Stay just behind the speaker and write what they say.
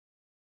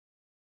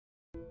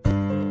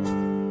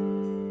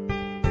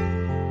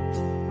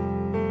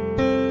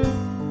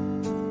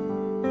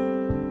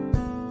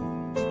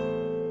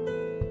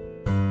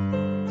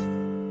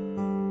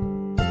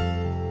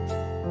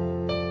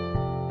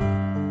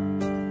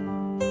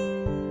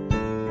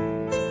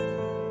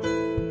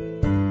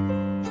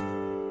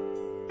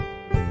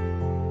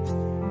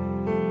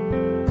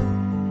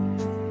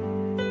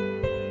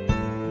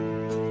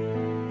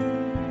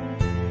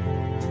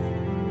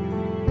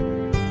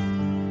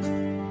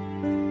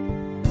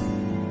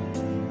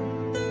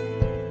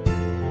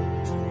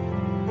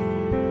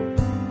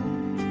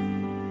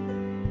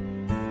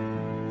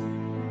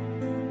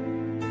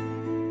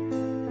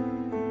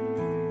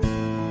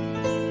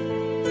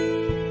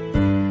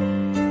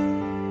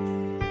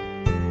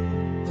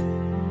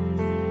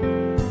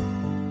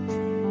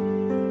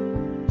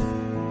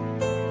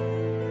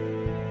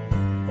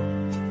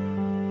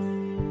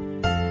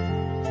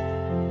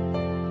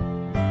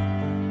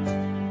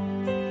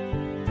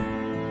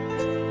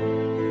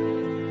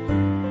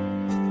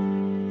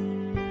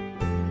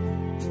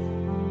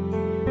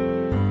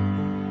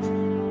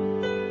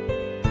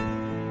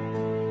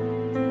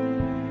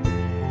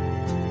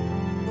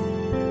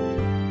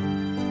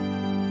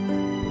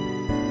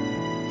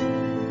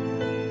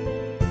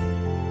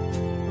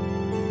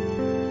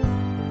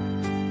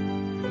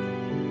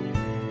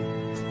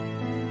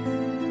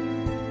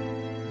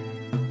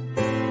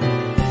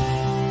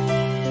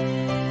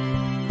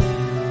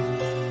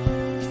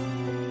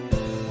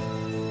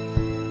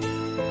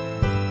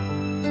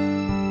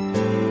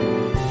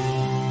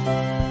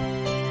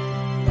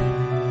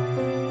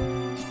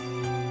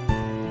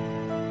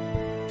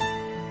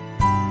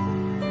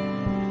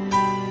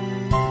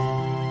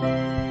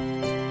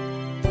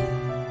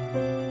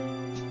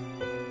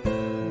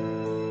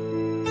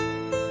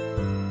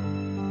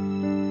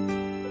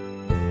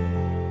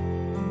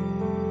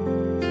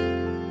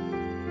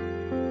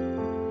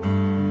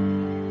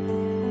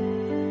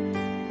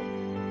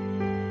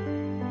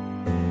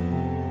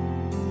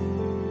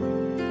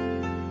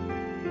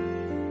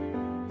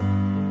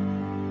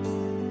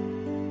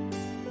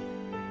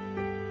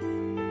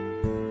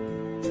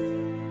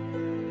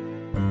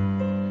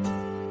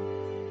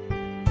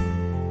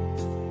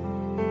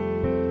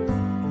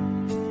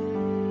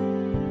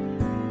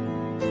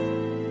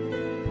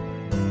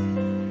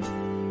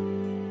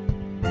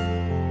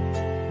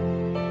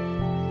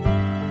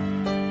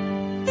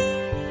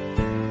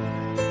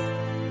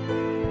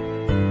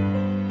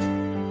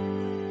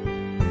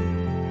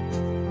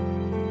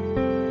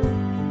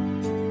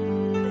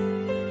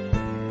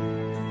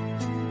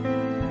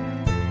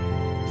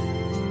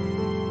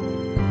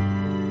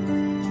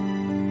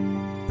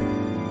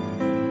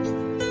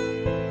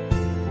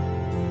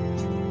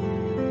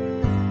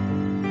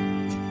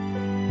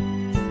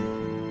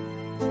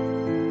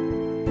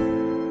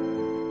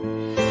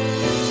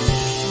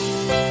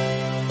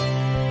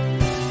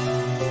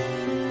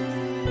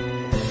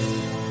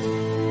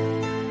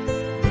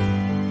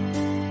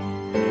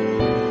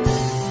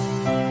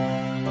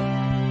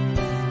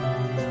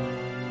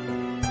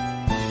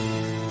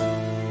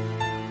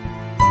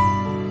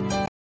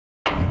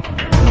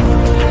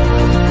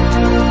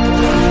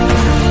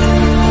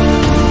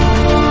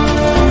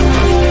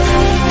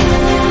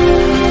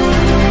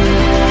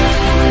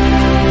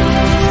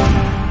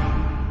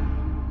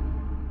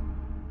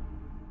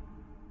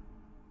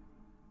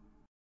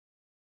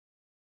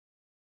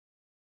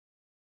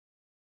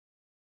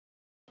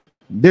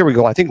There we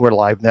go. I think we're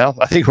live now.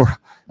 I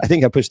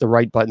think I pushed the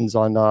right buttons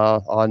on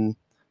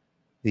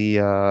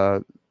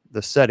the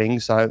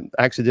settings. I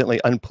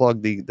accidentally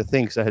unplugged the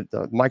thing because I had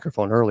the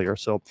microphone earlier.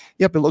 So,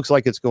 yep, it looks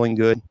like it's going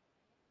good.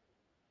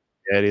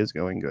 Yeah, it is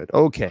going good.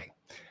 Okay.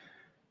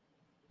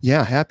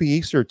 Yeah, happy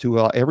Easter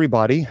to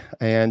everybody,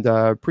 and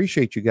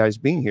appreciate you guys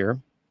being here.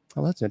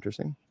 Oh, that's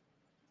interesting.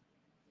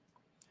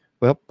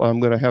 Well,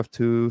 I'm going to have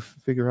to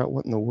figure out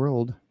what in the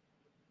world.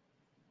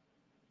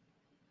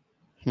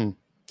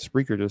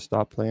 Spreaker just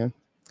stopped playing.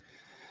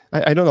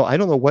 I don't know. I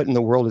don't know what in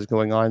the world is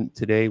going on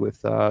today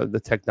with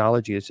the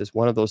technology. It's just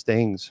one of those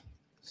things.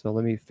 So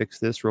let me fix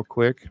this real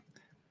quick.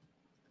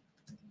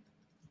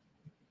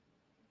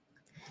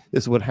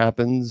 This is what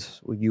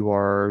happens when you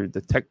are the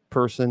tech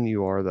person.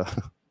 You are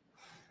the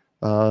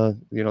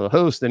the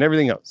host and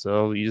everything else.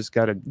 So you just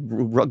got to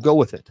go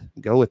with it.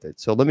 Go with it.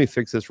 So let me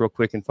fix this real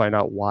quick and find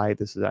out why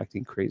this is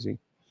acting crazy.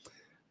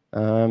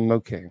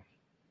 Okay.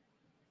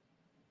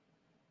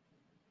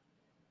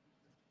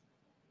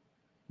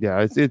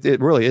 Yeah,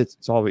 it really is.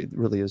 It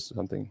really is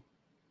something.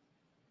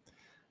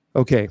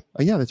 Okay.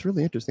 Yeah, that's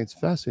really interesting. It's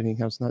fascinating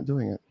how it's not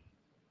doing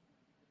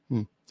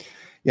it.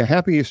 Yeah,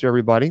 happy Easter,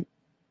 everybody.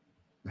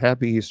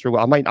 Happy Easter.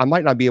 Well, I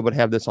might not be able to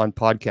have this on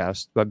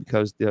podcast, but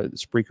because the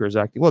Spreaker is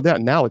acting well,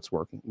 now it's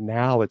working.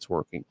 Now it's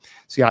working.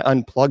 See, I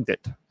unplugged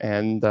it,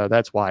 and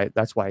that's why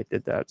I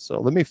did that.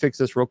 So let me fix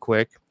this real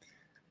quick,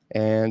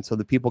 and so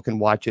the people can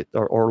watch it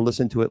or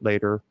listen to it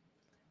later,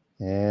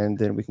 and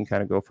then we can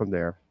kind of go from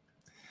there.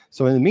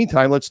 So in the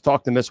meantime, let's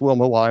talk to Miss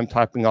Wilma while I'm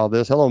typing all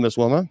this. Hello, Miss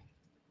Wilma.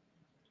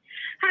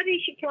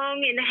 Happy Shalom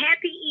and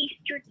happy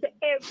Easter to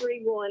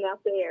everyone out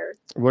there.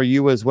 Well,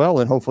 you as well,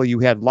 and hopefully you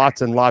had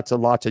lots and lots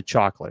and lots of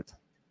chocolate.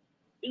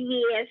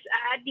 Yes,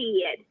 I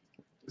did.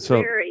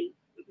 So very,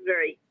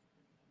 very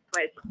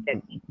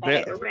pleasant. I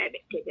had a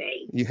rabbit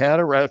today. You had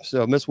a rabbit.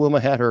 So Miss Wilma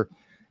had her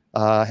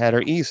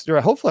Easter.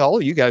 Hopefully all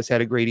of you guys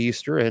had a great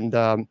Easter, and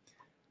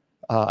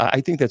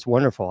I think that's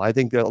wonderful. I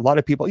think that a lot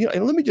of people,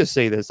 and let me just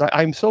say this.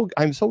 I'm so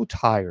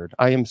tired.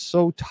 I am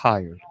so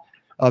tired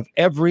of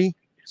every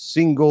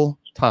single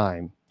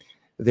time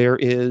there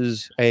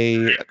is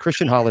a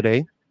Christian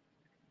holiday,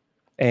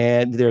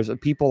 and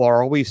people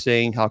are always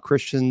saying how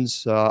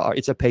Christians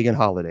it's a pagan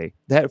holiday.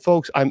 That,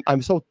 folks,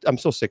 I'm so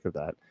sick of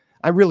that.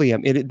 I really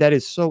am. That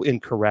is so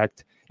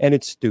incorrect, and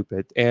it's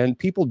stupid. And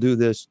people do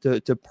this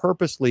to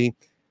purposely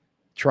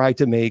try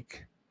to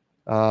make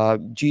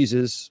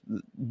Jesus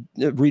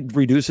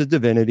reduce his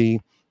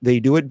divinity. They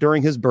do it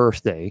during his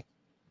birthday.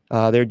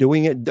 They're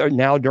doing it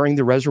now during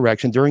the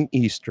resurrection, during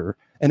Easter,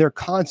 and they're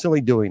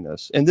constantly doing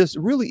this. And this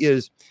really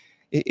is,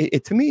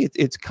 to me,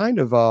 it's kind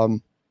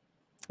of,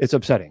 it's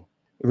upsetting,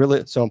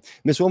 really. So,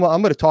 Miss Wilma,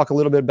 I'm going to talk a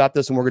little bit about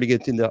this, and we're going to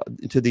get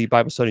into the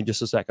Bible study in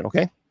just a second,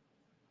 okay?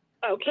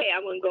 Okay,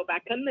 I'm going to go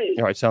back and move.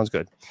 All right, sounds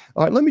good.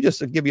 All right, let me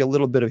just give you a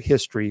little bit of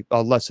history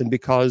lesson,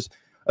 because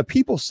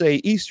people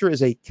say Easter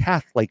is a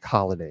Catholic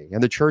holiday,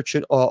 and the church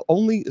should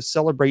only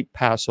celebrate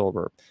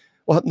Passover.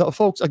 Well, no,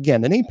 folks,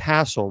 again, the name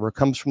Passover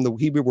comes from the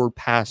Hebrew word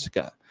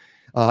Pascha.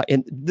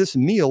 And this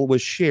meal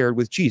was shared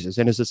with Jesus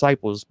and his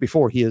disciples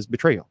before his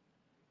betrayal.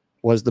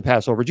 Was the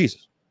Passover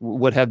Jesus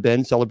would have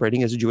been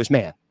celebrating as a Jewish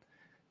man.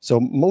 So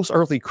most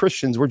earthly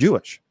Christians were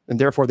Jewish, and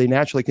therefore they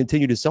naturally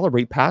continued to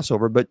celebrate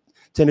Passover, but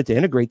tended to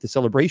integrate the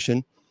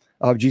celebration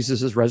of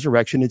Jesus's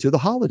resurrection into the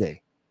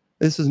holiday.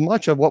 This is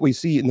much of what we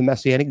see in the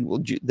Messianic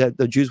that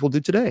the Jews will do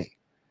today.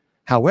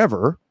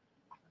 However,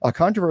 a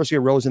controversy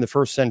arose in the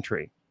first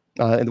century,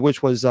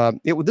 which was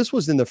this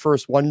was in the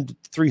first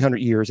 300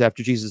 years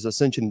after Jesus'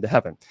 ascension into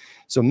heaven.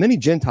 So many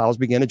Gentiles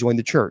began to join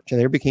the church, and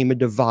there became a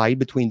divide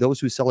between those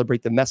who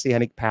celebrate the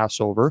Messianic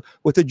Passover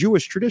with the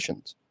Jewish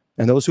traditions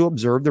and those who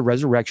observe the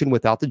resurrection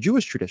without the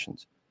Jewish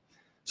traditions.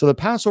 So the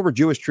Passover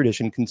Jewish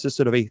tradition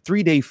consisted of a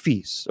 3-day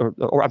feast,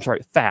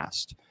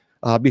 fast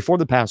before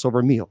the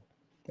Passover meal,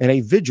 and a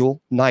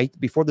vigil night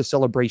before the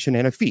celebration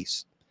and a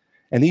feast.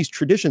 And these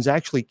traditions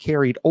actually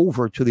carried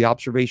over to the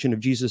observation of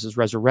Jesus'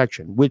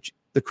 resurrection, which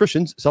the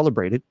Christians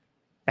celebrated,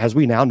 as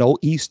we now know,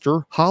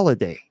 Easter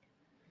holiday.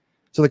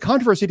 So the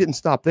controversy didn't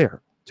stop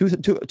there.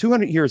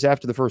 200 years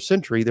after the first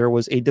century, there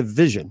was a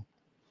division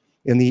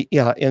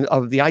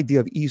of the idea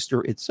of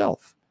Easter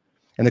itself.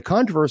 And the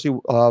controversy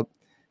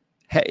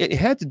it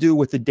had to do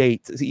with the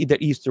date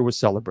that Easter was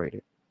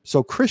celebrated.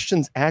 So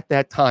Christians at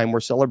that time were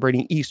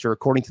celebrating Easter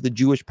according to the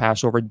Jewish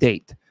Passover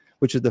date,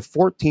 which is the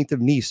 14th of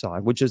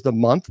Nisan, which is the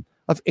month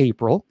of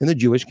April in the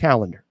Jewish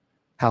calendar.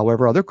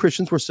 However, other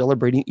Christians were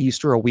celebrating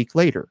Easter a week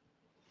later.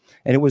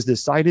 And it was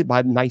decided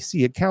by the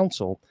Nicaea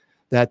Council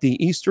that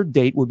the Easter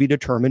date would be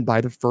determined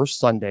by the first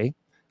Sunday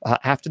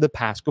after the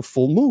Paschal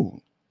full moon,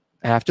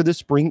 after the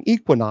spring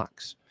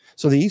equinox.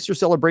 So the Easter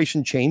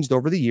celebration changed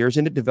over the years,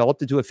 and it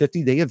developed into a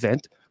 50-day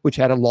event, which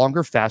had a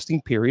longer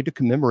fasting period to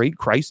commemorate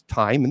Christ's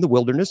time in the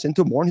wilderness and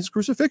to mourn his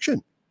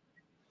crucifixion.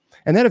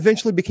 And that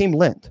eventually became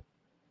Lent,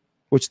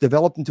 which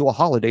developed into a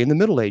holiday in the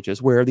Middle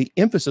Ages, where the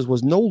emphasis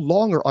was no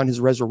longer on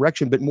his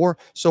resurrection, but more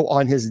so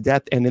on his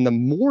death and in the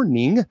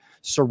mourning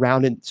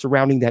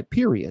surrounding that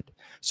period.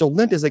 So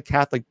Lent is a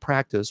Catholic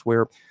practice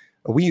where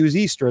We use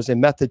Easter as a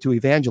method to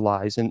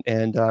evangelize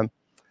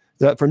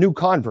for new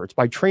converts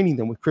by training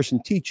them with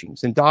Christian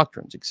teachings and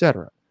doctrines,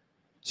 etc.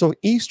 So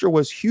Easter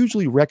was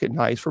hugely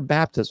recognized for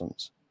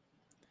baptisms.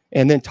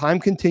 And then time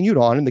continued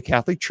on, and the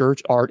Catholic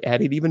Church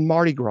added even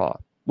Mardi Gras,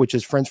 which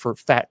is French for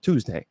Fat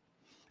Tuesday.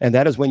 And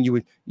that is when you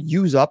would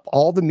use up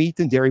all the meat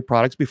and dairy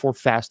products before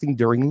fasting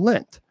during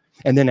Lent.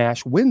 And then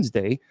Ash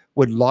Wednesday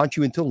would launch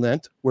you into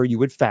Lent, where you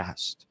would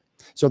fast.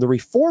 So the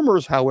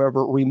reformers,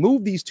 however,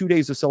 removed these 2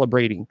 days of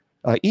celebrating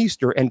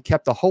Easter and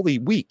kept the Holy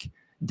Week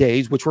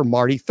days, which were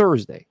Maundy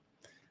Thursday,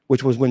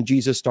 which was when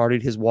Jesus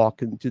started his walk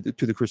to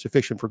the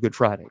crucifixion for Good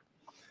Friday.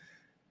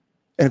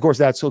 And of course,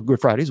 that's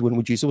Good Friday is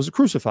when Jesus was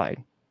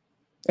crucified.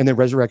 And then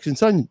Resurrection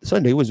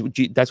Sunday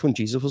that's when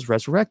Jesus was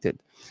resurrected.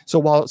 So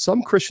while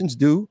some Christians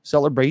do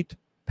celebrate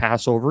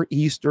Passover,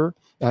 Easter,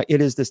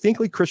 it is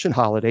distinctly Christian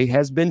holiday,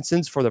 has been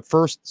since for the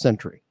 1st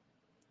century.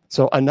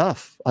 So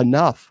enough.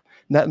 Now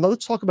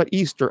let's talk about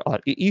Easter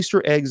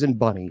eggs and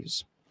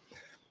bunnies,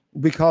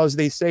 because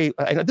they say,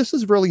 and this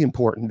is really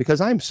important,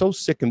 because I'm so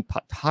sick and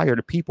tired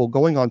of people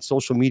going on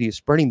social media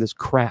spreading this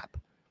crap.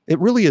 It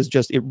really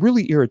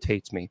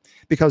irritates me,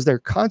 because they're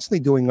constantly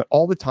doing it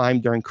all the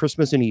time during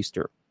Christmas and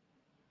Easter.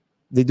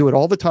 They do it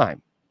all the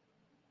time.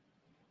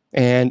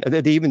 And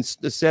they even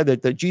said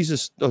that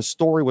Jesus'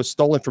 story was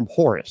stolen from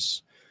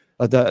Horus,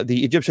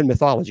 the Egyptian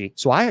mythology.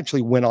 So I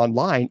actually went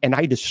online and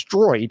I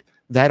destroyed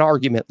that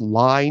argument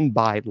line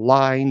by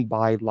line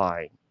by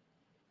line.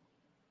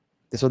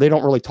 So they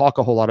don't really talk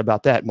a whole lot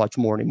about that much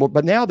more anymore.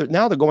 But now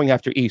they're going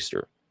after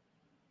Easter.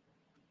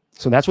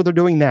 So that's what they're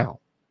doing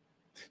now.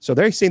 So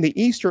they're saying the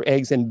Easter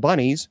eggs and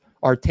bunnies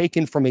are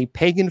taken from a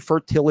pagan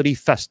fertility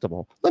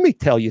festival. Let me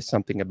tell you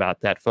something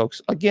about that,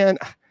 folks. Again,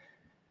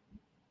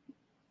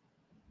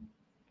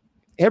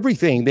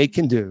 everything they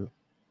can do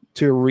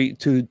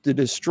to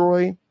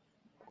destroy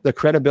the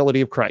credibility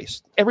of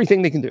Christ.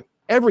 Everything they can do.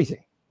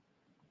 Everything.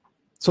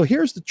 So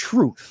here's the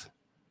truth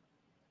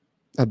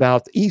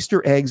about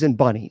Easter eggs and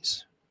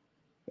bunnies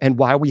and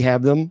why we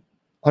have them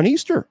on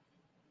Easter.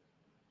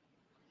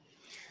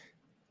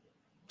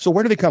 So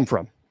where do they come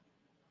from?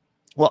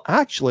 Well,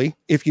 actually,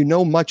 if you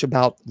know much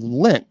about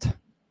Lent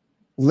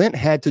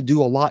had to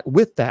do a lot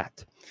with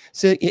that.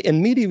 So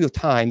in medieval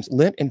times,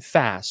 Lent and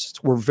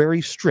fasts were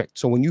very strict.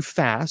 So when you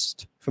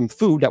fast from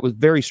food, that was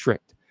very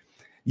strict.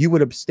 You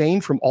would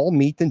abstain from all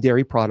meat and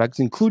dairy products,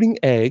 including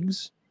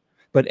eggs,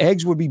 but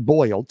eggs would be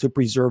boiled to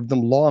preserve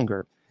them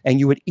longer, and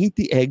you would eat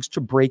the eggs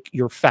to break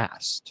your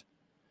fast.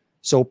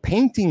 So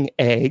painting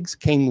eggs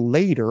came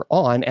later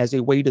on as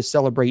a way to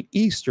celebrate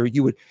Easter.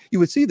 You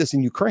would see this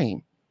in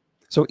Ukraine.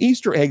 So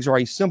Easter eggs are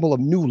a symbol of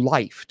new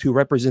life to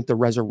represent the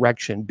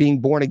resurrection,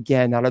 being born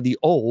again out of the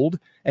old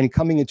and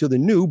coming into the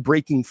new,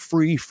 breaking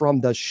free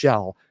from the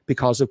shell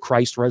because of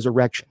Christ's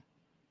resurrection.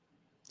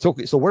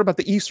 So what about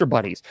the Easter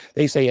bunnies?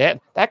 They say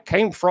that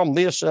came from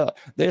this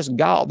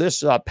god,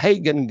 this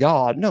pagan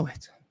god. No,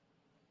 it's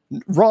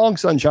wrong,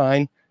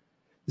 sunshine.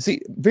 You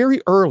see,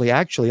 very early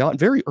on,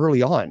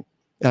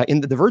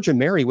 the Virgin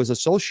Mary was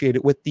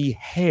associated with the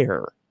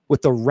hare,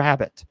 with the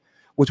rabbit,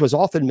 which was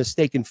often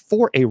mistaken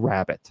for a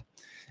rabbit.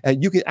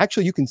 You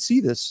can see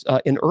this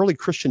in early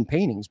Christian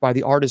paintings by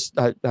the artist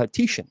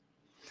Titian.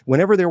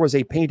 Whenever there was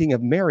a painting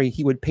of Mary,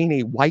 he would paint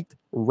a white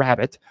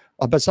rabbit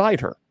beside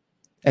her.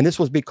 And this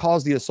was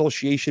because the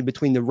association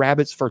between the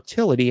rabbit's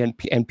fertility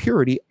and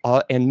purity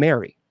and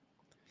Mary.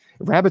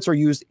 Rabbits are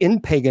used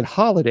in pagan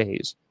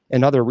holidays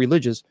and other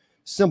religious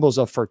symbols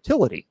of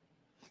fertility.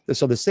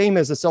 So the same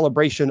as the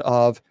celebration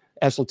of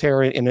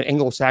esoteric in an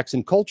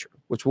Anglo-Saxon culture,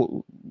 which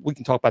we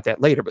can talk about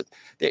that later, but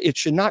it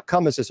should not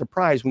come as a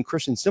surprise when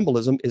Christian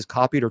symbolism is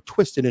copied or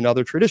twisted in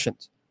other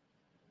traditions.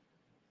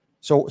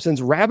 So since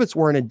rabbits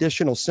were an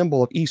additional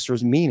symbol of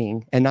Easter's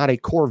meaning and not a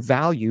core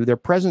value, their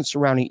presence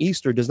surrounding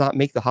Easter does not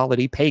make the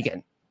holiday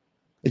pagan.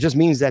 It just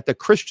means that the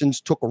Christians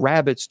took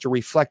rabbits to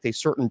reflect a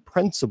certain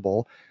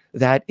principle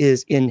that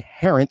is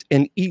inherent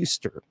in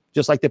Easter,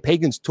 just like the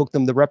pagans took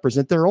them to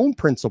represent their own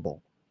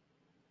principle.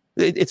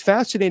 It's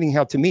fascinating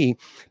how, to me,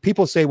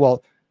 people say,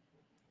 well,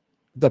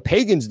 the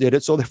pagans did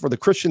it, so therefore the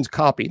Christians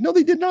copied. No,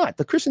 they did not.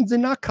 The Christians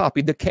did not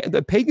copy.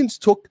 The pagans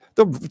took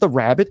the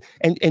rabbit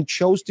and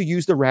chose to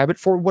use the rabbit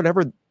for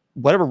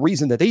whatever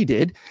reason that they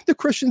did. The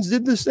Christians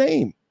did the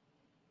same.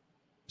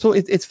 So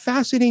it's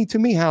fascinating to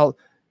me how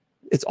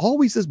it's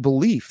always this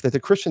belief that the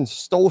Christians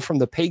stole from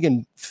the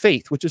pagan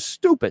faith, which is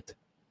stupid.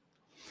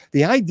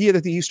 The idea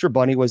that the Easter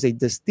bunny was a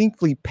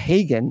distinctly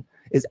pagan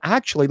is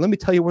actually, let me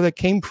tell you where that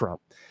came from.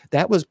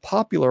 That was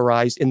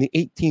popularized in the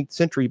 18th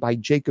century by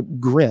Jacob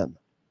Grimm.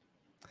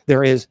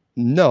 There's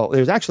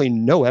actually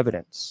no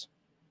evidence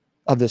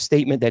of the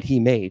statement that he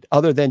made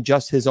other than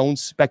just his own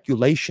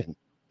speculation.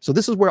 So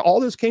this is where all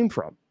this came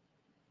from.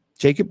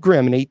 Jacob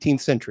Grimm in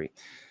 18th century.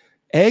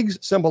 Eggs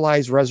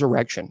symbolize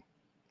resurrection.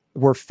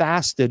 Were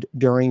fasted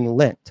during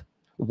Lent.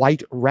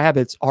 White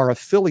rabbits are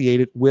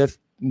affiliated with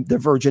the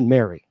Virgin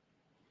Mary.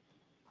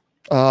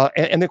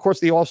 And of course,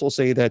 they also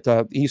say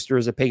that Easter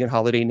is a pagan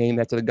holiday named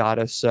after the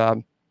goddess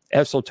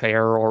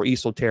Esoter or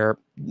Esoter.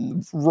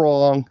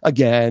 Wrong.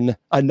 Again,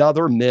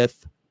 another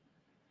myth.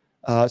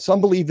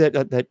 Some believe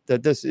that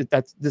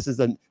this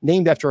is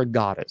named after a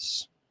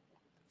goddess.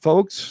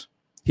 Folks,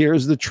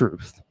 here's the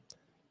truth.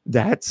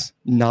 That's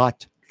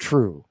not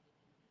true.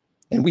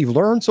 And we've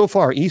learned so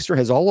far, Easter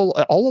has all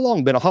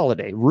along been a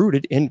holiday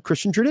rooted in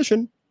Christian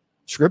tradition,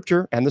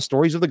 scripture, and the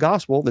stories of the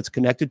gospel that's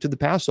connected to the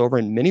Passover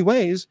in many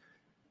ways.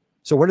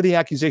 So where did the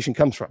accusation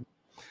come from?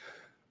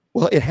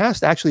 Well, it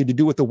has actually to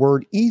do with the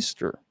word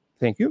Easter.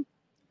 Thank you.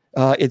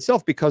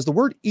 Itself, because the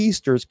word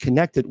Easter is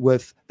connected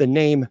with the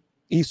name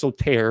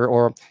Esoter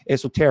or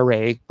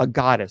Esotere, a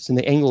goddess in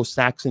the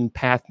Anglo-Saxon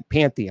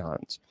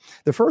pantheons.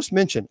 The first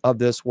mention of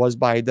this was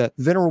by the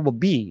Venerable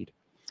Bede,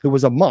 who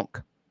was a monk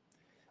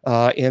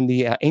in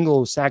the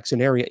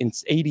Anglo-Saxon area in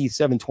AD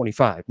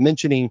 725,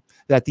 mentioning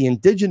that the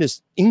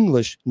indigenous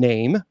English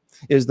name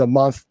is the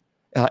month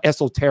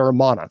Esoter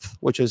Moneth,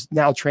 which is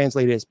now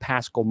translated as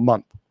Paschal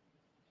month.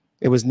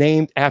 It was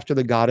named after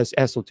the goddess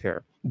Esoter.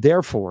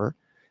 Therefore,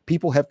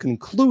 people have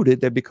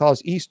concluded that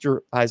because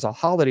Easter as a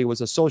holiday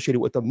was associated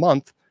with a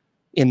month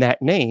in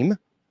that name,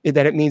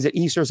 that it means that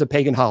Easter is a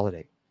pagan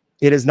holiday.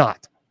 It is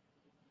not.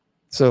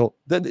 So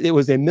it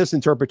was a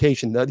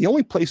misinterpretation. The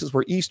only places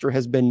where Easter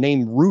has been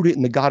named rooted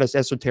in the goddess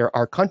Esoter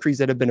are countries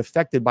that have been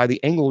affected by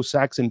the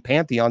Anglo-Saxon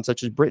pantheon,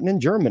 such as Britain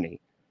and Germany.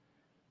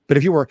 But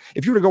if you were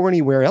to go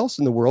anywhere else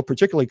in the world,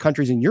 particularly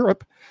countries in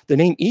Europe, the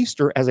name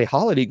Easter as a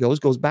holiday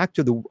goes back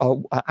to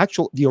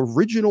the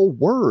original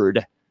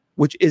word,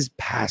 which is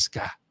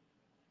Pascha,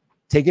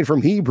 taken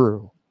from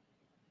Hebrew.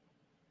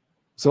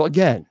 So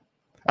again,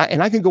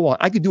 and I can go on.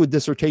 I could do a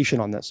dissertation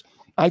on this.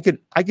 I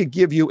could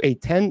give you a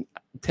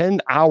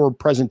 10-hour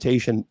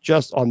presentation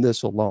just on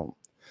this alone.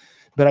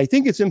 But I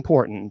think it's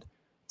important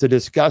to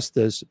discuss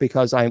this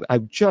because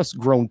I've just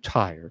grown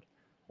tired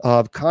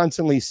of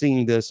constantly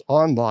seeing this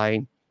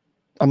online.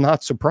 I'm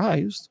not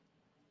surprised.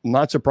 I'm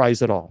not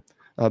surprised at all.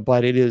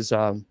 But it is,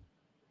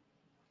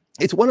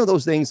 it's one of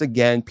those things,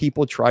 again,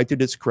 people try to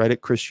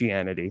discredit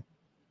Christianity.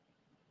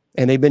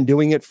 And they've been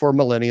doing it for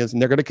millennia,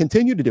 and they're going to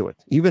continue to do it,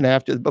 even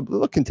after, but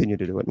they'll continue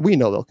to do it. We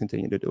know they'll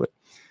continue to do it.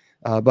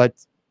 But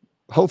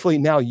hopefully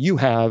now you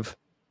have,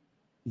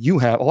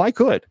 I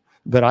could,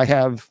 but I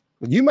have,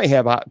 you may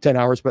have 10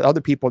 hours, but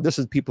other people, this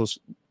is people's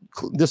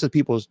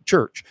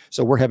church.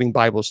 So we're having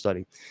Bible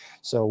study.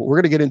 So we're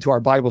going to get into our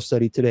Bible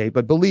study today,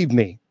 but believe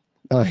me,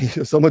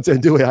 someone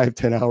said, do it. I have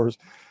 10 hours.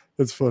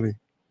 That's funny.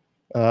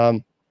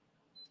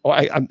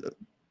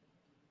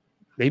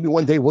 Maybe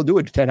one day we'll do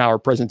a 10-hour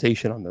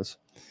presentation on this.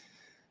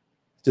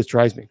 It just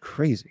drives me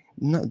crazy.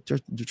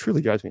 It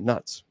truly drives me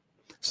nuts.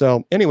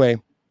 So anyway,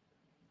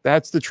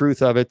 that's the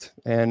truth of it.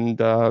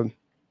 And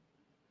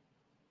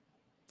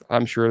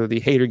I'm sure the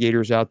hater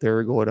gators out there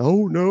are going,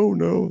 oh,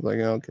 no. Like,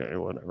 okay,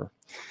 whatever.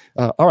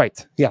 All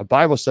right. Yeah,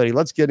 Bible study.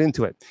 Let's get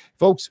into it.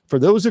 Folks, for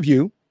those of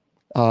you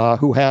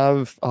who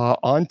have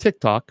on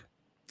TikTok,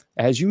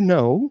 as you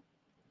know,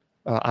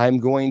 I'm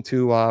going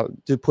to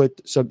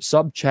put some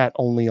sub chat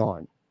only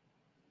on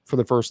for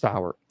the first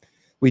hour.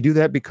 We do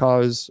that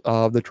because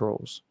of the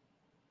trolls.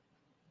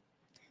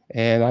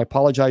 And I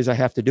apologize I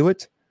have to do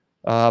it.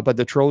 But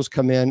the trolls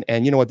come in,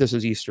 and you know what? This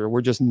is Easter.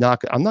 We're just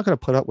not, I'm not going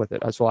to put up with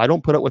it. So I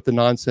don't put up with the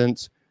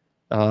nonsense.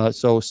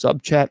 So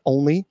sub chat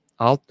only.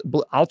 I'll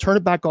turn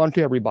it back on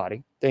to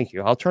everybody. Thank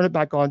you. I'll turn it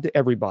back on to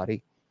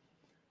everybody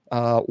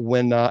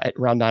when at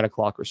around 9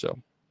 o'clock or so.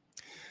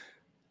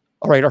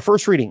 All right. Our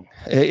first reading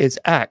is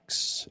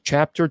Acts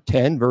chapter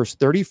 10, verse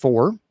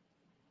 34,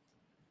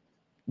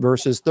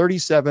 verses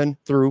 37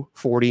 through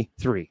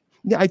 43.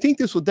 Yeah, I think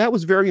that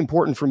was very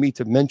important for me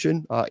to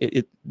mention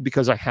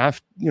because I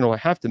have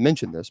to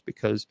mention this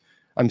because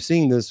I'm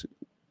seeing this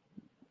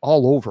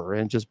all over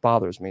and it just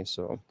bothers me.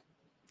 So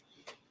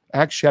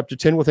Acts chapter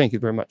 10. Well, thank you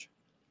very much.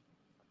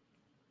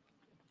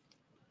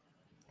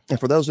 And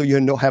for those of you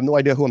who have no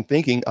idea who I'm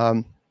thinking,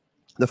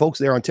 the folks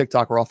there on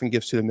TikTok are offering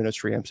gifts to the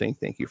ministry. I'm saying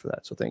thank you for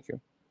that. So thank you.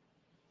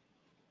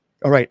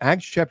 All right.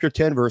 Acts chapter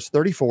 10, verse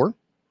 34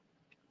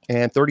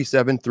 and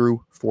 37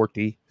 through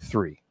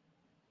 43.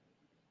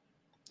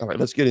 All right,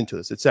 let's get into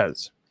this. It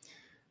says,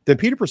 then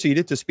Peter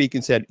proceeded to speak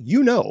and said,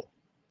 you know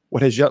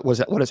what has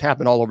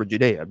happened all over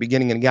Judea,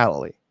 beginning in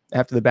Galilee,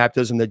 after the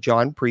baptism that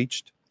John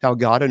preached, how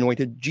God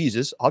anointed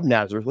Jesus of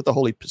Nazareth with the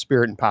Holy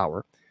Spirit and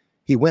power.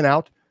 He went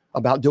out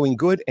about doing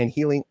good and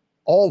healing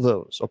all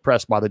those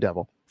oppressed by the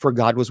devil, for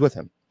God was with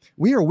him.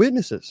 We are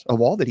witnesses of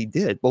all that he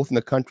did, both in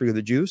the country of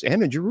the Jews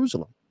and in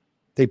Jerusalem.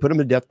 They put him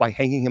to death by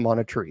hanging him on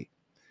a tree.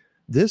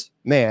 This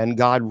man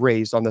God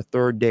raised on the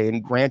third day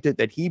and granted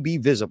that he be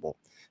visible,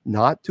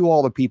 not to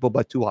all the people,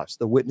 but to us,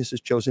 the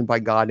witnesses chosen by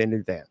God in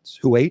advance,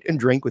 who ate and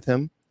drank with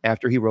him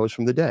after he rose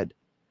from the dead.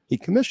 He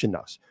commissioned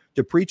us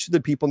to preach to the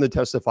people and to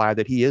testify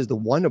that he is the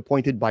one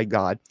appointed by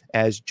God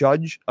as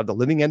judge of the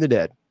living and the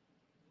dead.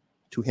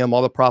 To him,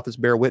 all the prophets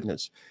bear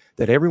witness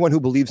that everyone who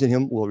believes in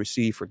him will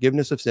receive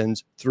forgiveness of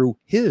sins through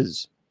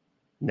his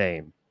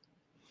name.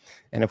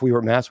 And if we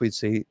were mass, we'd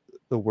say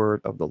the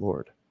word of the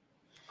Lord.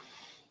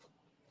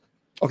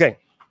 Okay,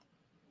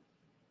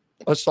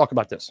 let's talk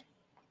about this.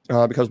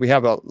 Because we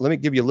have let me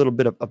give you a little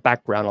bit of a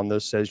background on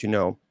this, as you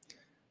know.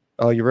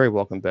 Oh, you're very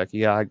welcome, Becky.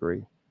 Yeah, I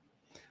agree.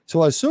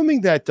 So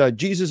assuming that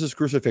Jesus'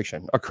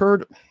 crucifixion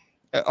occurred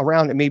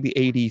around maybe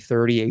AD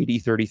 30,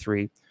 AD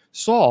 33,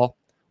 Saul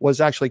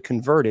was actually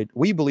converted,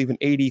 we believe, in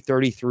AD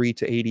 33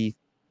 to AD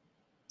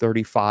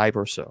 35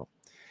 or so,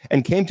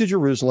 and came to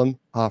Jerusalem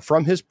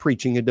from his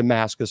preaching in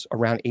Damascus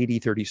around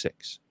AD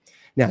 36.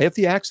 Now, if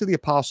the Acts of the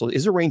Apostles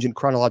is arranged in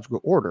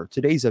chronological order,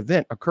 today's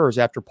event occurs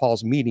after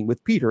Paul's meeting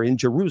with Peter in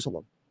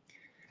Jerusalem.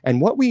 And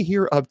what we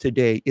hear of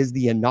today is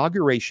the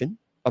inauguration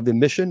of the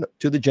mission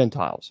to the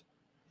Gentiles.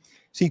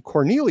 See,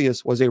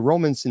 Cornelius was a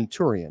Roman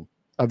centurion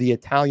of the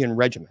Italian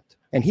regiment,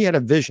 and he had a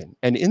vision.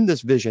 And in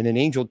this vision, an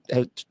angel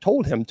had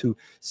told him to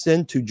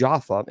send to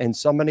Jaffa and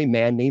summon a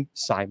man named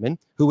Simon,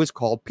 who was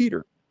called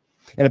Peter.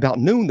 And about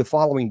noon the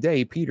following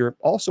day, Peter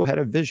also had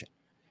a vision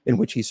in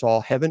which he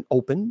saw heaven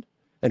opened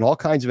and all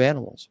kinds of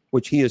animals,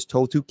 which he is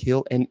told to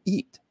kill and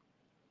eat.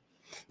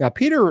 Now,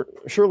 Peter,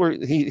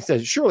 he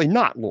says, surely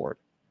not, Lord.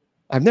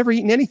 I've never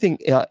eaten anything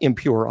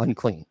impure or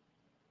unclean.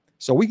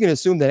 So we can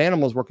assume that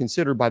animals were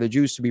considered by the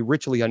Jews to be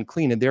ritually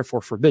unclean and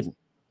therefore forbidden.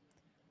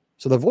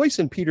 So the voice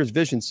in Peter's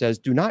vision says,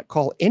 do not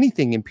call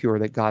anything impure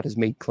that God has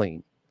made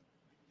clean.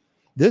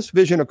 This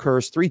vision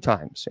occurs 3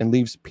 times and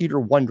leaves Peter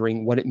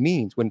wondering what it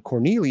means when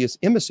Cornelius'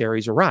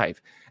 emissaries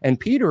arrive. And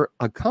Peter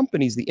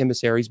accompanies the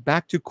emissaries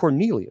back to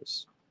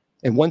Cornelius.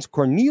 And once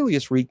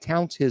Cornelius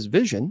recounts his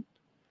vision,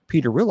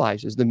 Peter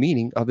realizes the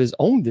meaning of his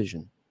own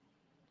vision,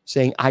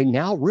 saying, I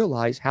now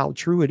realize how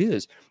true it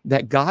is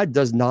that God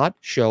does not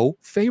show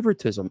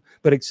favoritism,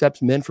 but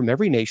accepts men from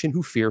every nation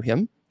who fear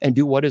him and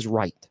do what is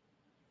right.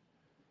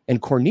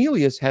 And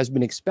Cornelius has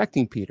been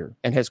expecting Peter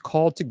and has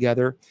called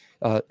together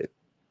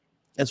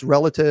as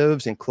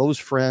relatives and close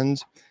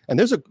friends. And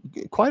there's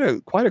quite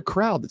a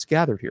crowd that's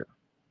gathered here.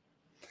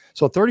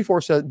 So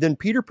 34 says, then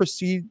Peter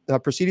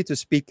proceeded to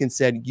speak and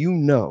said, you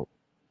know.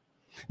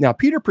 Now,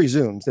 Peter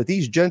presumes that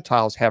these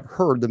Gentiles have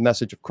heard the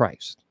message of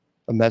Christ,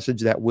 a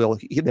message that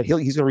he's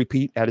going to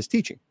repeat at his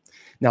teaching.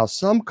 Now,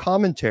 some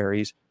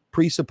commentaries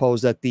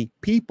presuppose that the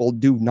people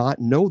do not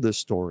know this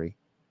story.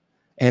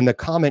 And the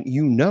comment,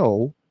 you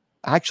know,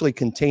 actually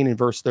contained in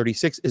verse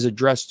 36 is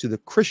addressed to the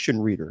Christian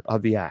reader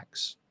of the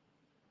Acts.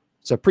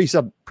 It's a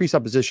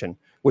presupposition,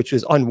 which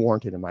is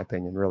unwarranted, in my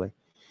opinion, really.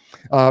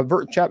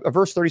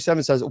 Verse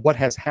 37 says, what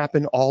has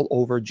happened all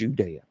over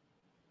Judea.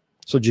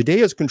 So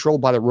Judea is controlled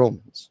by the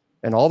Romans,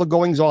 and all the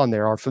goings on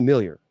there are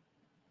familiar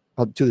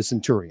to the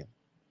centurion.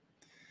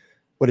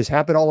 What has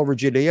happened all over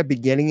Judea,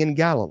 beginning in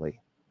Galilee.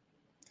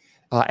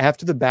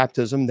 After the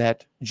baptism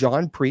that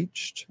John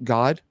preached,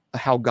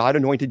 how God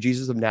anointed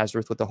Jesus of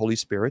Nazareth with the Holy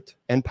Spirit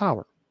and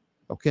power.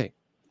 Okay.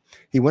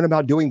 He went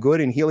about doing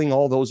good and healing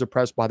all those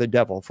oppressed by the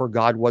devil, for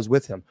God was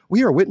with him.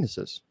 We are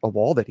witnesses of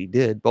all that he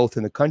did, both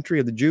in the country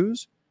of the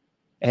Jews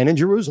and in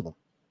Jerusalem.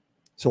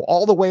 So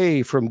all the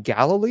way from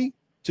Galilee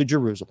to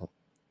Jerusalem.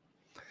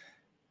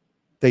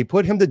 They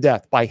put him to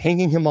death by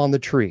hanging him on the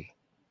tree.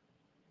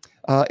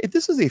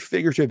 This is a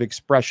figurative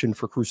expression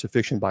for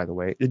crucifixion, by the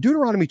way.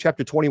 Deuteronomy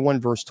chapter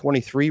 21, verse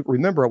 23,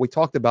 remember, we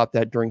talked about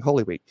that during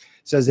Holy Week,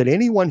 says that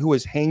anyone who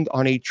is hanged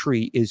on a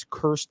tree is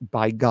cursed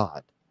by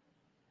God.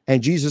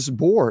 And Jesus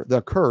bore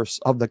the curse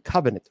of the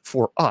covenant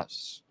for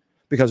us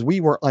because we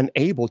were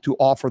unable to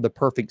offer the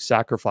perfect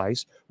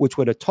sacrifice which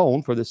would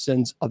atone for the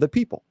sins of the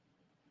people.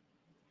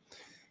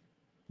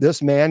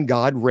 This man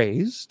God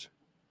raised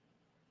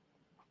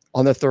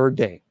on the 3rd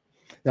day.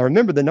 Now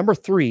remember, the number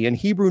 3 in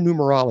Hebrew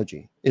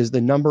numerology is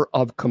the number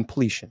of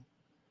completion.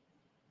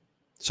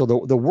 So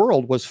the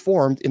world was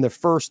formed in the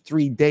first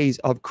 3 days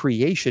of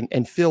creation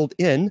and filled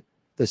in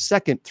the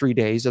second 3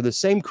 days of the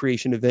same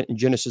creation event in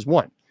Genesis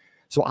 1.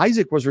 So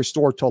Isaac was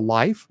restored to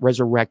life,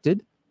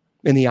 resurrected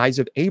in the eyes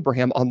of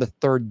Abraham on the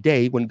 3rd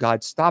day when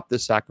God stopped the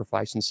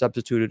sacrifice and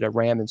substituted a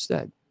ram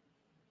instead.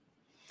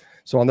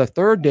 So on the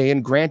 3rd day,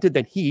 and granted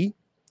that he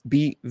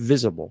be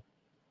visible,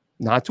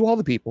 not to all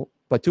the people,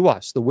 but to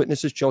us, the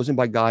witnesses chosen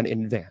by God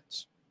in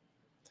advance,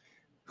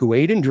 who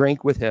ate and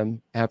drank with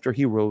him after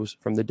he rose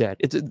from the dead.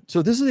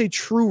 So this is a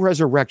true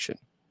resurrection.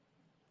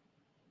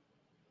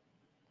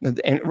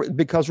 And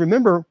because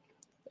remember,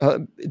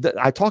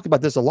 I talk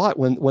about this a lot.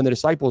 When the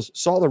disciples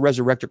saw the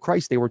resurrected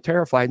Christ, they were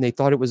terrified and they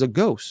thought it was a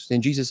ghost.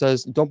 And Jesus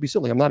says, don't be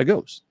silly. I'm not a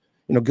ghost.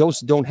 You know,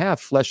 ghosts don't have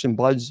flesh and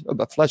bones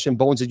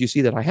that you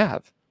see that I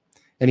have.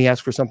 And he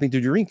asked for something to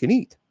drink and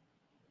eat.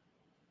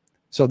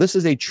 So this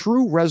is a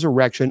true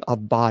resurrection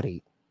of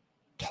body,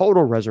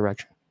 total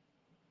resurrection.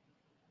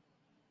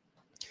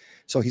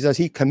 So he says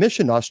he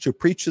commissioned us to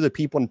preach to the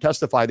people and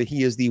testify that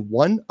he is the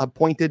one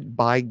appointed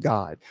by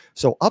God.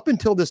 So up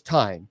until this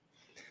time,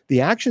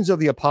 the actions of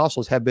the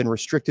apostles have been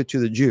restricted to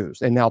the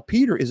Jews. And now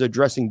Peter is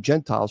addressing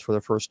Gentiles for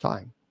the first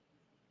time.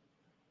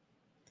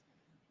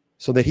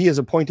 So that he is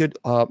appointed,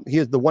 he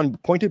is the one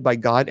appointed by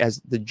God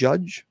as the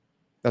judge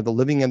of the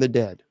living and the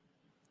dead.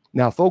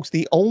 Now, folks,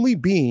 the only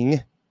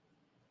being,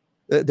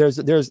 there's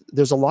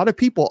a lot of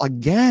people,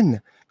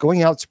 again,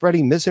 going out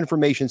spreading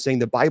misinformation saying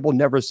the Bible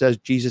never says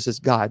Jesus is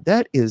God.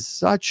 That is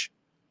such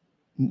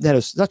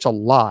a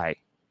lie.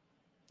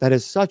 That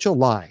is such a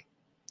lie.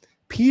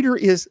 Peter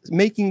is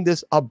making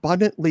this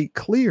abundantly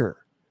clear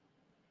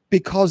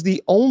because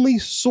the only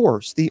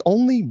source, the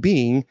only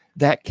being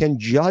that can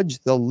judge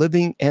the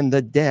living and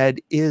the dead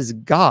is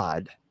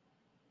God.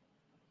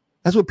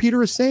 That's what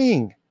Peter is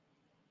saying.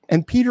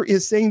 And Peter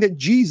is saying that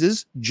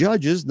Jesus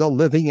judges the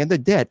living and the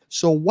dead.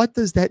 So what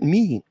does that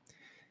mean?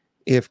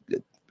 It's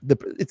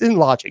in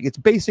logic. It's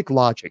basic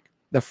logic.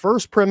 The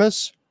first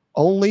premise,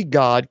 only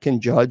God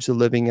can judge the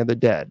living and the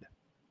dead.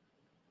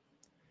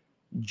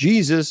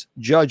 Jesus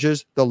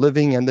judges the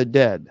living and the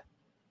dead.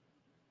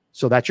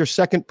 So that's your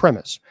second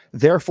premise.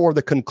 Therefore,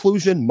 the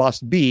conclusion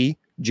must be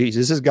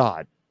Jesus is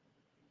God.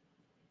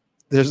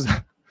 There's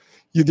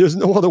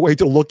no other way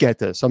to look at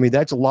this. I mean,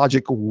 that's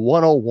logic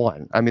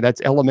 101. I mean,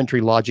 that's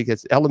elementary logic.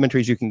 It's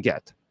elementary as you can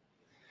get.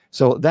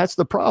 So that's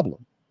the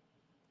problem.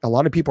 A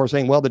lot of people are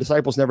saying, well, the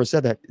disciples never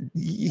said that.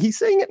 He's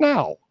saying it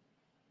now.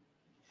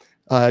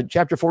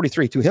 Chapter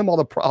 43, to him all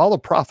the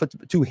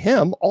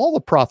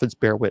prophets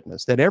bear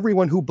witness that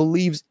everyone who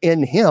believes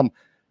in him,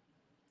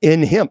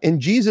 in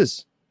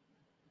Jesus.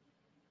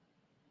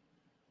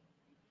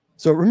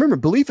 So remember,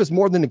 belief is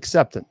more than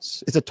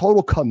acceptance. It's a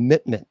total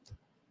commitment.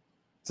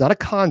 It's not a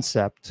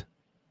concept.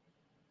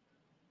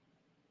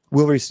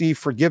 Will receive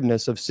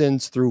forgiveness of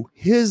sins through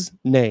his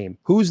name.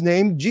 Whose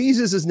name?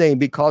 Jesus' name.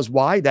 Because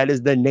why? That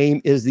is, the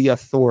name is the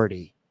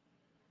authority.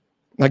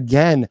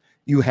 Again,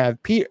 you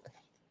have Peter.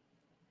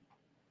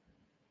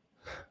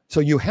 So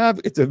you have,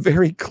 it's a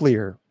very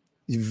clear,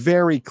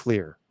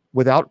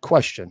 without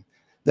question,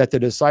 that the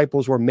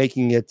disciples were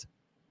making it,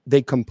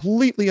 they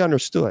completely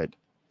understood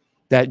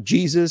that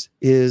Jesus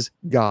is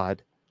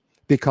God,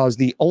 because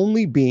the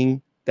only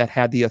being that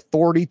had the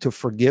authority to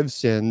forgive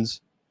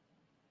sins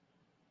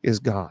is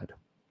God.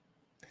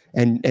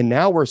 And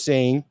now we're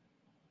saying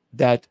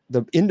that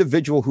the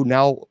individual who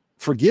now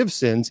forgives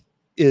sins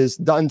is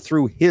done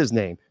through his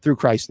name, through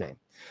Christ's name.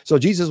 So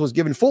Jesus was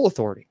given full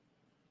authority.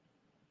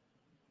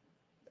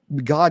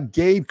 God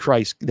gave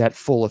Christ that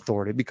full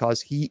authority because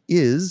he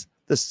is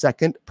the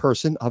second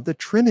person of the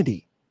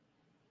Trinity.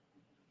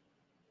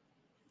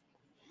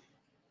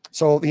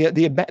 So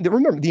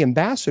remember, the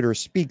ambassador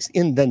speaks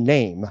in the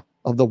name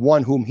of the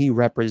one whom he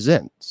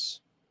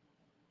represents.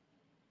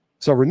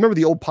 So remember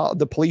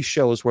the police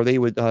shows where they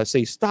would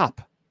say,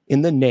 stop,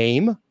 in the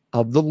name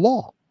of the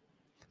law.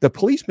 The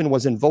policeman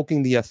was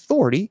invoking the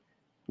authority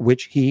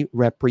which he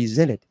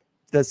represented.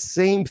 The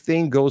same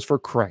thing goes for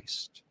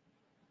Christ.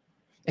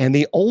 And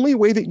the only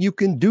way that you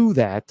can do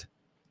that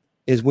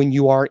is when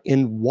you are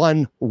in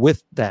one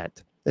with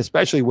that,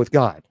 especially with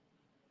God.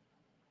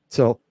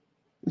 So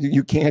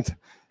you can't,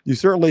 you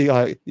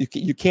certainly,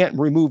 you can't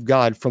remove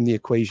God from the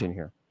equation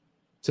here.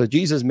 So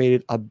Jesus made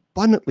it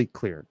abundantly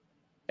clear,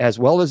 as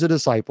well as the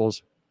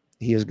disciples,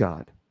 he is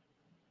God.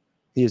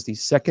 He is the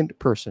second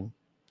person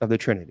of the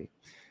Trinity.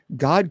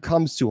 God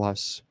comes to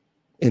us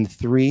in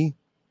three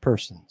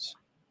persons.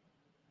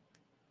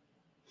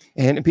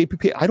 And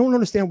I don't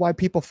understand why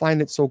people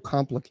find it so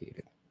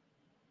complicated.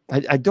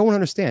 I don't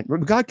understand.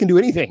 God can do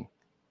anything.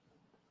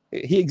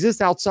 He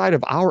exists outside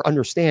of our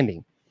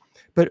understanding.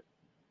 But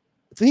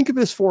think of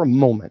this for a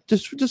moment,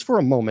 just for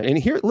a moment. And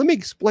here, let me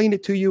explain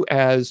it to you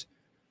as,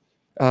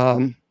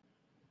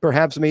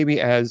 perhaps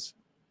maybe as,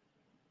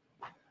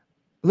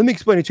 let me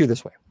explain it to you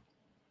this way.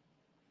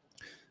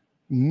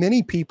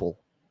 Many people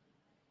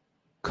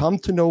come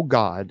to know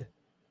God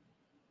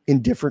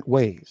in different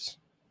ways.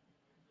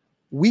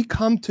 We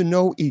come to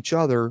know each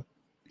other,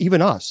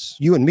 even us,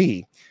 you and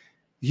me.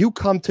 You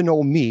come to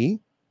know me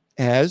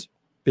as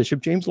Bishop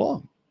James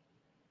Long.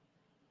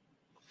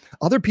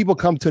 Other people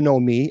come to know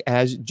me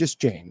as just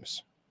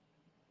James,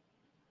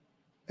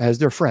 as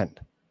their friend,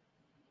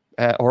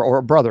 or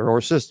a brother,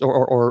 or sister,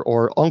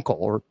 or uncle,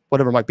 or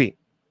whatever it might be.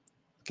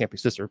 Can't be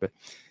sister, but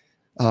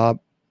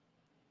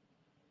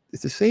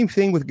it's the same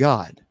thing with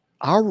God.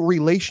 Our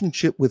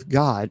relationship with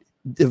God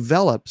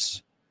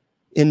develops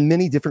in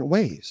many different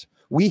ways.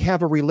 We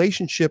have a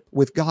relationship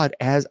with God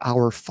as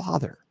our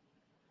Father.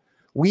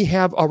 We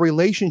have a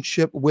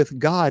relationship with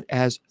God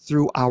as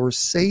through our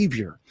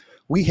Savior.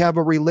 We have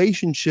a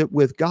relationship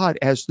with God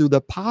as through the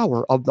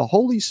power of the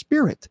Holy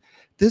Spirit.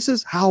 This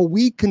is how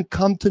we can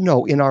come to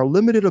know, in our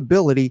limited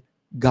ability,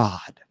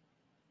 God.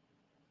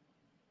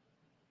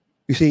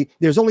 You see,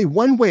 there's only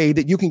one way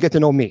that you can get to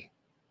know me,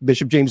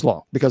 Bishop James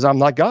Long, because I'm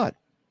not God.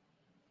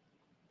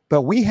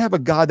 But we have a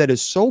God that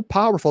is so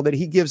powerful that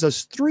he gives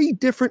us three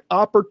different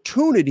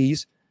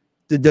opportunities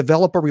to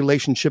develop a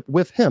relationship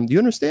with him. Do you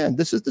understand?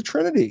 This is the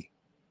Trinity.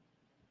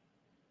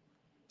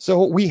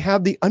 So we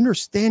have the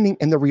understanding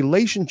and the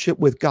relationship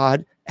with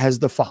God as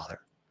the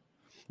Father.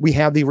 We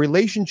have the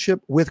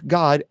relationship with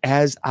God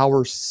as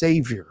our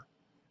Savior.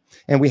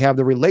 And we have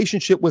the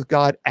relationship with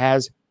God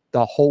as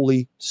the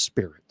Holy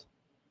Spirit.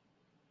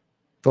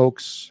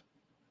 Folks,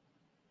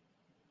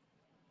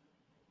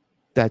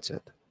 that's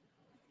it.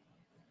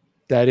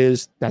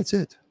 That's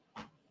it.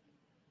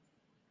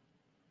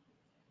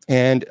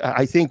 And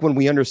I think when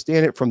we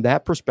understand it from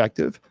that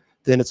perspective,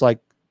 then it's like,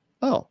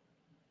 oh,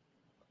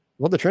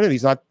 well, the Trinity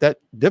is not that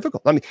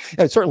difficult. I mean,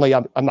 certainly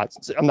I'm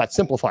not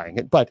simplifying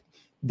it, but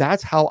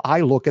that's how I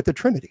look at the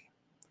Trinity.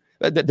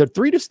 They're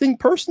three distinct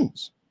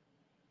persons.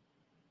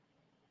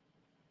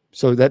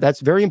 So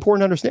that's very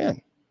important to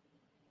understand.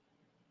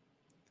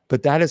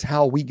 But that is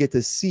how we get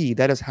to see,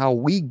 that is how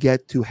we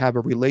get to have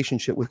a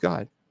relationship with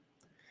God.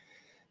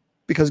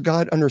 Because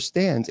God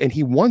understands and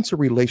he wants a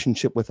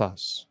relationship with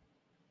us.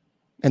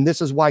 And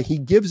this is why he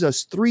gives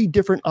us 3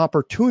 different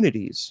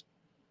opportunities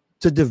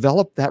to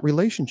develop that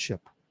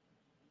relationship.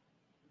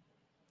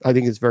 I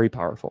think it's very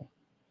powerful.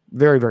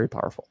 Very, very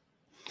powerful.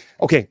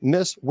 Okay,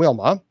 Miss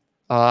Wilma,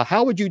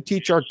 how would you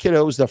teach our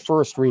kiddos the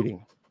first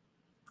reading?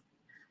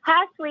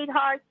 Hi,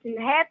 sweethearts, and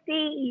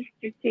happy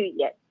Easter to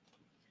you.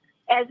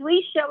 As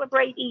we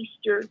celebrate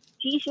Easter,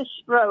 Jesus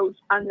rose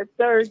on the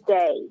 3rd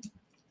day.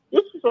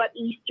 This is what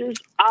Easter's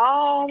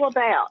all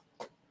about.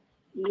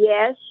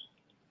 Yes,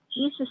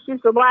 Jesus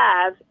is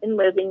alive and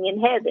living in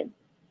heaven.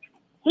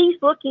 He's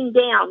looking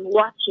down,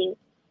 watching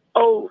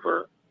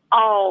over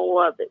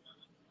all of us.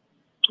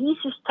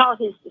 Jesus taught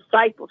his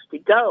disciples to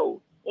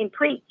go and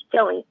preach,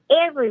 telling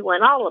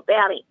everyone all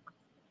about him.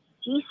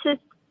 Jesus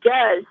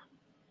does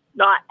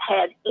not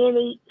have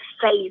any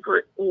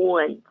favorite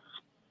ones.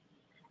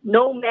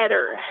 No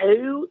matter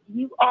who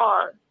you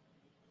are,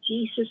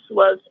 Jesus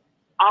loves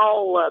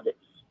all of us.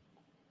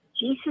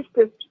 Jesus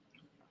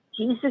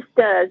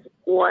does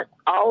want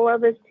all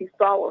of us to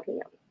follow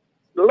him,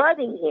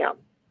 loving him.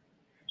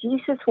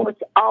 Jesus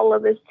wants all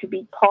of us to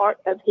be part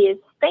of his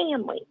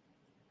family.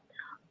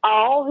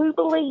 All who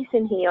believe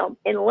in him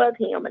and love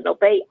him and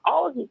obey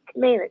all his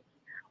commandments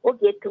will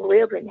get to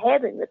live in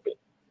heaven with him.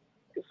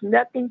 There's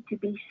nothing to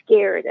be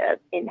scared of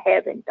in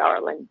heaven,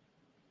 darling.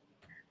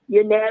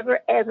 You never,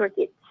 ever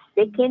get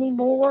sick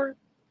anymore,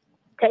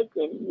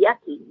 taking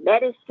yucky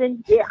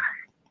medicine. Yeah.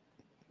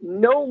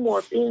 No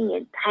more being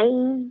in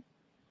pain.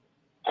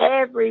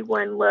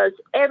 Everyone loves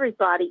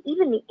everybody,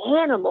 even the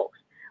animals.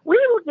 We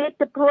will get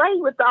to play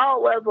with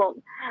all of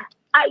them.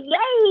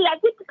 Yay, I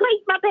get to play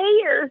with my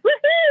bears.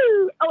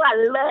 Woohoo! Oh, I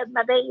love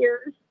my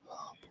bears.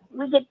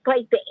 We get to play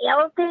with the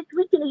elephants.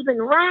 We can even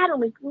ride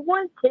them if we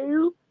want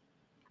to.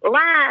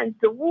 Lions,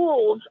 the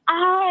wolves,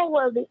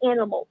 all of the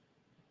animals.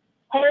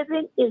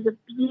 Heaven is a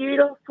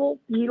beautiful,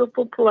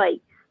 beautiful place.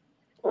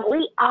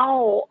 We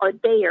all are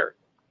there.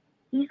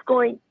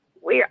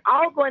 We're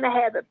all going to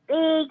have a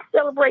big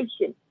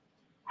celebration,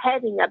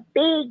 having a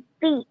big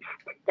feast.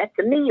 That's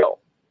a meal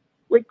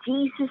with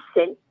Jesus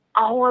and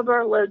all of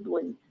our loved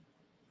ones.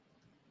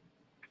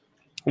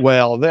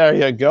 Well, there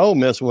you go,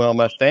 Miss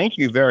Wilma. Thank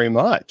you very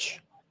much.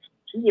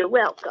 You're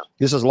welcome.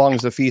 Just as long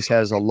as the feast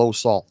has a low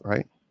salt,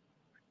 right?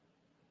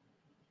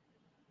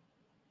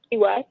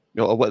 What?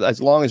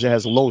 As long as it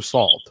has low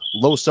salt,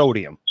 low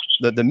sodium.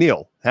 The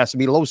meal has to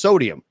be low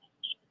sodium.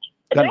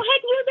 Don't have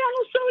to worry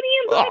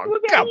about no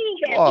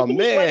sodium. Oh,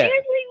 man.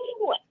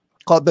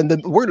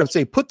 Then we're going to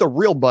say, put the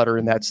real butter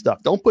in that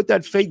stuff. Don't put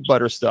that fake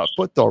butter stuff.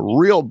 Put the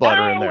real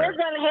butter in there. We're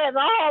going to have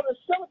all the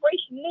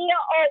celebration meal.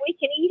 Oh, we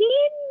can eat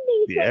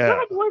anything. Yeah. Don't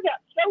have to worry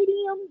about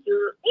sodiums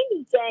or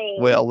anything.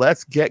 Well,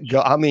 let's get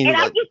go. I mean, and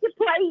I get to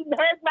play and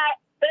hug my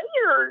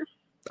bears.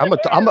 I'm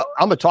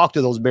gonna talk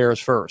to those bears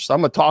first.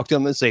 I'm gonna talk to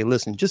them and say,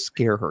 listen, just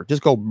scare her.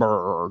 Just go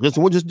brr. Just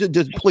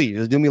please,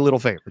 just do me a little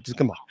favor. Just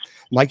come on.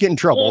 Might get in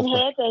trouble. In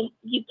heaven,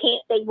 you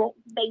can't. They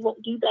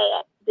won't do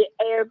that.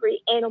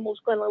 Every animal's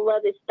going to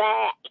love us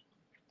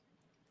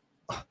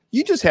back.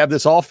 You just have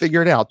this all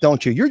figured out,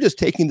 don't you? You're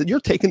taking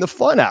the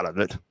fun out of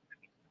it.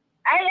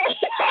 I ain't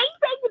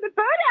taking the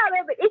fun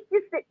out of it. It's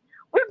just that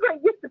we're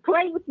going just to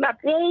play with my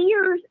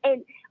bears,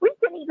 and we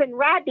can even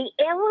ride the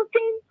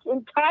elephants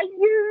and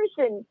tigers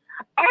and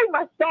oh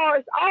my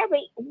stars, all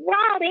the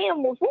wild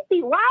animals. Won't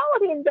be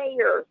wild in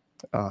there.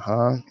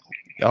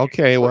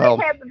 Okay, well,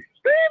 we'll have a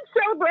big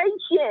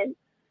celebration,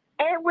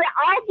 and we'll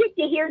all get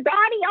to hear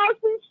Donnie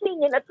Osmond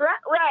sing in the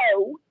front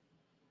row,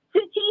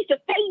 since he's a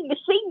famous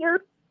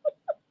singer.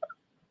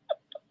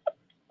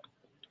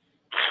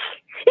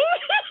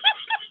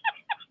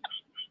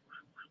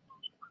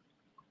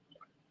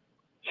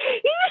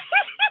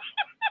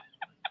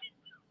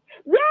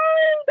 Yay,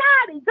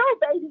 Donnie, go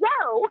baby,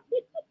 go.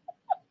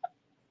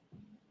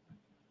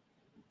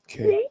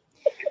 Okay.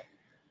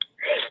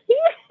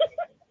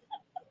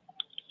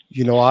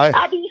 You know,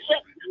 I'll be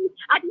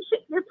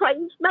sitting there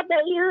playing with my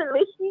bear and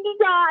listening to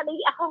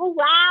Donnie. Oh,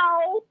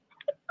 wow.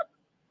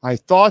 I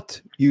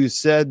thought you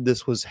said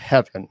this was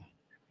heaven.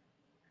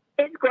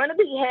 It's going to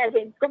be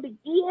heaven. It's going to be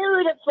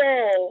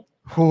beautiful.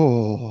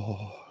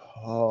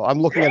 Oh, I'm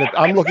looking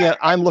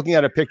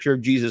at a picture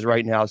of Jesus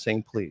right now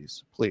saying,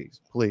 please, please,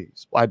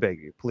 please, I beg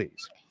you,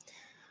 please.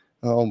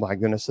 Oh my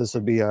goodness, this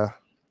would be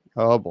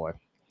oh boy.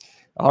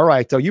 All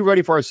right, so you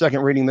ready for our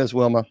second reading, Miss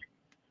Wilma?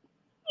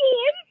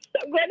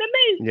 Yes, I'm going to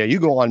mute. Yeah, you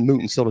go on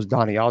mute, and so does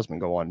Donnie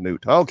Osmond go on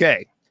mute.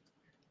 Okay.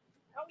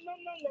 Oh, no,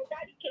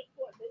 Donnie can't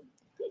go on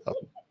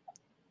mute.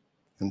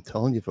 I'm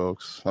telling you,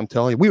 folks. I'm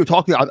telling you. We were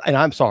talking, and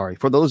I'm sorry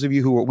for those of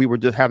you we were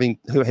just having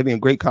a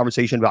great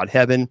conversation about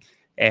heaven,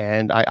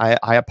 and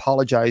I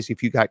apologize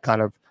if you got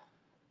kind of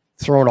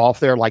thrown off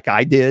there like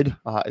I did,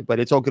 but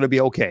it's all going to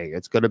be okay.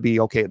 It's going to be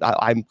okay.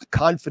 I'm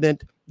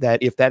confident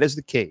that if that is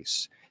the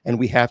case, and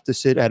we have to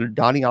sit at a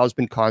Donny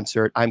Osmond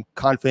concert, I'm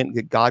confident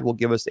that God will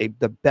give us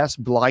the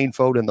best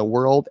blindfold in the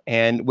world,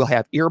 and we'll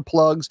have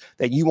earplugs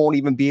that you won't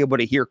even be able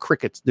to hear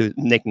crickets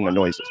making the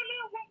noises.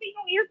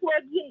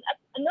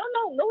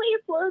 No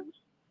earplugs.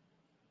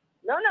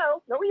 No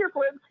earplugs. No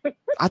earplugs.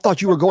 I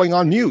thought you were going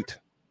on mute.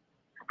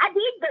 I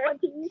did go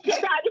until you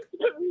said I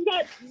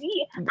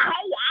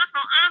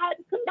had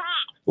to come back.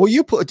 Will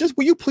you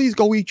please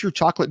go eat your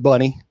chocolate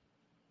bunny?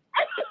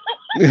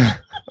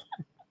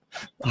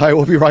 All right,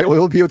 we'll be right.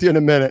 We'll be with you in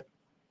a minute.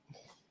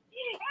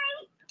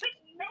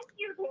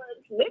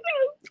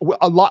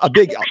 A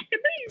big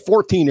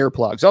 14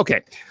 earplugs.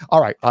 Okay.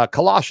 All right.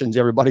 Colossians,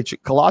 everybody.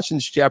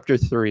 Colossians chapter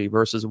 3,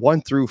 verses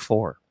 1 through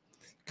 4.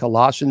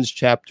 Colossians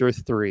chapter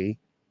 3,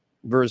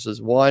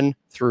 verses 1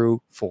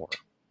 through 4.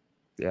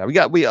 Yeah,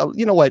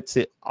 you know what?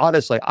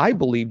 Honestly, I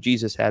believe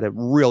Jesus had a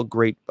real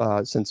great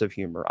sense of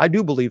humor. I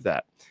do believe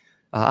that.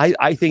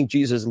 I think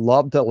Jesus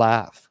loved to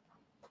laugh,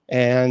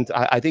 and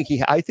I think he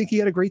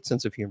had a great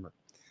sense of humor,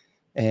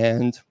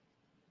 and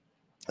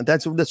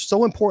that's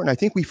so important. I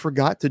think we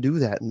forgot to do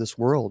that in this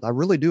world. I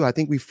really do. I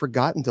think we've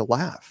forgotten to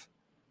laugh,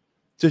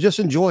 to just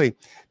enjoy,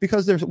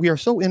 because we are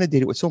so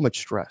inundated with so much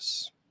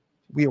stress.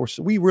 We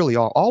really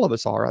are. All of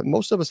us are.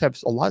 Most of us have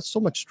so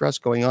much stress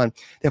going on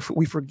that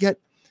we forget.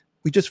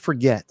 We just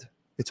forget.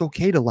 It's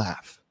okay to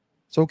laugh.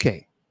 It's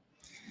okay.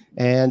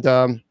 And,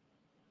 to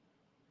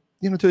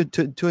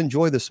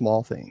enjoy the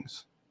small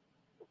things.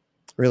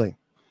 Really.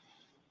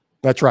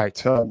 That's right.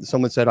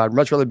 Someone said, I'd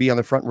much rather be on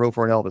the front row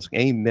for an Elvis.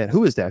 Amen.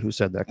 Who is that? Who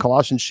said that?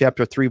 Colossians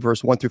chapter 3,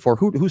 verse 1 through 4.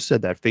 Who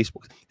said that?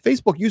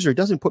 Facebook user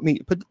doesn't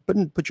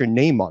put your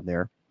name on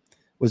there.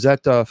 Was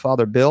that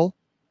Father Bill?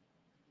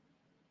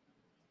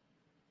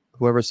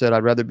 Whoever said,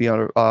 I'd rather be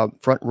on a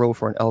front row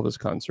for an Elvis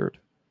concert.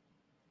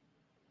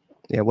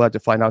 Yeah, we'll have to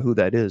find out who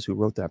that is, who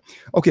wrote that.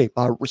 Okay,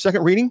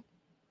 second reading.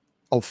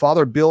 Oh,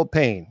 Father Bill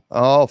Payne.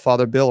 Oh,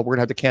 Father Bill, we're going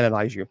to have to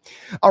canonize you.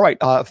 All right.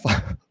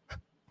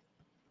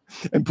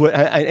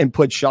 And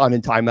put Sean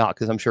in timeout,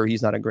 because I'm sure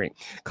he's not agreeing.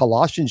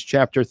 Colossians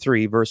chapter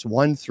 3, verse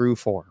 1 through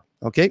 4.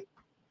 Okay,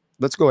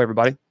 let's go,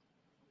 everybody.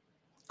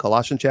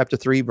 Colossians chapter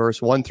 3,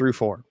 verse 1 through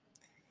 4.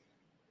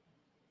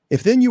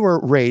 If then you were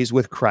raised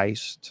with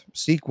Christ,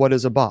 seek what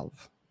is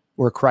above,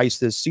 where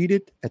Christ is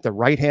seated at the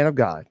right hand of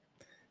God.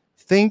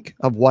 Think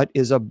of what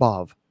is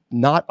above,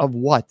 not of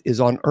what is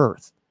on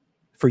earth,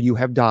 for you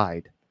have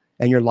died,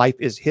 and your life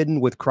is hidden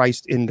with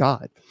Christ in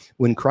God.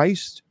 When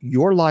Christ,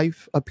 your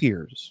life,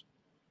 appears,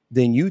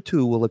 then you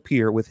too will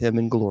appear with him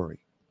in glory.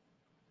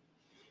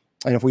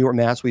 And if we were at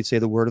Mass, we'd say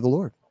the word of the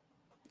Lord.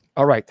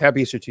 All right,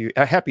 happy Easter to you.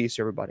 Happy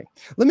Easter, everybody.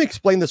 Let me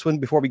explain this one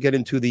before we get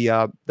into the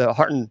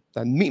heart and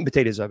meat and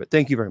potatoes of it.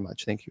 Thank you very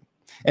much. Thank you.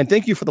 And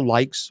thank you for the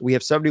likes. We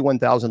have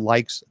 71,000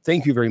 likes.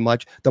 Thank you very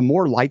much. The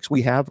more likes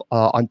we have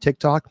on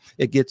TikTok,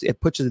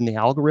 it puts it in the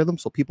algorithm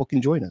so people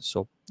can join us.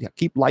 So yeah,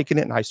 keep liking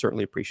it, and I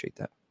certainly appreciate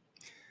that.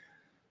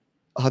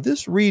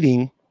 This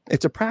reading,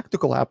 it's a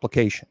practical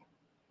application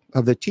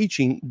of the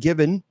teaching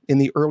given in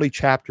the early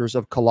chapters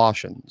of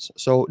Colossians.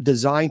 So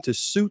designed to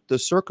suit the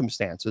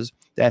circumstances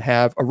that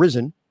have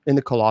arisen in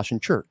the Colossian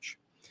church.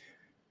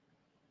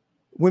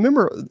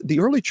 Remember, the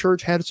early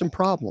church had some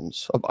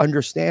problems of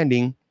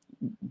understanding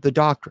the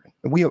doctrine.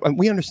 And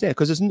we understand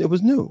because it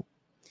was new.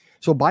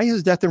 So by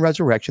his death and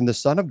resurrection, the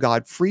Son of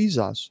God frees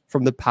us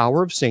from the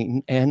power of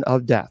Satan and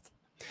of death.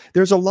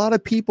 There's a lot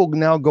of people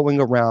now going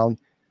around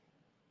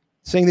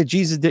saying that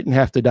Jesus didn't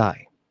have to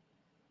die.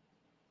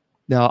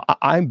 Now,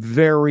 I'm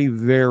very,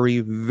 very,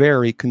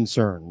 very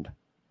concerned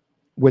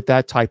with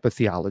that type of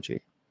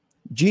theology.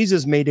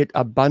 Jesus made it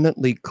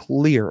abundantly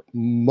clear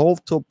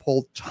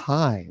multiple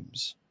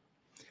times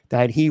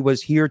that he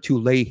was here to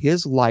lay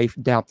his life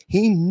down.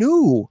 He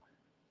knew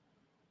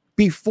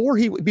before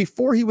he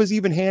was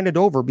even handed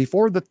over,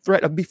 before the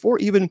threat, before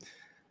even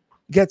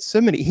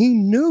Gethsemane, he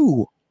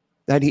knew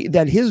that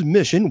his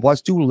mission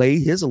was to lay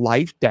his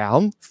life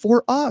down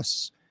for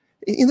us.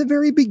 In the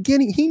very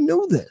beginning, he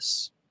knew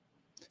this.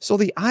 So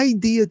the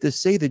idea to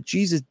say that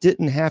Jesus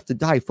didn't have to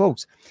die,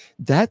 folks,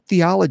 that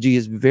theology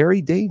is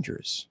very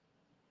dangerous.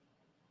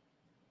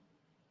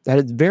 That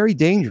is very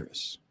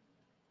dangerous.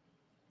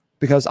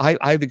 Because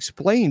I've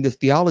explained the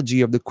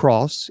theology of the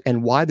cross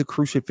and why the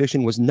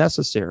crucifixion was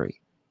necessary.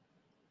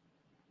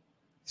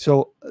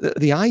 So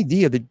the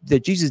idea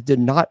that Jesus did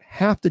not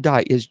have to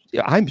die is,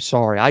 I'm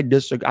sorry,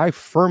 I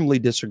firmly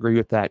disagree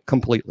with that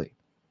completely.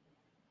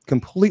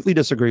 Completely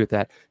disagree with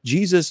that.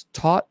 Jesus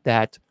taught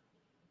that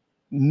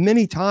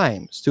many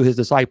times to his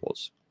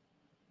disciples.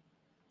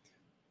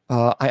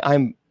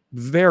 I'm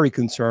very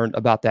concerned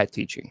about that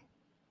teaching.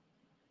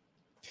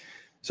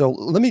 So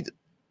let me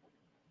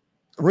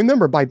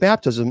remember, by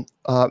baptism,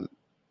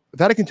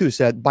 Vatican II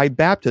said, by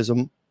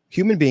baptism,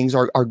 human beings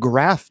are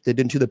grafted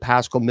into the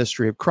paschal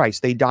mystery of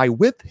Christ. They die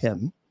with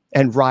him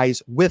and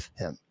rise with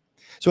him.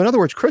 So in other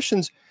words,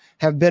 Christians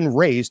have been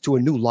raised to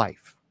a new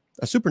life,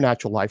 a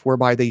supernatural life,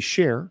 whereby they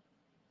share,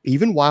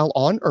 even while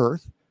on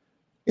earth,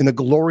 in the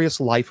glorious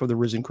life of the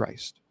risen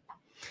Christ.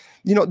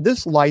 You know,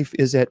 this life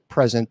is at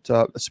present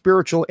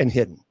spiritual and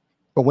hidden.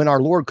 But when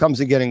our Lord comes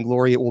again in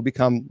glory, it will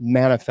become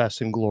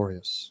manifest and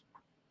glorious.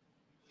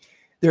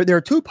 There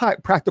are two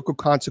practical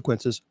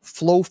consequences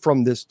flow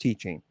from this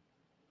teaching.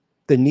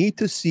 The need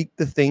to seek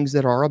the things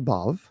that are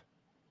above,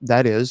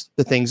 that is,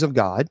 the things of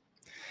God,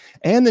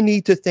 and the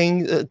need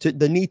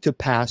to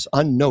pass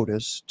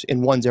unnoticed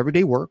in one's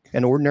everyday work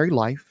and ordinary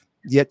life,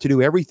 yet to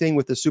do everything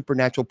with the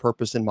supernatural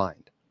purpose in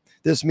mind.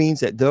 This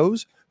means that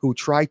those who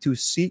try to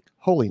seek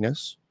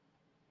holiness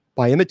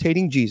by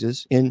imitating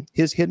Jesus in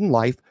his hidden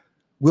life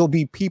will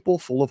be people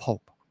full of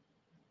hope.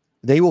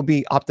 They will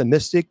be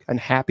optimistic and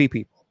happy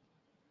people.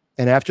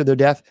 And after their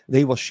death,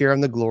 they will share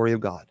in the glory of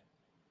God.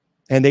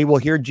 And they will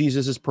hear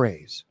Jesus'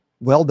 praise.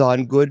 Well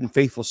done, good and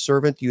faithful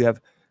servant. You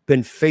have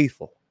been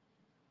faithful,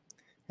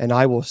 and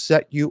I will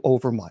set you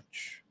over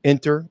much.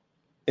 Enter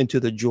into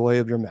the joy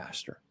of your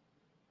master.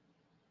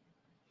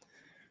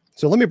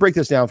 So let me break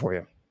this down for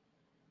you.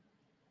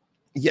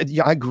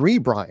 Yeah, I agree,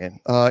 Brian.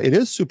 It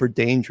is super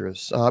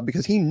dangerous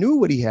because he knew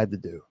what he had to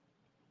do.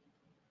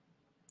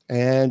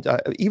 And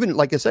even,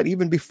 like I said,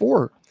 even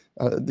before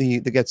the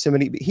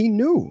Gethsemane, he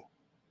knew.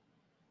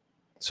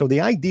 So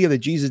the idea that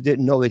Jesus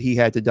didn't know that he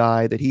had to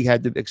die, that he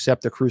had to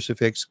accept the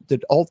crucifix,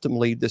 that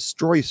ultimately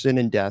destroy sin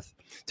and death,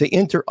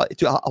 to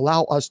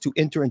allow us to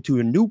enter into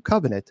a new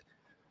covenant,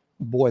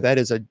 boy, that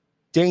is a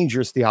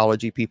dangerous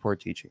theology people are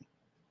teaching.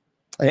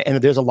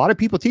 And there's a lot of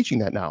people teaching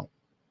that now.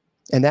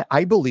 And that,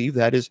 I believe,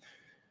 I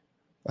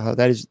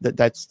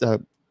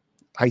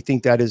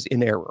think that is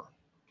in error.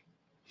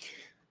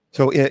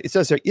 So it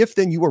says there, if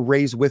then you were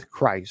raised with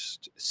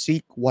Christ,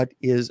 seek what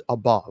is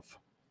above.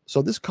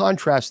 So this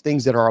contrasts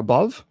things that are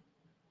above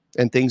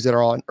and things that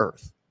are on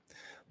earth,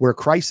 where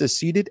Christ is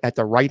seated at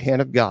the right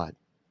hand of God.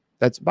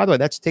 That's, by the way,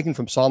 that's taken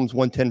from Psalms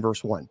 110,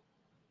 verse 1.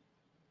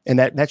 And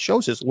that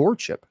shows his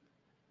lordship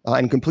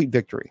and complete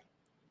victory.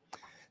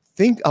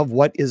 Think of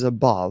what is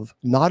above,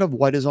 not of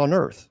what is on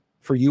earth,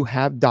 for you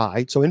have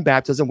died. So in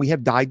baptism, we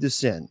have died to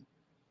sin.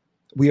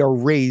 We are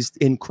raised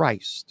in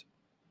Christ.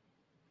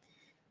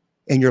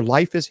 And your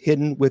life is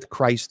hidden with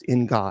Christ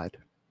in God.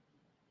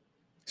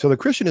 So the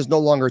Christian is no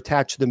longer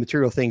attached to the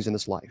material things in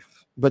this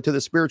life, but to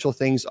the spiritual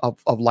things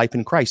of life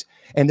in Christ.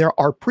 And there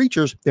are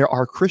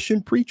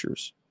Christian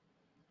preachers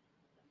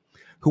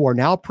who are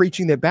now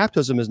preaching that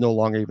baptism is no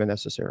longer even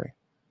necessary.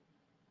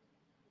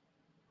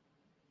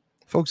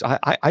 Folks,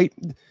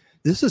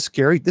 this is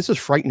scary. This is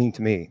frightening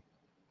to me.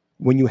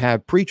 When you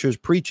have preachers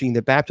preaching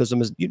that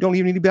baptism is, you don't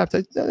even need to be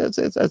baptized.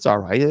 That's all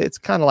right. It's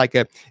kind of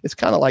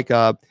like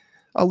a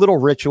little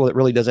ritual that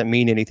really doesn't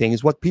mean anything,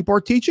 is what people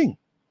are teaching.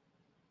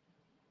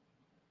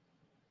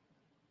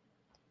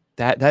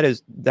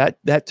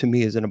 That to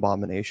me is an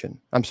abomination.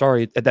 I'm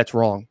sorry, that's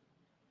wrong.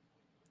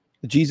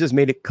 Jesus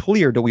made it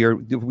clear that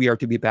we are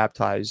to be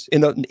baptized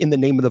in the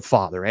name of the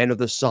Father and of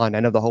the Son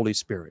and of the Holy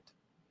Spirit.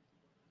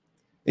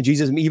 And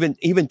Jesus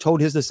even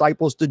told his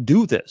disciples to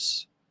do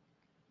this.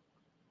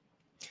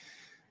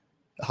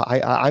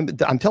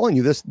 I'm telling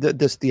you,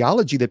 this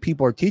theology that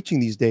people are teaching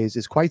these days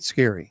is quite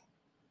scary.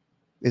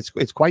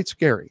 It's quite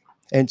scary.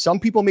 And some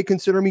people may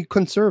consider me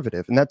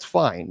conservative, and that's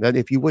fine. That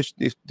if you wish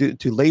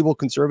to label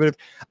conservative,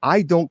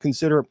 I don't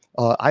consider,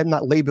 I'm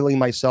not labeling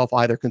myself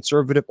either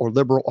conservative or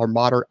liberal or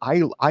moderate.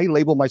 I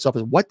label myself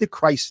as, what did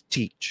Christ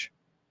teach?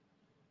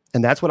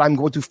 And that's what I'm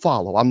going to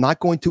follow. I'm not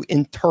going to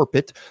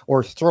interpret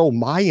or throw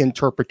my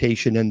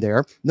interpretation in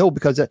there. No,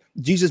 because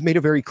Jesus made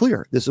it very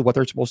clear. This is what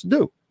they're supposed to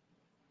do.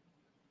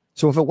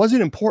 So if it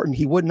wasn't important,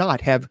 he would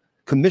not have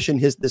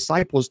commissioned his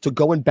disciples to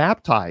go and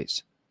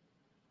baptize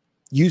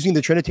using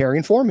the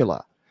Trinitarian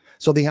formula.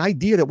 So the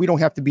idea that we don't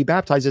have to be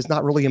baptized is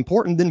not really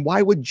important. Then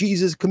why would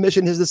Jesus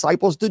commission his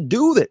disciples to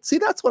do that? See,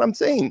 that's what I'm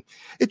saying.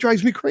 It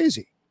drives me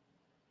crazy.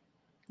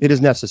 It is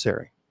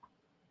necessary.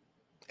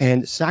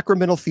 And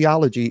sacramental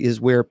theology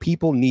is where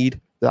people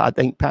I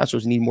think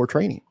pastors need more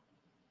training.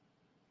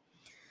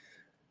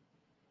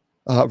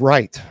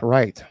 Right.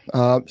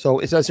 So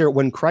it says here,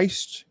 when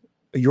Christ,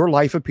 your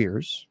life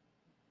appears,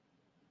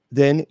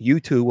 then you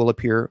too will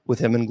appear with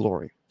him in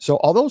glory. So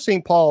although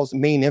St. Paul's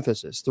main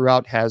emphasis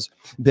throughout has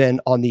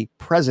been on the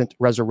present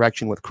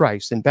resurrection with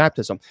Christ in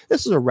baptism,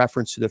 this is a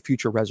reference to the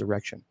future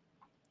resurrection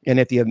and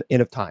at the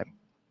end of time.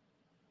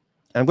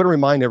 And I'm going to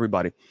remind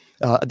everybody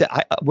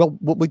that we'll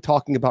be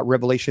talking about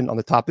Revelation on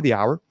the top of the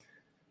hour,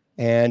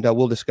 and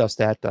we'll discuss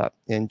that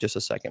in just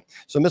a second.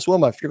 So Miss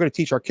Wilma, if you're going to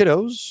teach our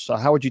kiddos,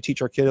 how would you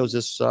teach our kiddos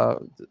this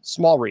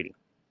small reading?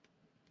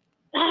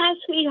 Hi,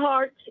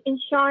 sweethearts. And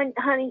Sean,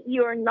 honey,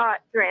 you are not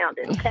drowned,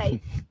 okay?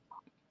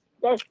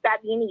 That's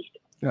about being Easter.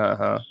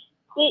 Uh-huh.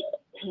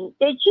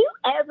 Did you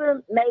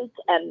ever make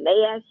a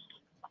mess?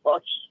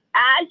 Well,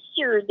 I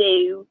sure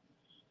do.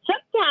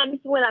 Sometimes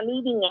when I'm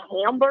eating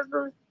a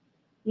hamburger,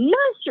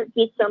 mustard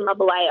gets on my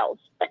blouse,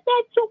 but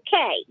that's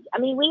okay. I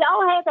mean, we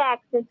all have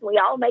accidents. We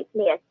all make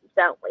messes,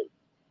 don't we?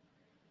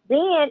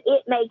 Then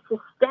it makes a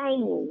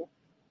stain.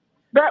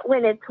 But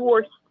when it's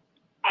washed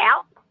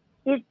out,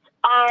 it's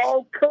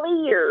all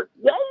clear.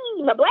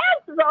 Yay, my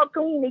blouse is all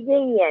clean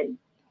again.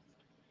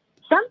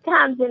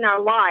 Sometimes in our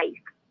life,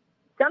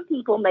 some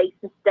people make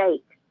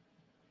mistakes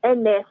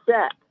and mess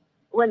up.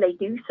 when they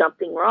do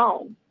something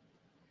wrong.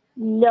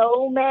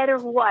 No matter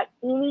what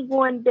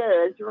anyone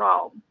does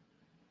wrong,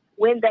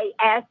 when they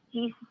ask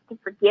Jesus to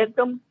forgive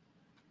them,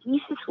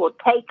 Jesus will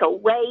take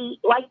away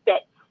like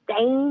that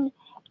stain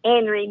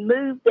and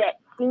remove that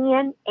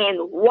sin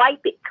and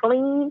wipe it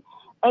clean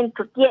and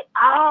forget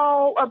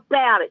all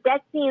about it.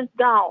 That sin's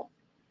gone.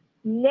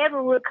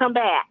 Never will come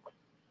back.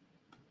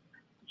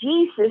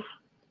 Jesus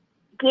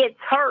gets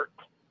hurt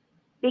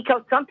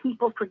because some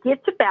people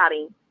forget about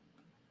him.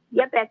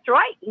 Yeah, that's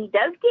right. He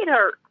does get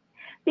hurt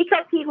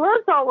because he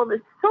loves all of us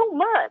so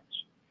much.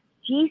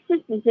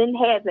 Jesus is in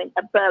heaven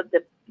above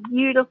the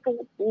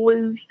beautiful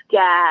blue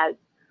skies,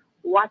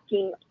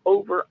 watching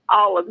over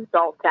all of us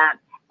all the time.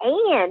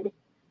 And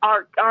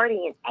our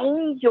guardian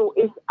angel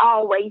is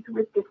always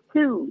with us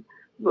too,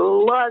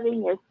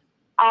 loving us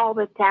all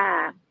the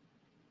time,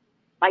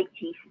 like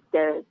Jesus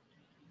does.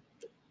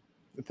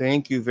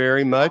 Thank you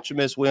very much,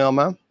 Miss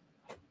Wilma.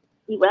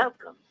 You're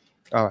welcome.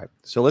 All right,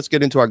 so let's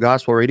get into our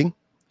gospel reading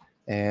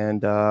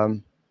and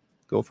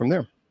go from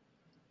there.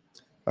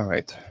 All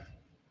right.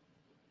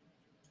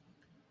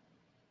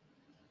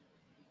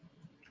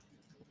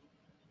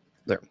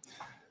 There.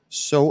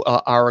 So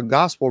our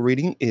gospel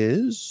reading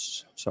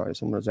is, sorry,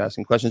 someone was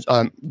asking questions.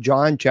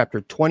 John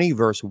chapter 20,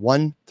 verse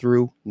 1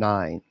 through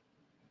 9.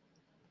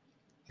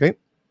 Okay.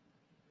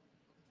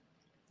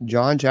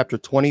 John chapter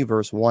 20,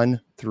 verse 1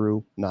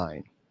 through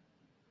 9.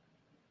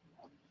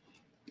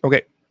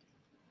 Okay.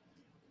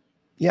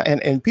 Yeah,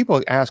 and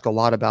people ask a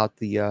lot about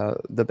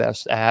the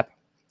best app.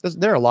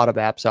 There are a lot of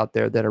apps out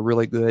there that are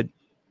really good.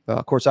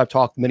 Of course, I've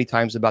talked many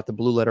times about the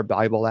Blue Letter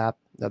Bible app.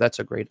 Now, that's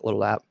a great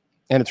little app,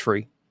 and it's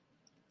free.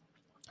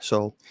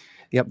 So,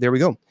 yep, there we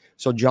go.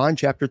 So John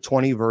chapter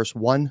 20, verse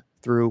 1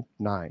 through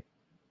 9.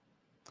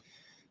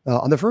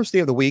 On the first day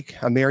of the week,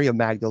 Mary of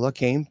Magdala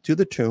came to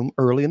the tomb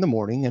early in the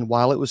morning, and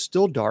while it was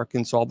still dark,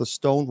 and saw the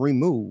stone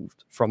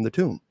removed from the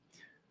tomb.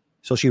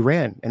 So she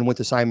ran and went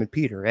to Simon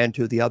Peter and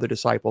to the other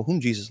disciple whom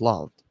Jesus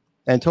loved,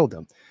 and told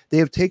them, "They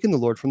have taken the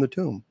Lord from the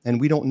tomb, and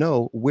we don't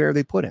know where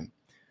they put him."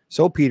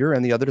 So Peter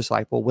and the other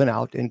disciple went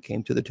out and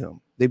came to the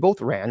tomb. They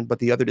both ran, but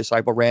the other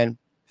disciple ran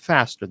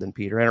faster than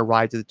Peter and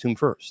arrived at the tomb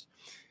first.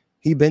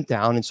 He bent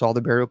down and saw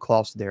the burial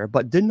cloths there,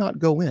 but did not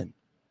go in.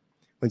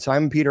 When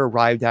Simon Peter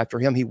arrived after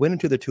him, he went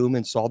into the tomb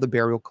and saw the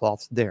burial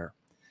cloths there,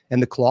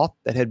 and the cloth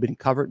that had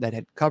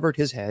covered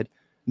his head,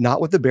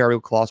 not with the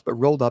burial cloths, but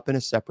rolled up in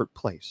a separate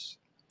place.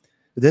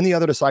 Then the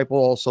other disciple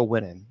also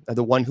went in,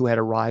 the one who had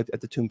arrived at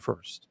the tomb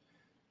first,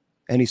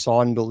 and he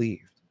saw and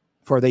believed,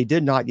 for they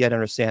did not yet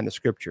understand the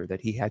scripture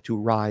that he had to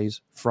rise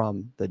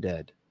from the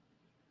dead.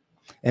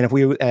 And if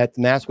we at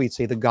Mass, we'd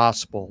say the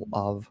gospel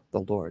of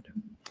the Lord.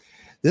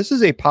 This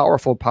is a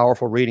powerful,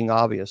 powerful reading,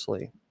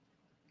 obviously.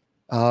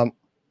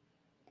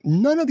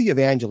 None of the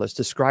evangelists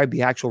described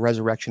the actual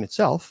resurrection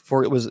itself,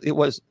 for it was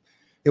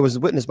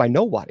witnessed by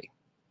nobody.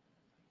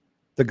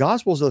 The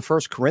Gospels of the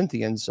First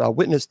Corinthians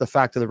witnessed the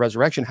fact of the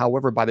resurrection.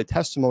 However, by the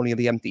testimony of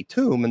the empty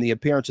tomb and the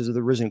appearances of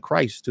the risen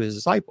Christ to his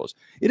disciples,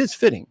 it is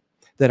fitting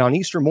that on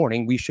Easter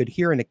morning we should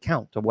hear an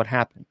account of what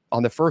happened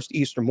on the first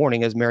Easter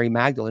morning as Mary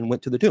Magdalene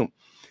went to the tomb.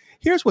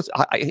 Here's what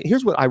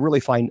I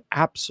really find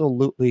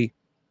absolutely,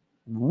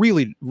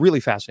 really, really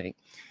fascinating.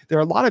 There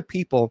are a lot of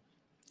people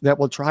that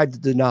will try to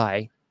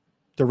deny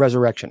the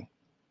resurrection.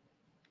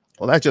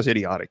 Well, that's just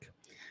idiotic.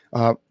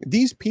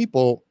 These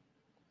people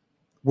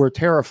were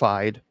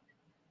terrified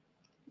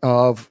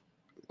of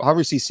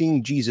obviously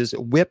seeing Jesus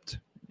whipped,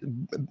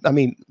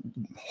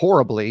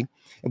 horribly.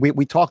 And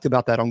we talked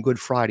about that on Good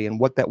Friday and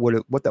what that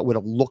would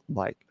have looked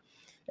like.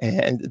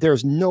 And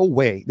there's no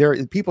way.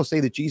 People say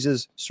that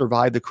Jesus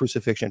survived the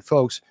crucifixion.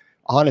 Folks,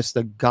 honest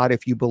to God,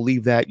 if you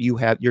believe that, you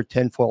have your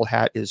tinfoil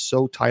hat is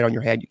so tight on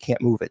your head you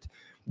can't move it.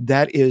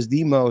 That is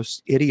the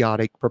most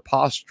idiotic,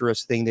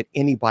 preposterous thing that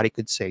anybody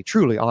could say.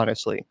 Truly,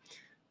 honestly,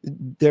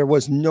 there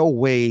was no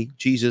way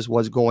Jesus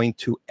was going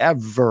to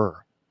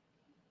ever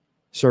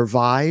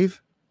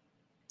survive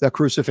the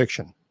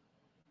crucifixion.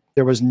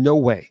 There was no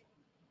way,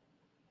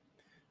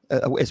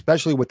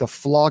 especially with the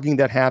flogging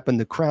that happened,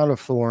 the crown of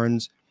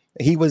thorns.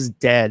 He was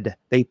dead.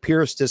 They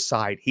pierced his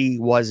side. He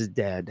was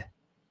dead.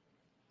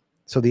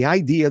 So the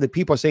idea that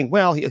people are saying,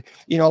 well,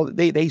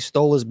 they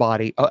stole his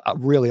body.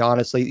 Really,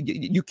 honestly,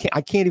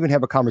 I can't even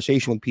have a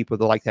conversation with people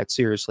that like that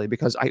seriously,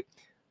 because I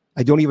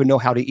don't even know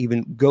how to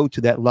even go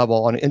to that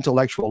level on an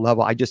intellectual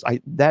level.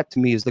 That to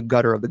me is the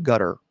gutter of the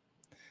gutter.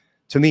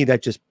 To me,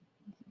 that just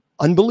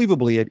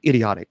unbelievably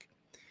idiotic.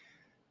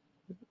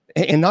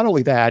 And not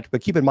only that,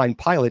 but keep in mind,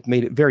 Pilate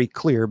made it very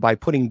clear by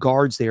putting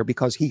guards there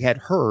because he had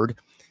heard,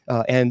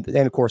 and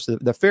then of course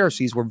the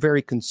Pharisees were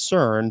very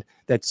concerned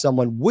that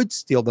someone would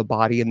steal the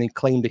body and then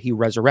claim that he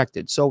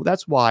resurrected. So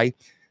that's why,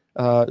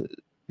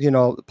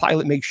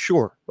 Pilate makes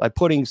sure by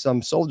putting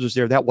some soldiers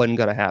there that wasn't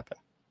going to happen.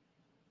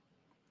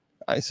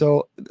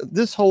 So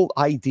this whole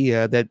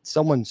idea that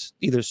someone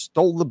either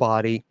stole the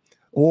body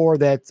or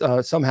that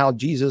somehow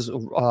Jesus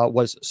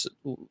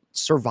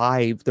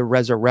survived the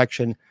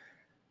resurrection.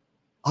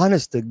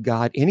 Honest to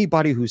God,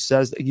 anybody who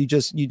says that, you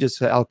just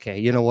say, okay,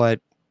 you know what?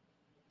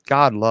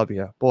 God love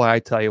you. Boy, I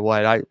tell you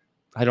what,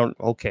 I don't,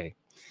 okay.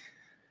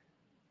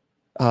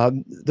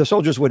 The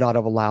soldiers would not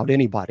have allowed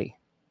anybody.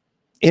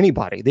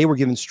 They were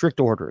given strict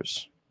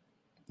orders.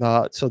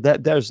 So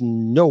that there's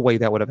no way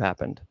that would have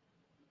happened.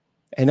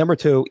 And number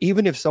two,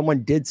 even if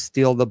someone did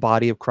steal the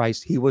body of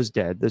Christ, he was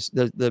dead.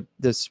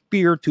 The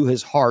spear to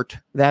his heart,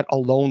 that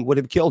alone would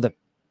have killed him.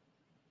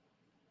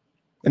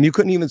 And you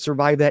couldn't even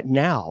survive that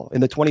now in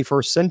the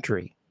 21st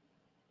century,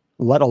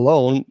 let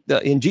alone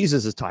in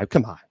Jesus's time.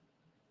 Come on.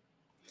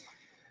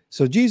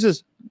 So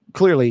Jesus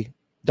clearly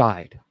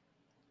died,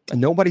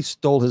 and nobody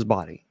stole his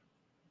body.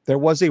 There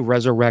was a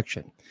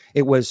resurrection.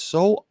 It was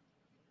so,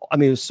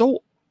 it was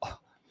so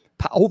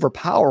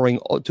overpowering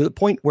to the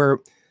point where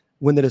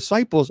when the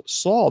disciples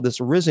saw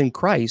this risen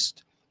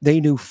Christ, they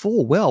knew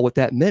full well what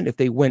that meant if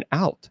they went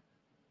out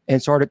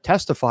and started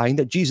testifying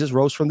that Jesus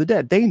rose from the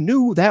dead. They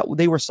knew that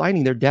they were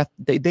signing their death.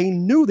 They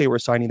knew they were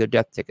signing their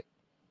death ticket.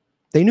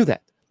 They knew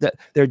that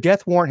their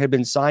death warrant had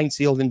been signed,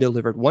 sealed, and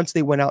delivered. Once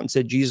they went out and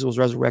said Jesus was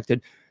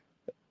resurrected,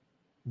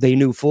 they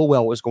knew full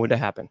well what was going to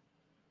happen,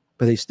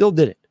 but they still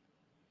did it.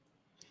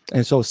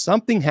 And so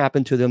something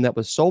happened to them that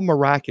was so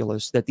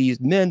miraculous that these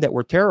men that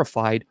were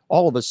terrified,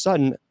 all of a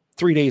sudden,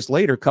 3 days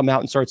later, come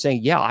out and start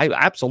saying, yeah, I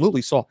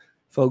absolutely saw.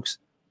 Folks,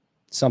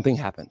 something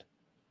happened.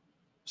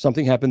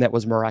 Something happened that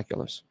was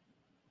miraculous.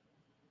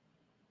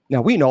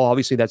 Now, we know,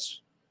 obviously,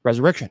 that's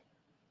resurrection.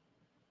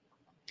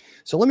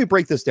 So let me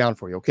break this down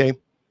for you, okay?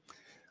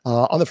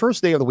 On the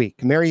first day of the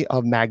week, Mary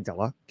of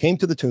Magdala came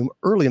to the tomb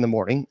early in the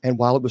morning, and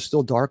while it was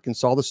still dark, and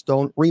saw the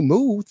stone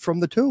removed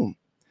from the tomb.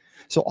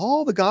 So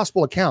all the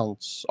gospel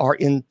accounts are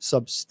in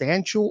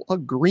substantial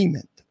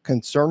agreement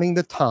concerning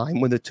the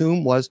time when the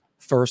tomb was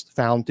first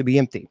found to be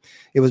empty.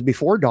 It was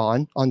before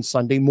dawn on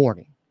Sunday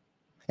morning.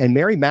 And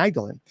Mary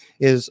Magdalene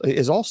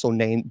is also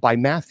named by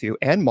Matthew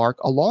and Mark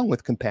along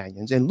with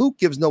companions. And Luke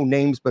gives no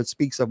names but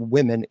speaks of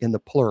women in the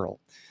plural.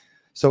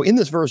 So in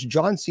this verse,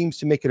 John seems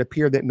to make it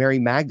appear that Mary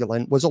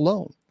Magdalene was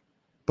alone.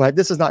 But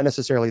this is not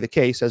necessarily the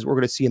case, as we're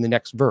going to see in the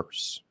next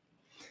verse.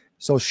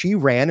 So she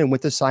ran and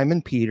went to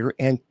Simon Peter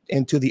and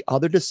to the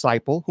other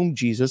disciple whom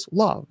Jesus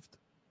loved.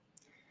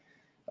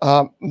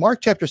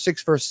 Mark chapter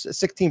 6, verse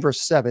 16,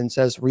 verse 7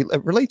 says,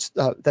 relates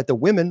that the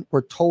women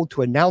were told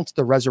to announce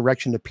the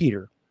resurrection to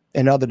Peter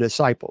and other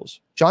disciples.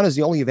 John is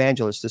the only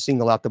evangelist to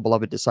single out the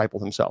beloved disciple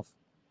himself.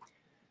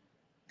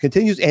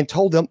 Continues, and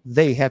told them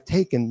they have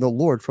taken the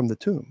Lord from the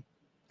tomb,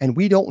 and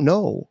we don't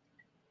know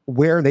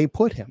where they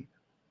put him.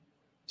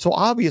 So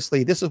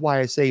obviously, this is why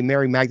I say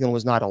Mary Magdalene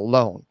was not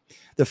alone.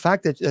 The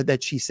fact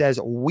that she says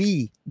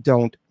we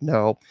don't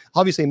know,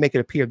 obviously make it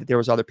appear that there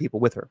was other people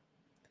with her.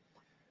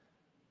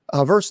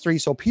 Verse 3,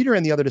 so Peter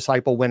and the other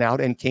disciple went out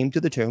and came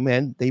to the tomb,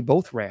 and they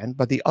both ran,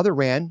 but the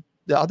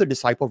other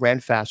disciple ran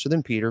faster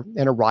than Peter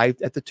and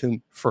arrived at the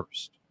tomb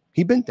first.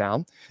 He bent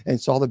down and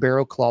saw the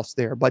burial cloths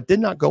there, but did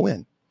not go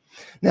in.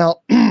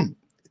 Now,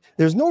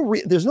 there's no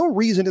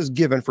reason is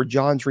given for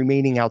John's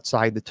remaining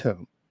outside the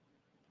tomb,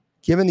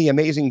 given the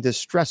amazing,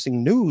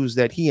 distressing news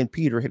that he and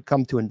Peter had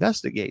come to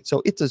investigate.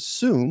 So it's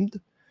assumed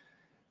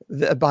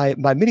that by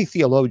many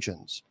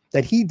theologians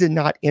that he did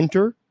not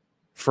enter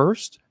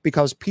first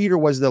because Peter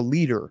was the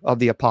leader of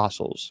the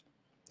apostles.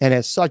 And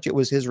as such, it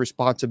was his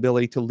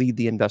responsibility to lead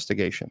the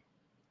investigation.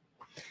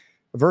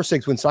 Verse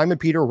 6, when Simon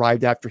Peter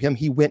arrived after him,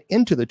 he went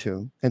into the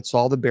tomb and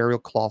saw the burial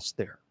cloths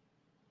there.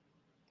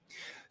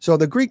 So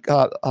the Greek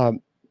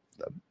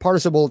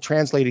participle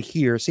translated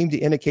here seemed to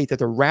indicate that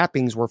the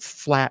wrappings were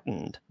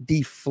flattened,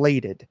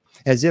 deflated,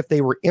 as if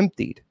they were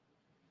emptied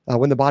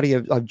when the body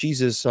of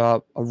Jesus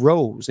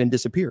arose and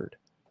disappeared,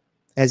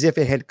 as if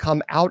it had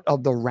come out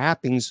of the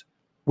wrappings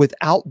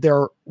without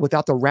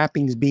the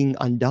wrappings being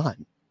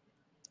undone,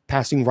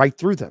 passing right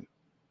through them.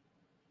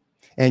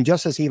 And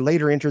just as he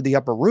later entered the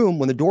upper room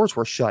when the doors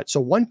were shut, so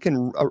one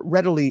can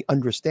readily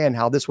understand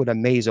how this would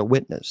amaze a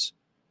witness.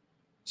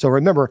 So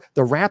remember,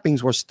 the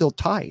wrappings were still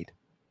tied.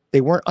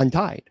 They weren't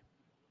untied.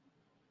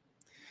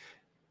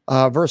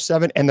 Verse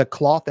 7, and the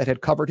cloth that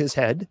had covered his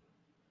head,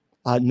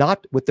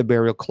 not with the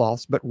burial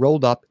cloths, but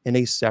rolled up in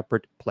a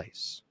separate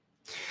place.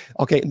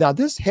 Okay, now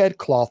this head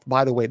cloth,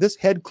 by the way, this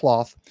head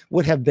cloth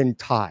would have been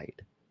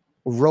tied,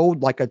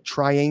 rolled like a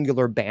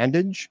triangular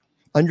bandage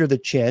under the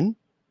chin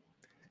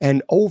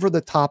and over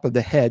the top of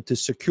the head to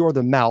secure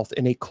the mouth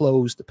in a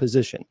closed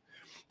position.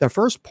 The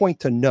first point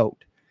to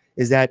note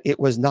is that it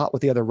was not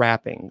with the other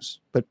wrappings,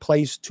 but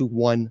placed to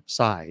one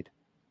side.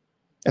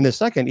 And the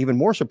second, even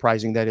more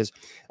surprising, that is,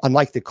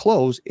 unlike the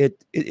clothes,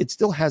 it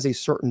still has a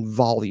certain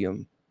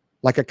volume,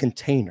 like a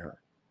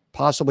container,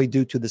 possibly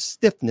due to the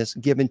stiffness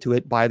given to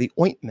it by the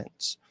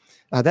ointments.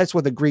 That is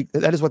what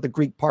the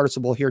Greek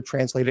participle here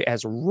translated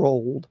as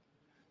rolled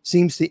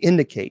seems to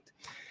indicate.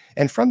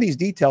 And from these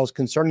details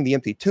concerning the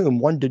empty tomb,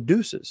 one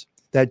deduces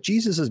that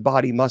Jesus's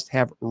body must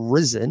have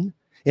risen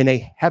in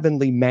a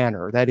heavenly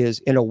manner, that is,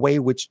 in a way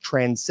which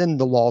transcends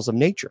the laws of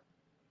nature.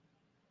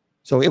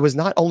 So it was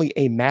not only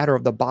a matter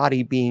of the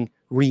body being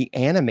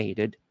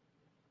reanimated,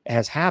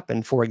 as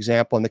happened, for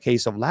example, in the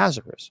case of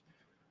Lazarus,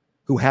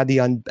 who had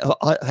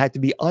to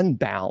be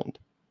unbound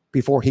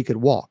before he could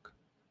walk.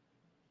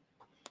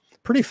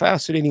 Pretty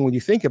fascinating when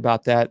you think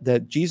about that,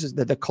 that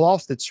the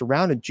cloth that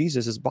surrounded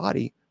Jesus's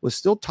body was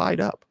still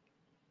tied up.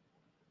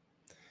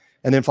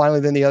 And then finally,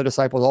 then the other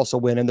disciples also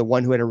went, and the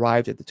one who had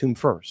arrived at the tomb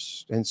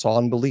first and saw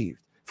and believed,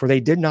 for they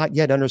did not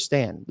yet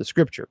understand the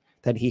scripture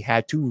that he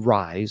had to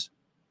rise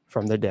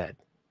from the dead.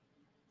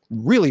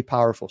 Really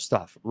powerful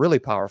stuff, really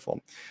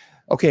powerful.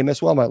 Okay,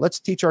 Miss Wilma, let's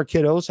teach our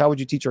kiddos. How would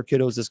you teach our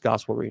kiddos this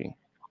gospel reading?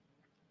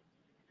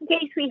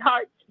 Okay,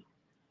 sweethearts.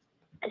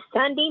 A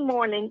Sunday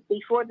morning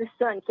before the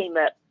sun came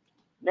up,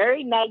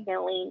 Mary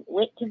Magdalene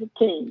went to the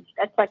tomb.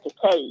 That's like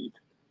a cave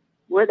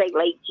where they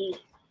laid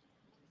Jesus.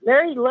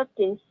 Mary looked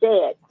and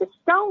said, "The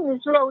stone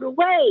is rolled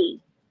away."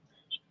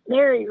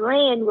 Mary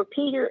ran where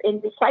Peter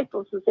and the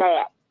disciples was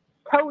at,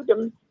 told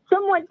them,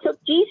 "Someone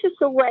took Jesus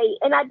away,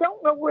 and I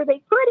don't know where they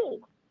put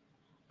him."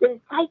 The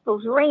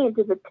disciples ran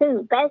to the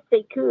tomb best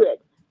they could.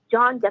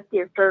 John got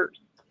there first.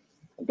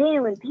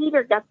 Then when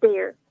Peter got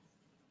there,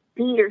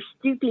 Peter,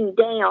 stooping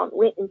down,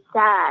 went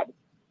inside.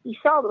 He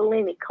saw the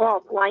linen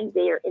cloth lying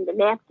there in the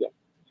napkin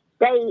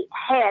they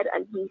had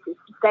on Jesus'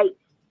 face.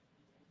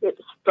 It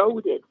was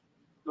folded,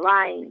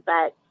 lying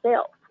by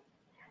itself.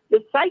 The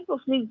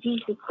disciples knew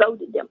Jesus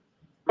folded them.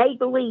 They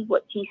believed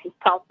what Jesus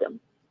taught them.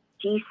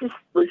 Jesus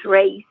was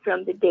raised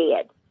from the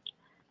dead.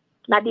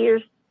 My dear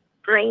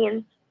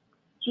friends,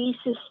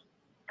 Jesus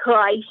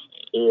Christ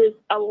is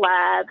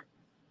alive,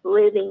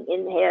 living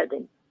in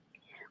heaven.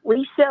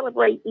 We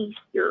celebrate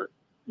Easter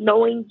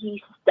knowing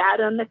Jesus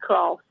died on the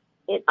cross,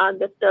 and on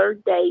the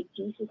third day,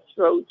 Jesus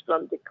rose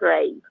from the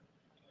grave.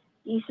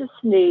 Jesus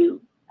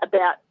knew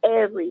about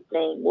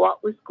everything,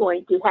 what was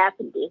going to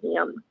happen to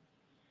him.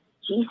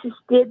 Jesus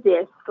did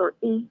this for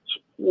each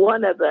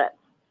one of us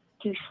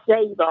to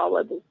save all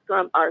of us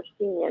from our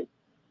sins.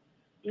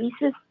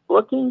 Jesus,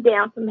 looking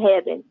down from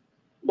heaven,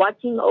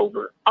 watching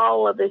over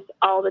all of us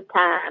all the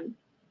time,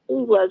 he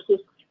loves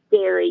us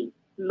very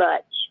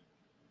much.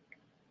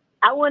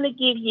 I want to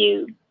give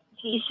you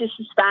Jesus'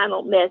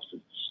 final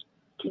message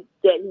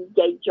that he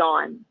gave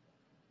John.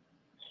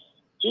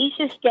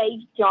 Jesus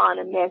gave John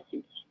a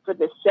message for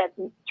the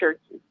 7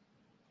 churches.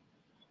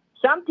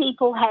 Some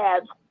people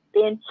have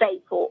been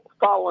faithful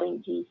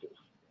following Jesus.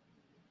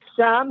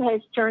 Some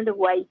has turned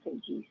away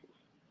from Jesus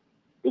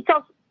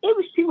because it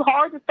was too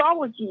hard to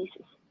follow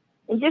Jesus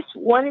and just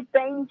wanted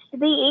things to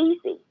be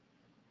easy.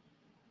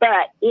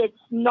 But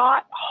it's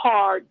not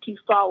hard to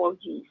follow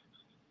Jesus.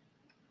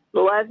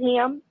 Love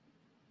him,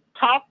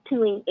 talk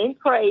to him in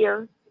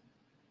prayer.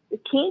 The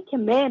 10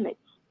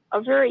 Commandments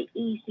are very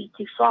easy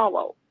to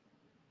follow,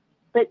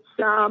 but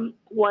some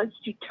wants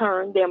to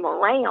turn them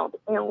around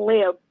and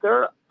live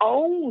their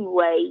own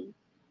way,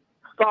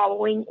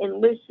 following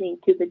and listening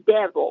to the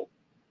devil,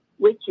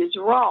 which is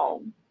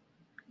wrong.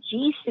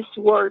 Jesus'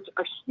 words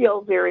are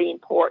still very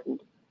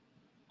important.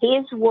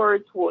 His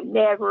words will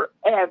never,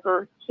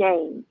 ever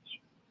change.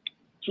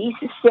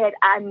 Jesus said,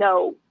 "I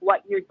know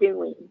what you're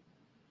doing.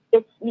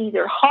 It's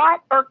neither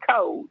hot or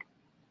cold.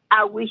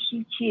 I wish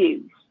you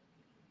choose."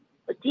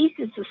 But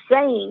Jesus is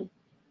saying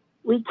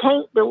we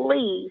can't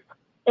believe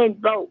in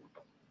both.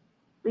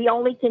 We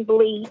only can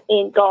believe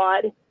in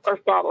God or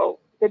follow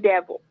the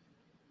devil.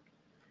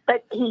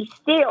 But he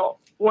still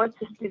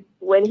wants us to,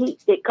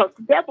 because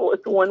the devil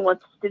is the one who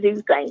wants us to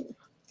do things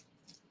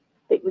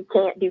that we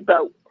can't do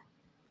both.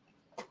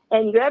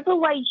 In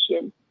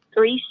Revelation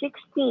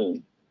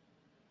 3:16,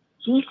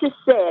 Jesus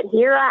said,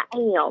 "Here I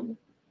am.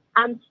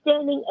 I'm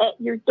standing at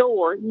your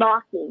door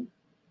knocking.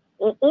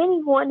 And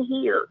anyone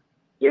here,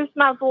 here's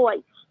my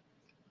voice.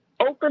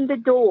 Open the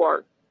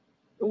door.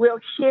 We'll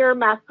share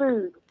my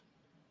food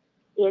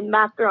in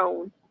my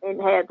throne in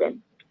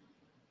heaven."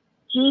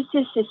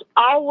 Jesus is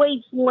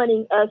always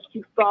wanting us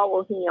to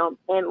follow him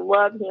and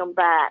love him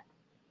back.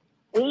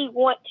 We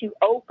want to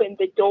open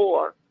the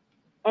door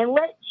and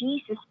let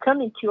Jesus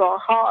come into our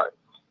hearts.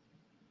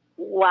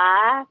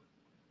 Why?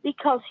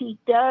 Because he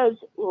does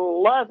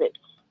love us,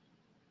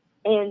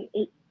 and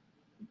he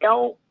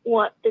don't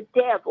want the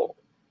devil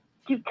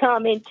to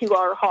come into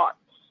our hearts.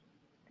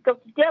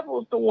 Because the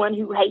devil is the one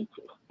who hates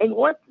us and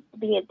wants us to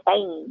be in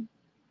pain.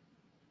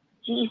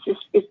 Jesus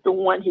is the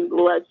one who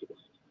loves us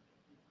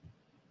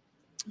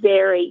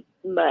very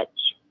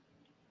much.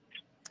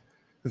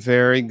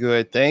 Very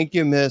good. Thank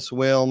you, Miss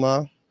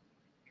Wilma.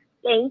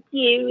 Thank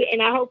you.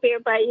 And I hope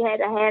everybody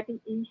had a happy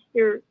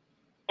Easter.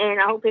 And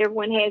I hope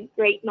everyone has a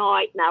great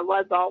night. And I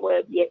love all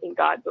of you. And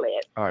God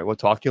bless. All right. We'll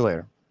talk to you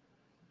later.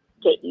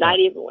 Okay. Night,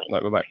 everyone. All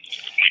right, bye-bye.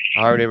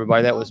 All right,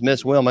 everybody. That was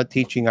Miss Wilma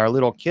teaching our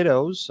little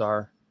kiddos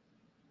our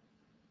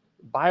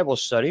Bible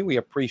study. We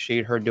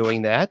appreciate her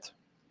doing that.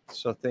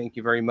 So thank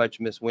you very much,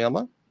 Miss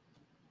Wilma.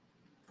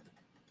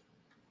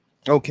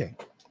 Okay.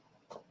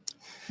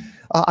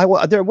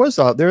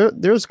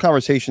 There's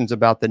conversations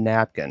about the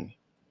napkin,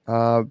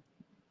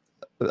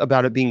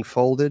 about it being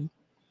folded.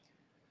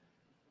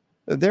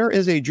 There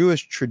is a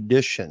Jewish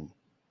tradition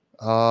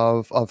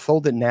of a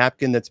folded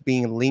napkin that's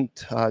being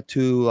linked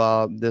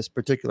to this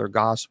particular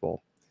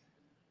gospel.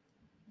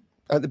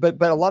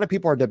 But a lot of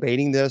people are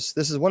debating this.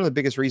 This is one of the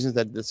biggest reasons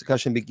that the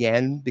discussion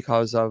began,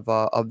 because of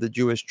the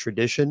Jewish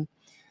tradition.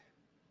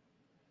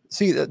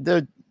 See,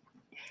 here's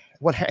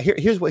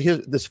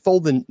this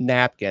folded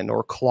napkin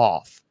or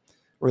cloth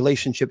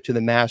relationship to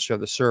the master of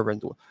the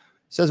servant. It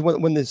says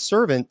when the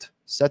servant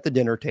set the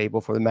dinner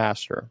table for the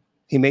master,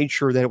 he made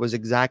sure that it was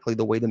exactly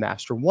the way the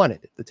master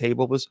wanted it. The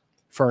table was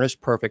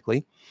furnished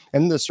perfectly,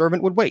 and the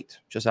servant would wait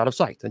just out of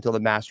sight until the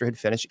master had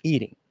finished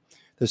eating.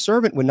 The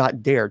servant would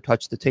not dare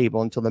touch the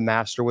table until the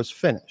master was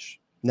finished.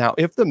 Now,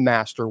 if the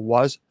master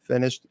was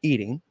finished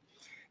eating,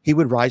 he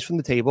would rise from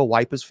the table,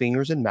 wipe his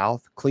fingers and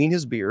mouth, clean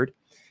his beard,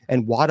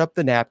 and wad up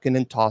the napkin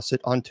and toss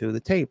it onto the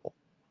table.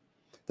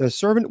 The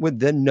servant would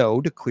then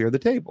know to clear the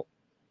table.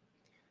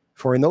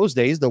 For in those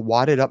days, the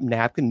wadded up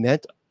napkin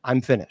meant,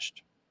 I'm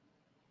finished.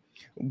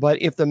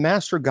 But if the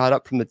master got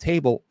up from the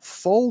table,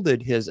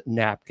 folded his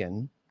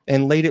napkin,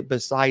 and laid it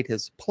beside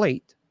his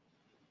plate,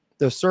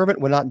 the servant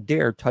would not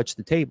dare touch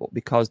the table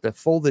because the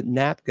folded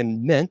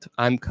napkin meant,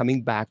 I'm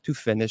coming back to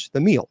finish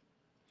the meal.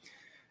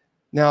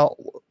 Now,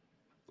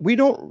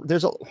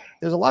 there's a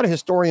lot of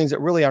historians that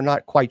really are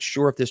not quite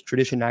sure if this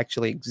tradition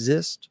actually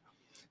exists.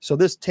 So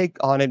this take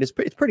on it is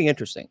it's pretty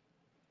interesting.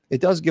 It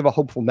does give a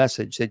hopeful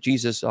message that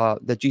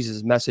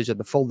Jesus' message of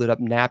the folded up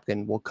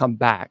napkin will come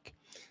back.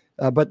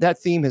 But that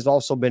theme has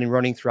also been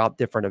running throughout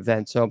different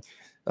events. So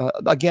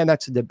again,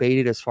 that's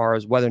debated as far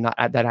as whether or not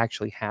that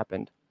actually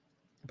happened.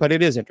 But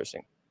it is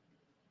interesting.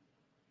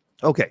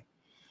 Okay.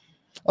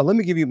 Let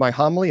me give you my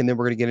homily, and then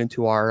we're going to get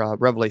into our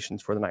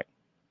revelations for the night.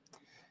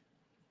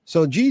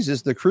 So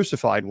Jesus, the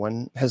crucified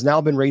one, has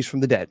now been raised from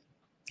the dead.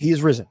 He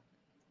is risen.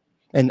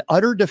 And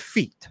utter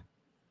defeat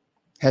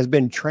has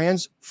been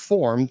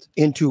transformed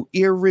into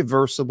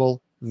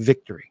irreversible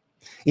victory.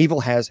 Evil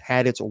has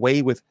had its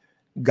way with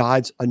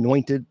God's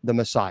anointed, the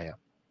Messiah.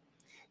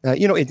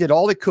 It did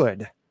all it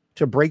could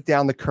to break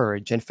down the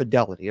courage and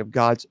fidelity of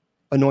God's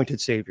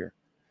anointed Savior.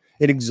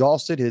 It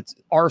exhausted its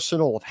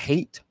arsenal of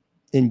hate,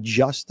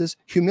 injustice,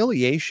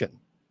 humiliation,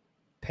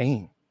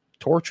 pain,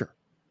 torture.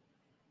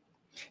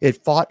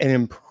 It fought an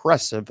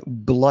impressive,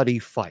 bloody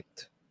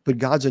fight, but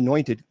God's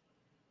anointed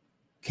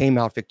came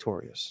out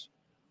victorious.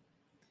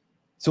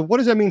 So what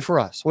does that mean for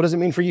us? What does it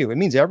mean for you? It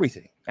means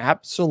everything,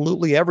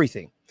 absolutely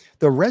everything.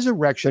 The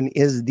resurrection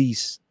is the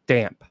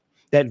stamp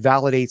that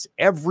validates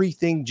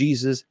everything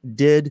Jesus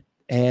did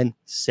and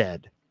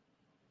said.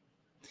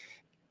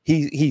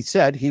 He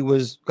said he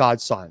was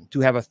God's son, to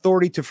have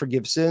authority to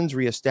forgive sins,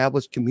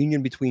 reestablish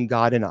communion between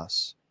God and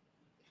us.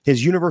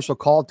 His universal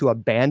call to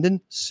abandon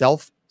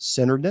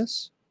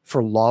self-centeredness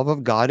for love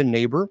of God and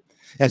neighbor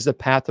as the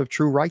path of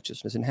true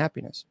righteousness and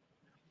happiness.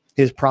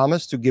 His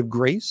promise to give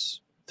grace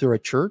through a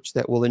church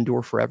that will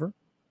endure forever.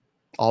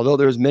 Although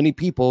there's many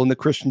people in the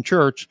Christian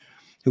church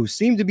who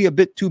seem to be a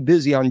bit too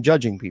busy on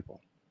judging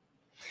people.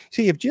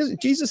 See, if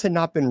Jesus had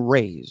not been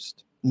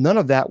raised, none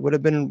of that would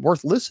have been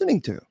worth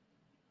listening to.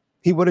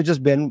 He would have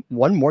just been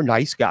one more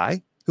nice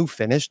guy who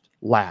finished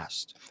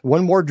last,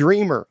 one more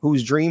dreamer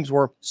whose dreams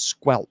were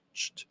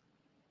squelched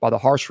by the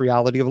harsh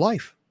reality of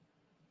life.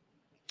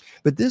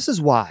 But this is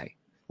why,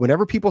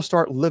 whenever people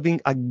start living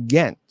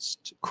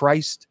against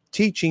Christ's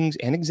teachings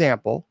and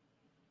example,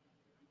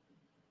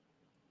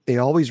 they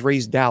always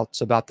raise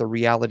doubts about the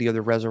reality of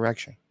the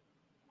resurrection.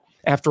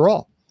 After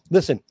all,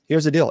 listen,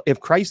 here's the deal.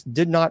 If Christ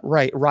did not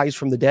rise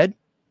from the dead,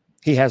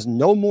 he has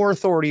no more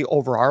authority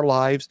over our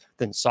lives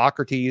than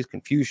Socrates,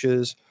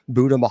 Confucius,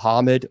 Buddha,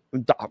 Muhammad,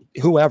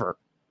 whoever.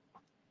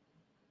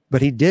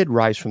 But he did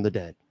rise from the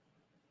dead.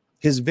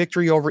 His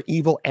victory over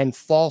evil and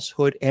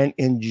falsehood and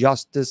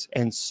injustice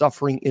and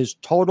suffering is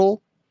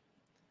total,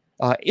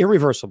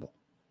 irreversible.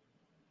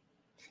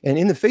 And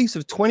in the face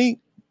of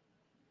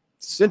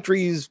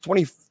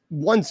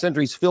 21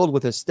 centuries filled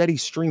with a steady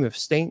stream of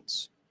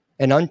saints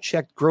and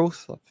unchecked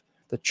growth of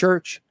the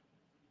church,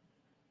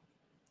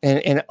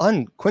 and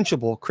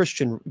unquenchable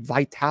Christian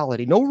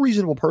vitality, no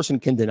reasonable person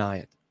can deny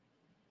it.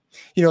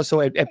 So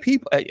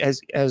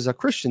as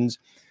Christians,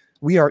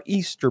 we are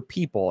Easter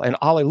people, and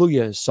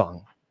Alleluia is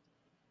sung.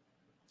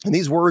 And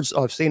these words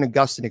of St.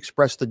 Augustine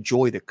express the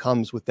joy that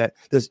comes with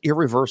this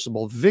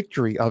irreversible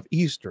victory of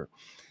Easter.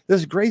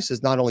 This grace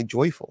is not only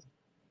joyful,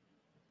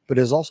 but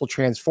is also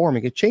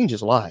transforming. It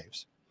changes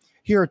lives.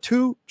 Here are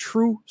two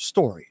true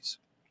stories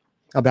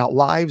about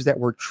lives that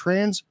were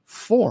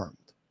transformed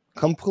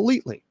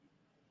completely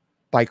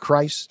by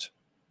Christ's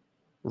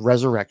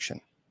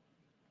resurrection.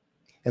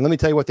 And let me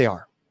tell you what they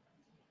are.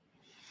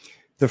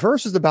 The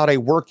first is about a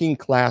working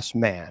class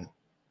man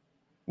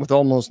with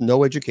almost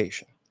no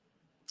education.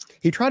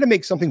 He tried to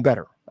make something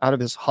better out of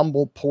his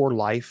humble, poor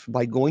life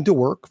by going to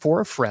work for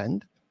a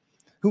friend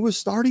who was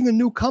starting a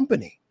new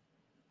company.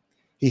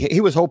 He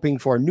was hoping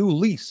for a new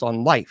lease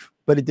on life,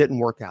 but it didn't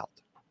work out.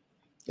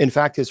 In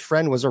fact, his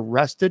friend was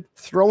arrested,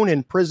 thrown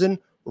in prison,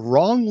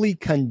 wrongly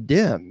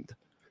condemned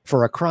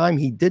for a crime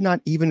he did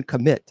not even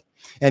commit.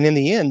 And in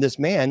the end, this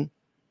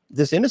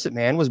innocent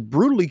man, was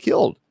brutally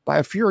killed by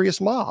a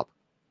furious mob.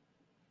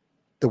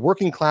 The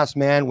working class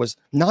man was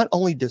not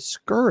only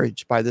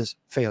discouraged by this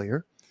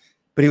failure,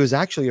 but he was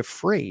actually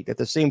afraid that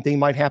the same thing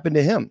might happen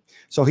to him.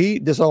 So he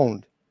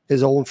disowned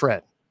his old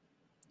friend.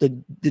 The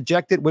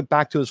dejected went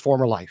back to his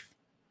former life.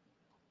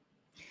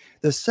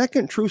 The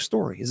second true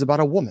story is about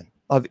a woman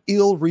of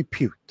ill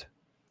repute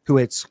who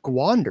had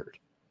squandered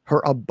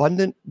her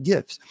abundant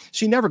gifts.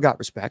 She never got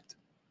respect,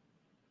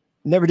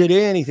 never did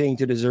anything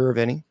to deserve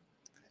any.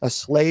 A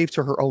slave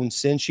to her own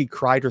sin, she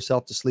cried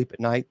herself to sleep at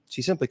night.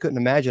 She simply couldn't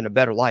imagine a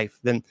better life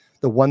than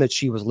the one that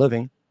she was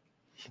living.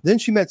 Then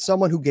she met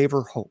someone who gave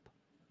her hope.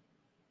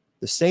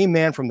 The same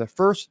man from the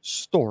first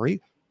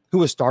story who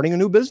was starting a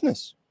new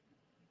business.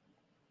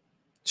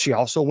 She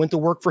also went to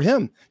work for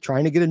him,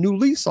 trying to get a new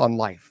lease on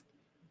life.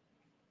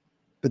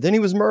 But then he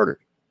was murdered,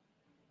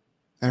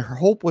 and her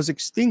hope was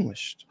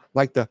extinguished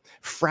like the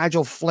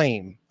fragile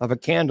flame of a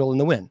candle in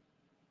the wind.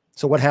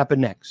 So what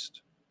happened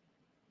next?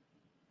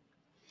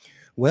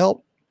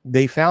 Well,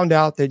 they found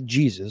out that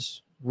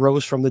Jesus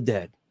rose from the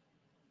dead,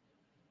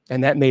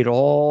 and that made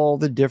all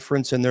the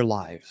difference in their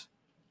lives.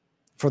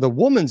 For the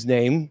woman's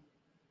name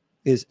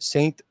is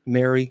Saint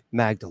Mary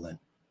Magdalene,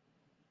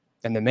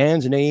 and the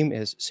man's name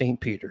is Saint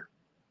Peter.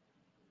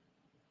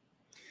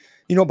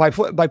 You know, by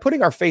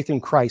putting our faith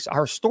in Christ,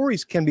 our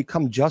stories can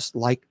become just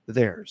like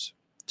theirs.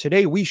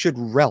 Today, we should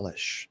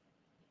relish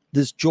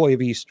this joy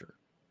of Easter,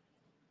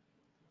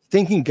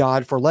 thanking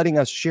God for letting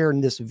us share in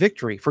this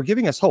victory, for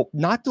giving us hope,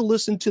 not to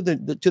listen to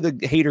the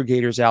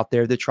hater-gators out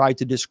there that try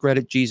to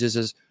discredit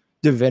Jesus'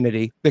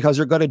 divinity, because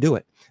they're going to do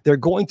it. They're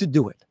going to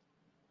do it.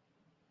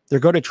 They're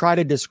going to try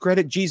to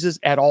discredit Jesus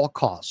at all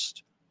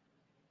costs.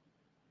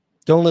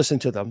 Don't listen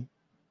to them.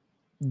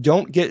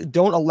 Don't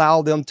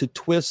allow them to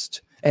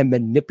twist and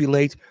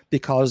manipulate,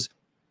 because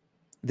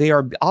they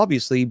are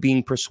obviously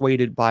being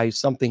persuaded by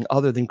something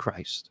other than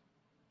Christ.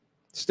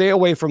 Stay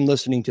away from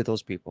listening to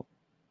those people.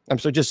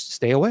 Just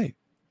stay away.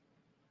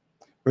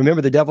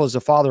 Remember, the devil is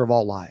the father of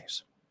all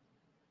lies,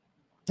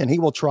 and he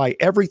will try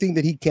everything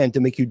that he can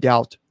to make you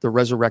doubt the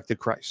resurrected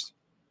Christ.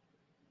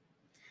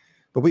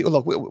 But we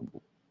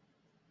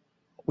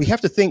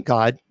have to thank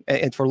God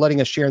and for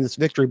letting us share in this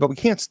victory, but we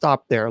can't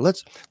stop there.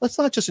 Let's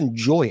not just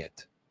enjoy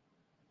it.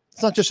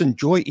 Let's not just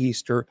enjoy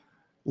Easter.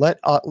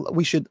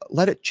 We should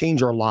let it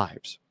change our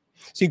lives.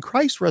 See,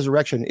 Christ's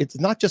resurrection, it's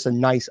not just a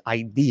nice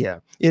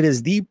idea. It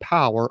is the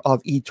power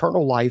of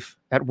eternal life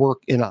at work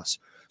in us.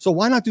 So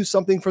why not do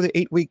something for the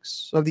 8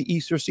 weeks of the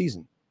Easter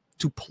season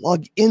to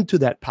plug into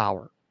that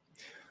power?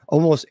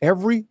 Almost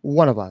every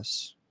one of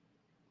us,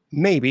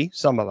 maybe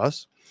some of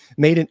us,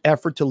 made an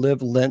effort to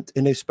live Lent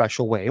in a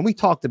special way. And we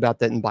talked about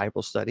that in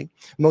Bible study.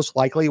 Most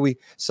likely,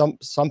 some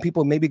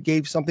people maybe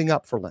gave something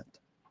up for Lent.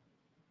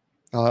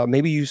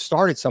 Maybe you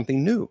started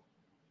something new.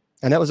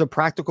 And that was a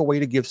practical way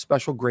to give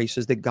special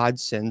graces that God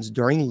sends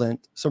during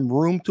Lent some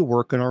room to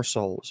work in our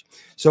souls.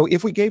 So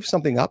if we gave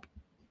something up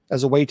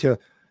as a way to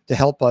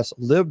help us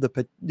live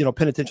the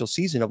penitential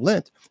season of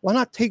Lent, why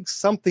not take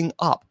something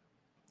up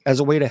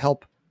as a way to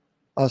help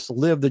us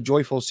live the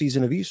joyful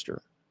season of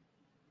Easter?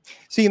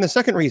 See, in the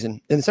second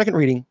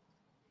reading,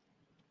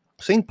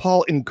 St.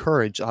 Paul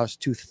encouraged us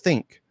to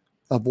think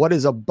of what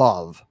is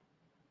above,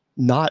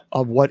 not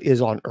of what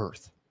is on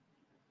earth.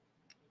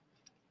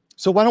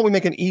 So why don't we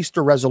make an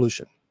Easter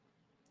resolution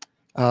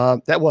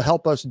that will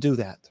help us do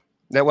that?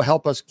 That will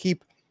help us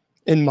keep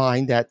in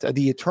mind that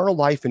the eternal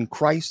life in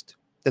Christ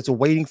that's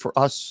awaiting for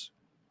us,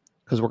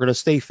 because we're going to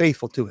stay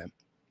faithful to him.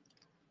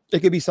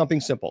 It could be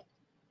something simple.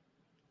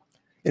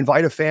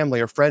 Invite a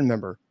family or friend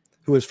member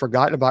who has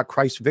forgotten about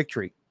Christ's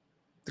victory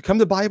to come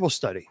to Bible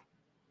study.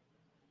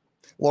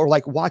 Or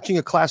like watching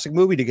a classic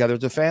movie together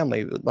as a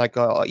family, like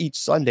each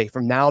Sunday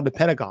from now to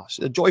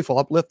Pentecost, a joyful,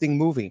 uplifting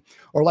movie.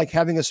 Or like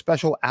having a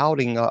special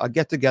outing, a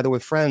get-together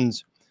with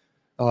friends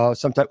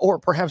sometime. Or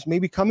perhaps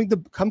maybe come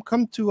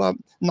to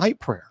night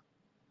prayer.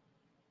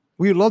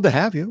 We would love to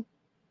have you.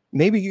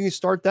 Maybe you can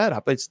start that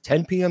up. It's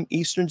 10 p.m.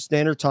 Eastern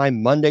Standard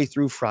Time, Monday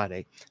through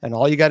Friday. And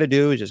all you got to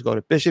do is just go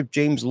to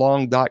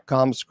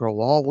bishopjameslong.com,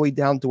 scroll all the way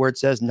down to where it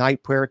says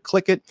night prayer,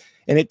 click it,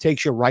 and it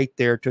takes you right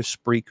there to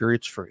Spreaker.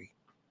 It's free.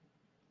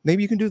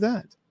 Maybe you can do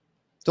that.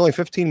 It's only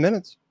 15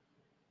 minutes.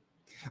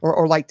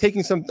 Or like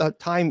taking some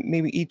time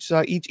maybe each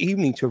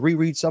evening to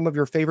reread some of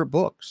your favorite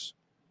books.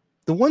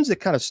 The ones that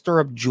kind of stir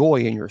up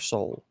joy in your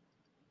soul.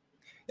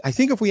 I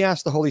think if we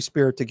ask the Holy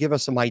Spirit to give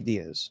us some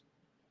ideas,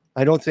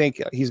 I don't think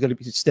he's going to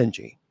be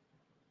stingy.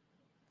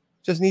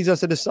 Just needs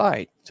us to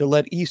decide to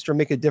let Easter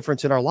make a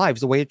difference in our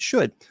lives the way it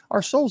should.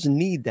 Our souls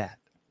need that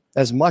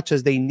as much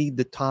as they need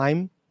the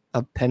time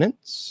of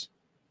penance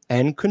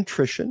and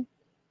contrition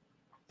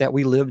that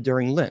we live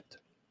during Lent.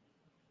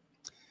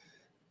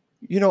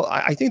 You know,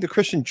 I think the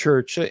Christian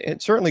church,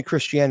 and certainly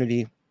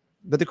Christianity,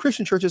 but the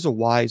Christian church is a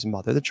wise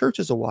mother. The church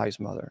is a wise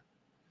mother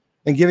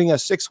in giving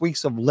us 6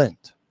 weeks of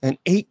Lent and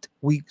 8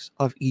 weeks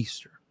of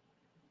Easter.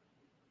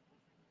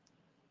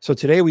 So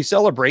today we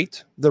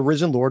celebrate the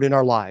risen Lord in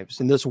our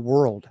lives, in this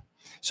world.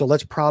 So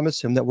let's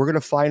promise him that we're going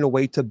to find a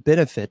way to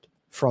benefit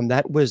from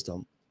that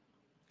wisdom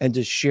and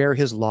to share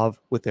his love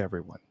with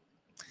everyone.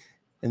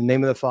 In the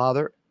name of the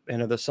Father,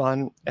 and of the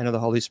Son, and of the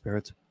Holy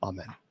Spirit.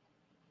 Amen.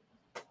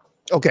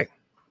 Okay.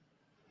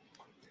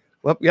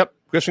 Well, yep,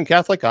 Christian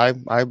Catholic.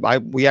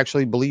 We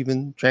actually believe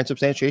in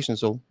transubstantiation,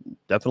 so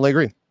definitely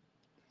agree.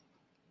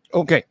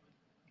 Okay.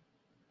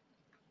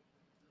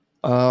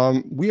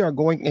 We are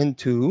going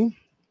into,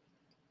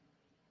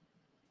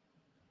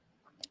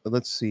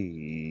 let's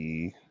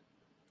see,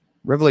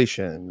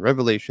 Revelation.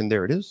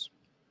 There it is.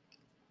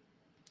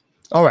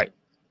 All right.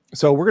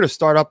 So we're going to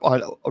start up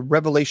on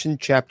Revelation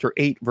chapter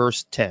 8,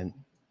 verse 10.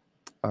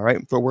 All right.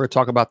 So we're going to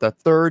talk about the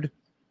third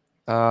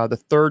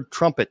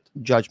trumpet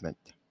judgment.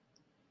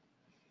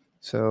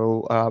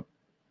 So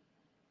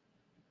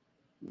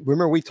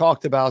remember we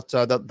talked about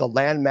the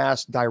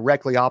landmass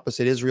directly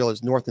opposite Israel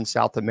is North and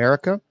South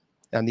America,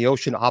 and the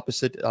ocean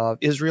opposite of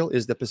Israel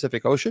is the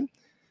Pacific Ocean.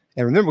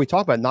 And remember we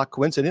talked about, not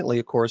coincidentally,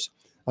 of course,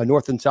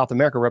 North and South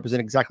America represent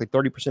exactly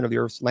 30% of the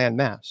Earth's land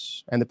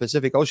mass, and the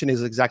Pacific Ocean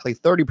is exactly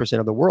 30%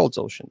 of the world's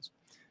oceans.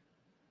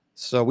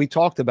 So we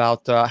talked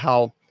about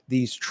how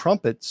these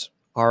trumpets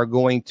are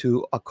going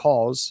to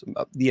cause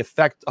the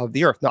effect of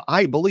the Earth. Now,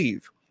 I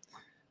truly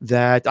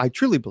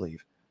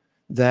believe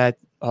that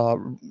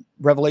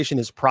Revelation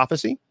is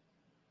prophecy.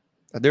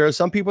 There are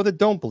some people that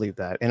don't believe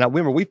that. And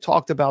remember, we've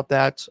talked about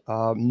that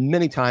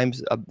many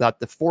times, about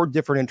the 4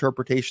 different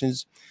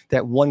interpretations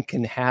that one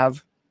can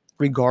have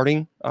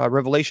regarding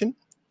Revelation.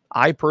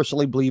 I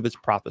personally believe it's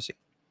prophecy.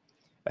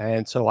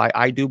 And so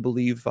I do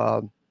believe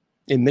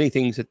in many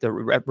things that the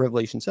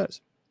Revelation says.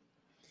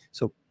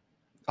 So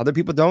other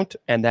people don't,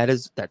 and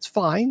that's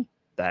fine.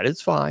 That is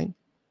fine.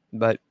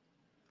 But,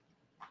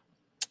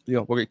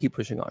 we're going to keep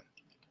pushing on.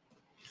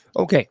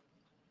 Okay.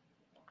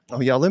 Oh,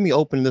 yeah, let me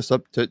open this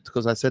up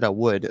because I said I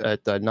would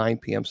at 9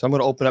 p.m. So I'm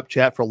going to open up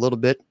chat for a little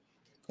bit.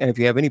 And if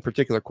you have any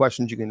particular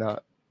questions, you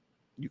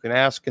can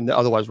ask. And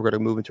otherwise, we're going to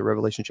move into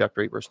Revelation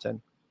chapter 8, verse 10.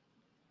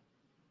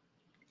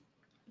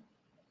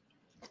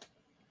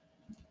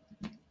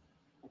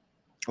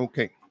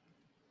 Okay.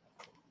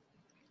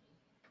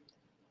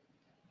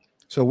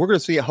 So we're going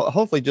to see,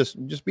 hopefully,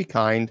 just be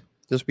kind.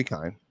 Just be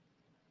kind.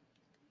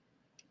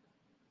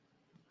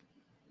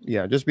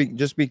 Yeah, just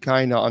be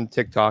kind on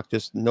TikTok.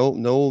 Just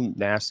no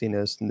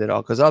nastiness, and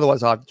because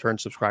otherwise I'll have to turn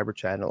subscriber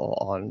channel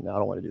on. I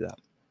don't want to do that.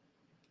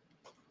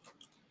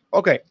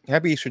 Okay,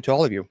 happy Easter to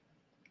all of you.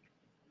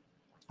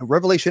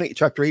 Revelation 8,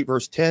 chapter 8,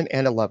 verse 10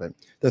 and 11.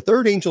 The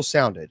third angel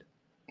sounded,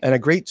 and a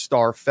great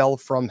star fell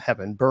from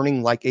heaven,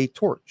 burning like a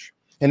torch,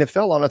 and it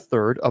fell on a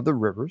third of the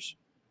rivers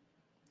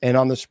and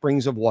on the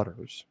springs of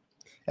waters.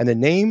 And the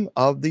name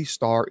of the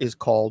star is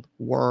called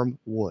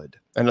Wormwood,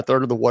 and a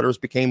third of the waters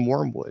became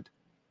wormwood.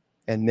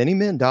 And many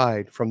men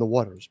died from the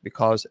waters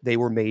because they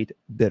were made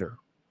bitter.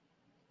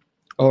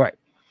 All right.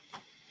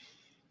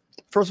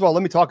 First of all,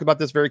 let me talk about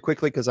this very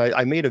quickly because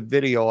I made a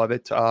video of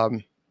it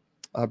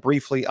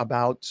briefly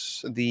about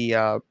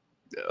the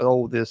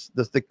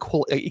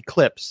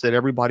eclipse that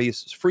everybody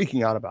is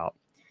freaking out about.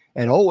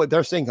 And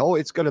they're saying,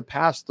 it's going to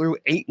pass through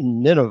 8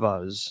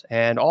 Ninevehs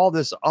and all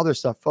this other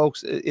stuff,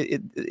 folks.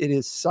 It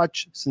is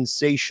such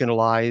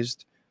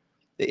sensationalized.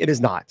 It is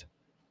not.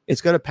 It's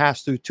going to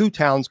pass through 2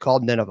 towns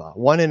called Nineveh,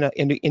 one in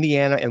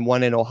Indiana and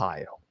one in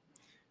Ohio.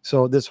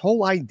 So this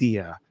whole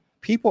idea,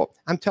 people,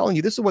 I'm telling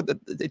you, this is what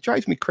it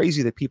drives me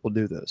crazy that people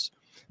do this.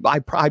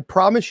 I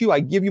promise you, I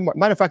give you,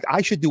 matter of fact,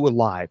 I should do a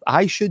live.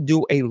 I should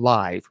do a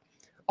live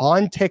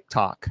on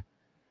TikTok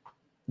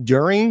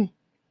during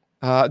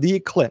the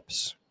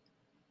eclipse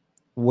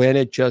when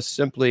it just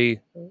simply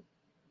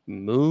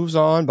moves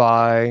on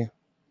by,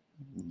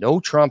 no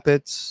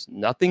trumpets,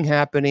 nothing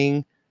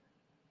happening.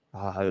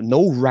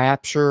 No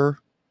rapture.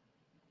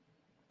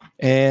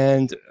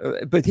 And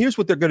but here's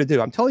what they're going to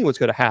do. I'm telling you what's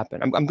going to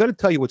happen. I'm going to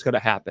tell you what's going to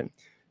happen.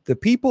 The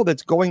people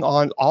that's going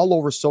on all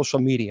over social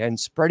media and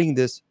spreading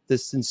this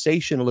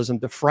sensationalism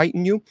to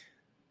frighten you,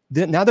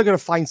 now they're going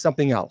to find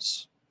something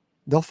else.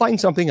 They'll find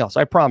something else.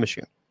 I promise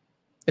you.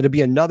 It'll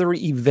be another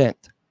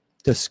event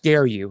to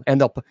scare you,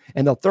 and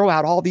they'll throw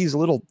out all these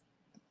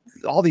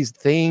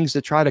things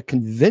to try to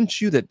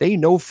convince you that they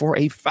know for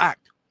a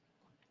fact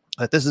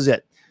that this is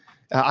it.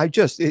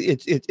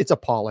 It's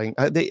appalling.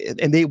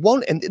 They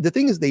won't. And the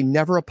thing is, they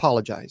never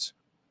apologize.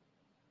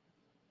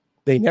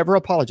 They never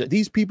apologize.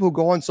 These people who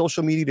go on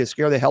social media to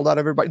scare the hell out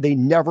of everybody, they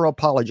never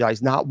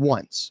apologize, not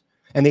once.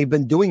 And they've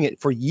been doing it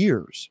for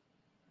years.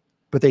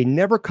 But they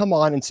never come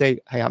on and say,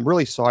 hey, I'm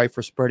really sorry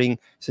for spreading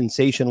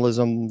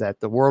sensationalism that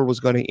the world was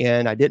going to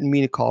end. I didn't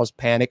mean to cause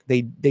panic.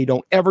 They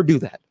don't ever do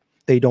that.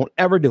 They don't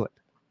ever do it.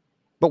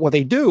 But what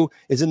they do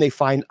is then they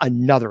find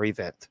another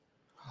event.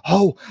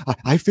 Oh,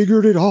 I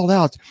figured it all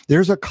out.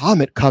 There's a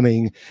comet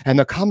coming, and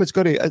the comet's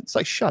going to, it's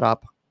like, shut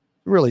up.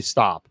 Really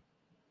stop.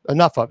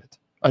 Enough of it.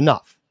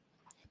 Enough.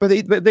 But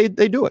they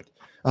do it.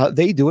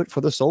 They do it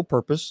for the sole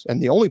purpose and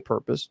the only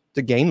purpose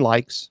to gain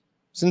likes,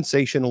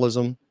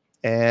 sensationalism,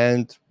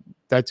 and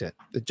that's it.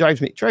 It drives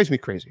me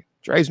crazy.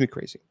 Drives me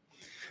crazy.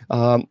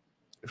 It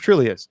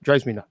truly is.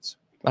 Drives me nuts.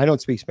 I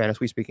don't speak Spanish.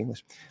 We speak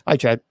English. Hi,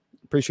 Chad.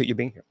 Appreciate you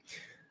being here.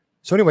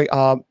 So anyway,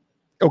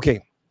 okay.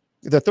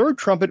 The third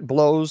trumpet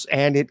blows,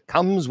 and it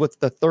comes with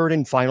the third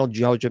and final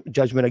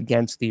judgment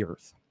against the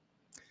earth.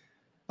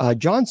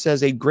 John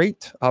says a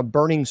great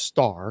burning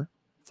star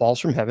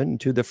falls from heaven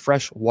into the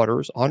fresh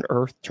waters on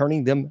earth,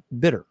 turning them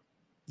bitter.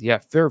 Yeah,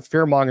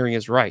 fear-mongering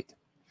is right.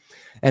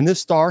 And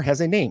this star has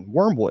a name,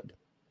 Wormwood,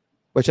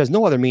 which has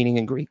no other meaning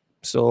in Greek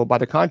So by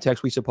the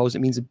context, we suppose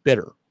it means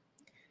bitter.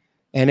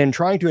 And in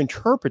trying to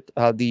interpret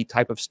the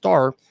type of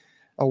star,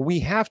 we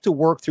have to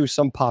work through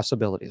some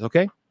possibilities,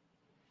 okay?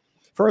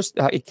 First,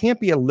 it can't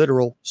be a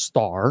literal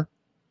star,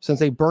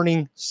 since a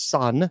burning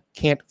sun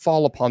can't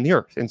fall upon the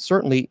earth and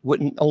certainly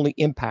wouldn't only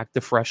impact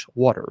the fresh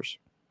waters.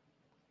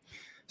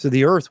 So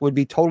the earth would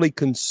be totally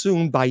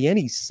consumed by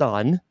any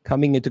sun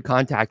coming into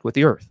contact with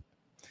the earth.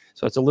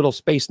 So it's a little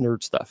space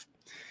nerd stuff.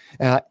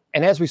 And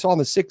as we saw in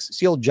the sixth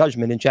seal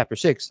judgment in chapter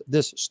 6,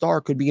 this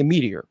star could be a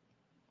meteor,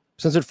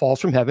 since it falls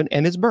from heaven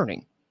and is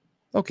burning.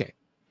 Okay.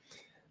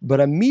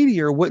 But a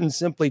meteor wouldn't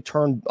simply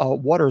turn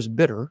waters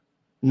bitter,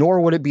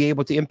 nor would it be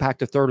able to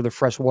impact a third of the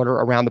fresh water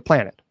around the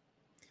planet.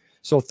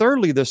 So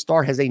thirdly, the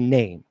star has a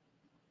name.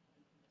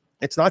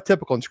 It's not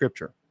typical in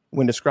Scripture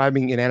when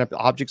describing inanimate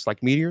objects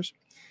like meteors.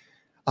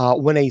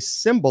 When a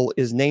symbol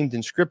is named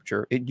in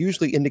Scripture, it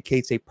usually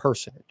indicates a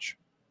personage,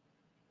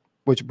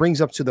 which brings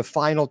us to the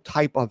final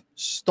type of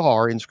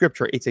star in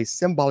Scripture. It's a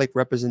symbolic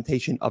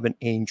representation of an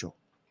angel.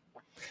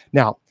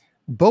 Now,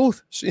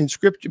 but in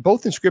Scripture,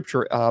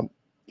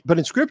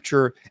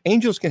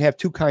 angels can have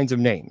two kinds of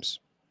names.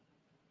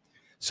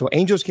 So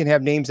angels can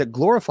have names that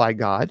glorify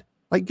God,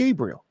 like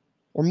Gabriel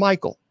or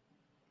Michael.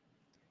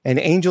 And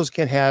angels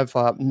can have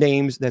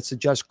names that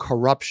suggest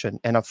corruption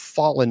and a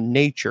fallen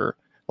nature,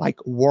 like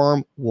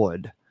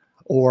wormwood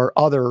or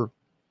other,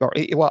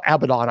 well,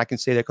 Abaddon, I can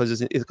say that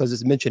because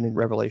it's mentioned in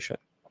Revelation.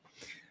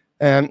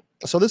 And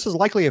so this is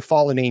likely a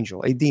fallen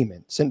angel, a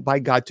demon sent by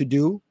God to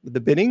do the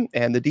bidding,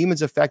 and the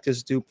demon's effect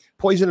is to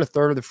poison a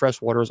third of the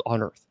fresh waters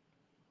on earth.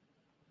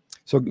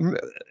 So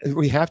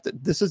we have to,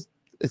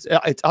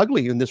 it's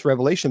ugly in this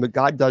Revelation, but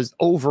God does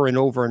over and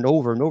over and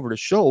over and over to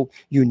show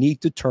you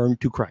need to turn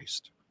to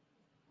Christ.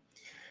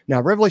 Now,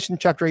 Revelation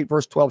chapter 8,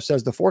 verse 12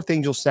 says, the fourth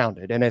angel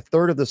sounded, and a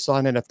third of the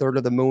sun and a third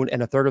of the moon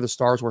and a third of the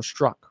stars were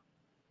struck,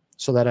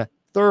 so that a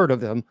third of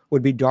them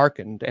would be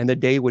darkened, and the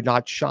day would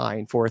not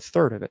shine for a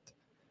third of it,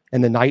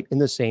 and the night in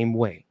the same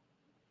way.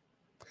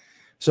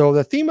 So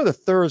the theme of the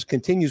thirds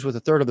continues with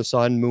a third of the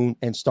sun, moon,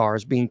 and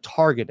stars being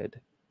targeted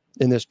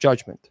in this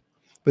judgment.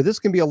 But this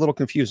can be a little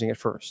confusing at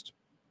first.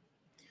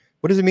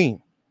 What does it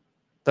mean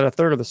that a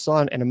third of the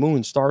sun and the moon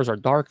and stars are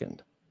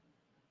darkened?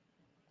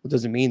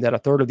 Does it mean that a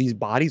third of these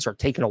bodies are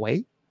taken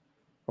away,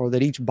 or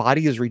that each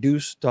body is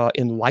reduced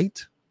in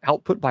light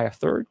output by a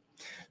third?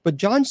 But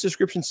John's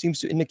description seems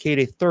to indicate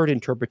a third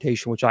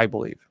interpretation, which I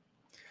believe.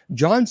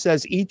 John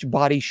says each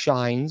body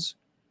shines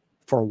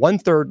for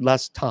 1/3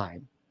 less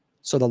time.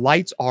 So the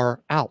lights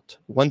are out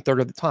 1/3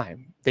 of the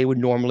time they would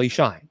normally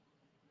shine.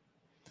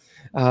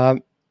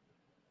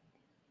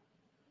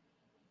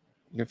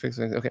 You're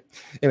fixing okay.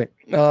 Anyway,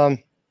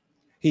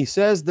 he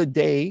says the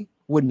day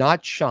would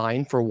not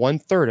shine for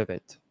 1/3 of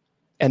it,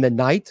 and the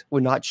night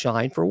would not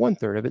shine for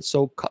 1/3 of it.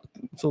 So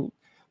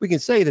we can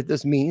say that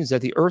this means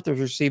that the earth is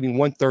receiving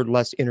 1/3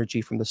 less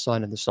energy from the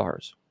sun and the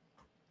stars.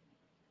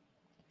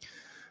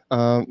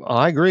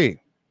 I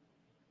agree.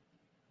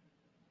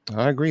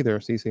 I agree there,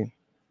 CC.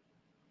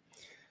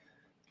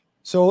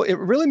 So it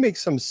really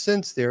makes some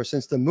sense there,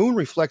 since the moon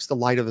reflects the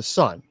light of the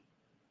sun.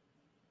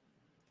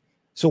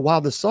 So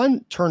while the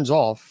sun turns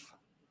off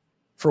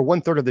for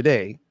 1/3 of the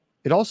day,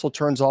 it also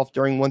turns off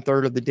during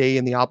 1/3 of the day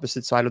in the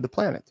opposite side of the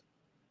planet.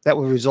 That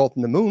would result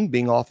in the moon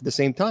being off at the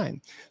same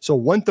time. So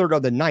 1/3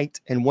 of the night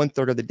and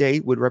 1/3 of the day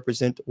would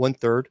represent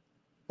 1/3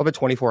 of a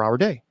 24-hour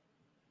day.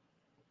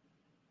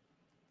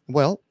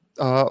 Well,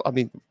 I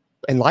mean,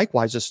 and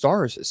likewise, the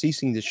stars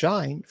ceasing to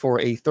shine for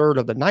a third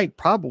of the night,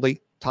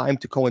 probably time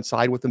to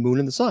coincide with the moon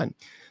and the sun.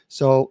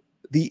 So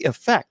the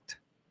effect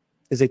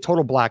is a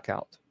total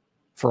blackout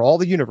for all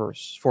the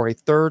universe for a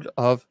third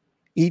of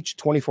each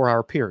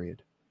 24-hour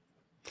period.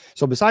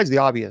 So besides the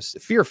obvious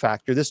fear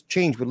factor, this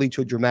change would lead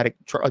to a dramatic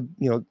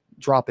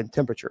drop in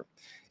temperature.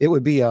 It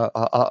would be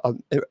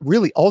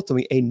really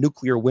ultimately a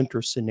nuclear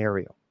winter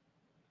scenario.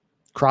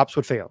 Crops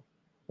would fail.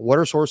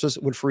 Water sources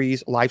would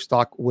freeze.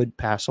 Livestock would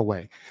pass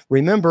away.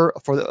 Remember,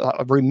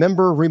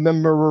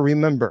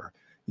 remember,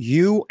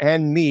 you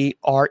and me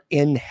are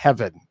in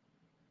heaven.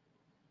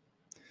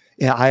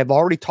 Yeah, I have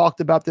already talked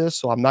about this,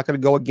 so I'm not going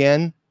to go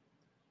again.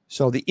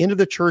 So the end of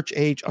the church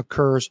age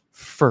occurs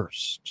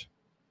first.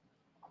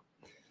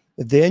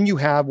 Then you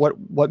have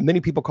what many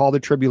people call the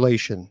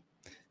tribulation.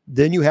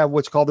 Then you have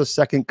what's called the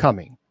second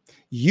coming.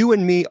 You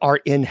and me are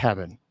in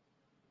heaven.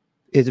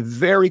 It's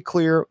very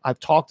clear. I've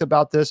talked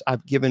about this.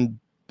 I've given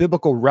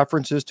biblical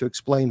references to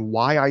explain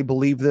why I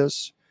believe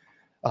this.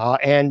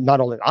 And not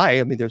only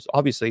I mean, there's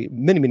obviously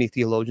many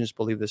theologians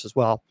believe this as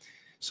well.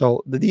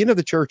 So the end of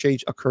the church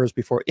age occurs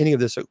before any of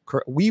this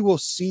occurs. We will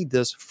see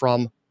this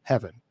from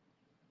heaven.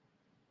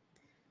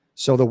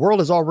 So the world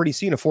has already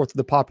seen a fourth of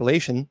the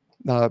population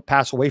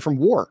pass away from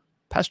war,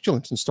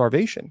 pestilence, and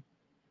starvation.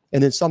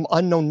 And then some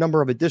unknown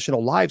number of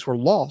additional lives were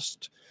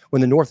lost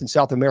when the North and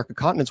South American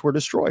continents were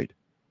destroyed.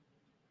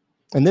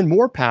 And then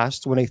more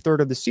passed when a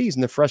third of the seas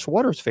and the fresh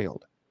waters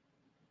failed.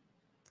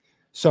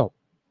 So,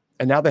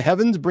 and now the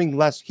heavens bring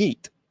less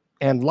heat,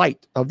 and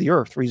light of the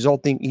earth,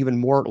 resulting even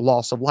more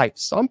loss of life.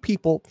 Some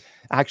people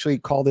actually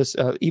call this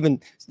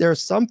there are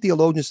some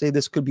theologians say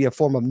this could be a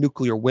form of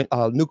nuclear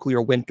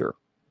winter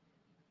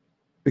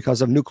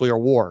because of nuclear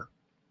war,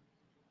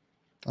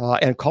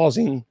 and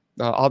causing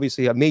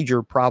obviously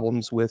major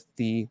problems with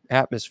the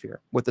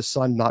atmosphere, with the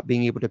sun not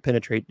being able to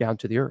penetrate down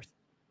to the earth.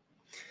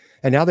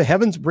 And now the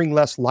heavens bring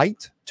less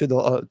light to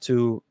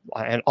the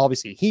and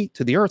obviously heat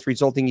to the earth,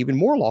 resulting even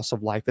more loss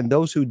of life. And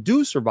those who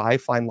do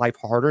survive find life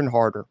harder and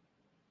harder.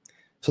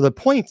 So the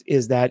point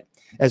is that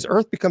as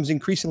Earth becomes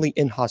increasingly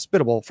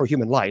inhospitable for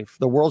human life,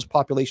 the world's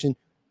population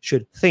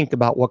should think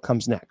about what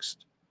comes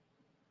next.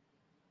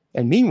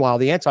 And meanwhile,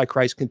 the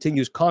Antichrist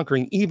continues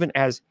conquering, even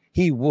as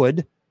he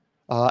would,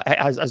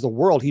 as the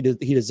world he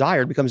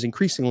desired becomes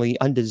increasingly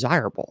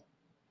undesirable.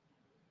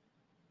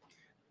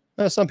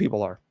 Some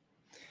people are.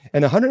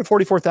 And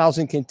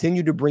 144,000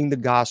 continue to bring the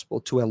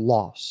gospel to a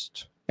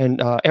lost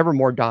and ever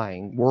more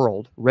dying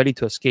world, ready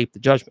to escape the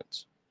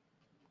judgments.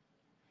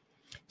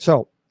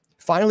 So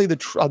finally,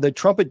 the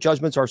trumpet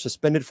judgments are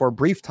suspended for a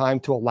brief time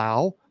to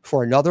allow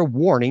for another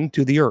warning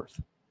to the earth.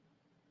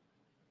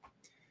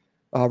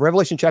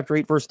 Revelation chapter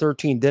 8, verse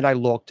 13, then I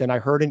looked, and I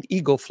heard an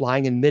eagle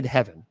flying in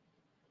mid-heaven,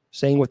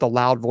 saying with a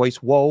loud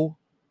voice, woe,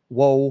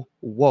 woe,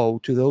 woe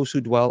to those who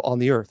dwell on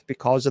the earth,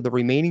 because of the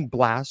remaining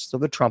blasts of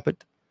the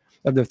trumpet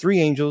of the three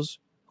angels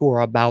who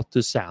are about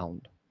to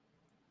sound.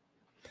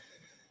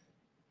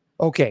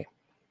 Okay.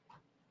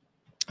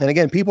 And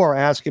again, people are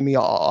asking me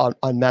on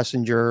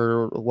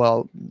Messenger,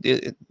 well,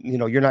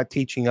 you're not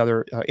teaching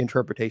other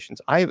interpretations.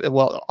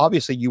 Well,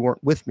 obviously you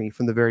weren't with me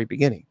from the very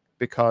beginning,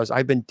 because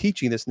I've been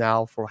teaching this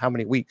now for how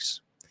many weeks?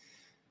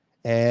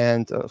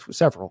 And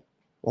several,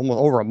 almost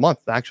over a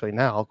month actually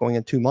now, going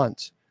in 2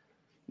 months.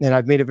 And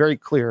I've made it very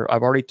clear.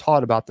 I've already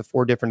taught about the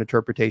 4 different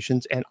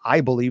interpretations, and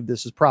I believe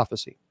this is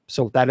prophecy.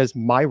 So that is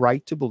my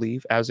right to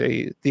believe as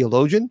a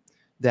theologian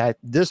that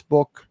this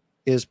book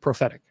is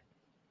prophetic.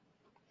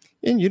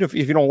 And if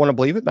you don't want to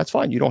believe it, that's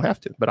fine. You don't have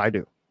to, but I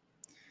do.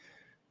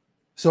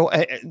 So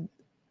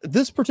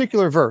this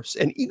particular verse,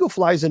 an eagle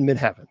flies in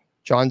mid-heaven,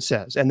 John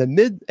says, and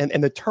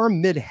the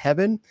term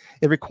mid-heaven,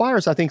 it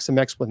requires, I think, some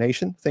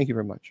explanation. Thank you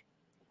very much.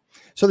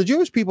 So the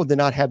Jewish people did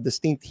not have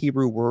distinct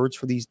Hebrew words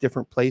for these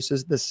different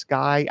places. The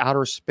sky,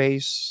 outer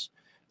space,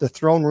 the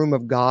throne room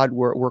of God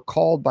were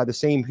called by the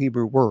same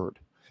Hebrew word,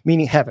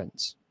 meaning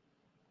heavens.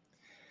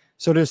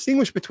 So to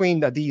distinguish between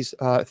these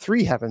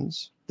 3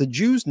 heavens, the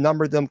Jews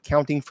numbered them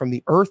counting from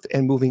the earth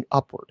and moving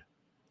upward.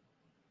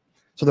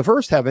 So the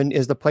first heaven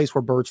is the place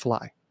where birds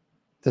fly.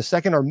 The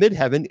second, or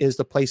mid-heaven, is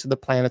the place of the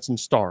planets and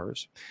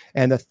stars.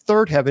 And the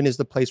third heaven is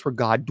the place where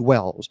God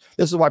dwells.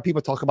 This is why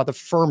people talk about the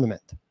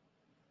firmament.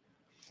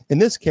 In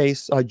this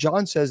case,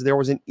 John says there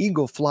was an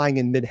eagle flying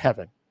in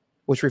mid-heaven,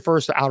 which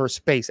refers to outer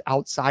space,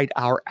 outside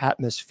our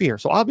atmosphere.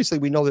 So obviously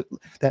we know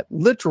that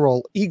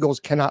literal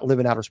eagles cannot live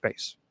in outer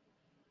space.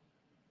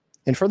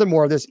 And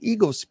furthermore, this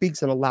eagle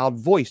speaks in a loud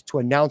voice to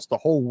announce the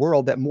whole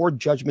world that more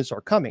judgments are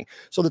coming.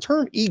 So the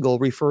term eagle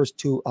refers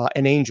to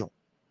an angel.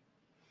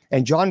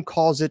 And John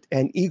calls it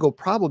an eagle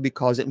probably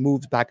because it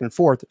moves back and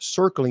forth,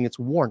 circling its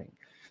warning.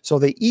 So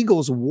the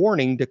eagle's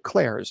warning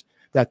declares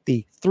that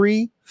the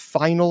 3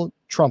 final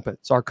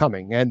trumpets are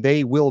coming, and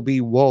they will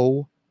be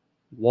woe,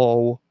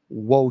 woe,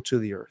 woe to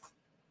the earth.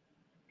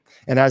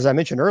 And as I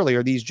mentioned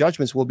earlier, these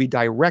judgments will be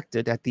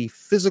directed at the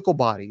physical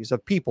bodies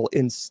of people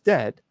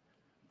instead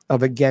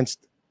of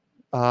against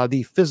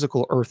the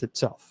physical earth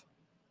itself.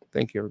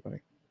 Thank you,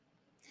 everybody.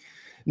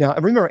 Now,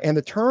 remember, and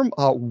the term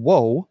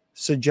woe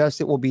suggests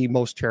it will be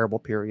most terrible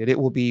period. It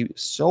will be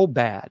so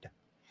bad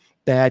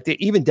that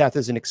even death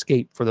is an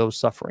escape for those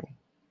suffering.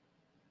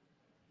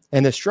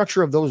 And the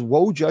structure of those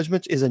woe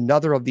judgments is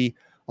another of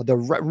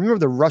remember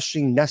the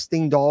rushing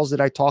nesting dolls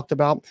that I talked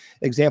about?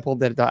 Example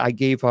that I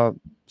gave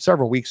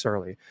several weeks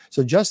earlier.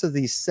 So just as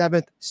the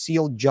 7th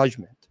sealed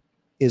judgment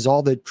is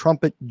all the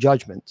trumpet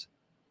judgment,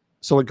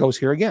 so it goes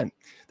here again.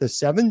 The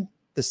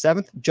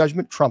 7th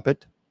judgment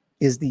trumpet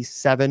is the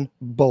 7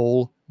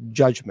 bowl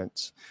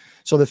judgments.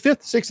 So the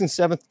 5th, 6th, and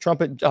 7th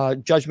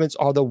trumpet judgments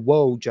are the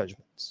woe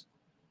judgments.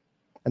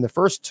 And the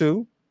first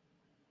 2,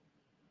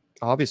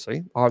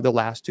 obviously, are the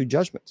last 2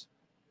 judgments,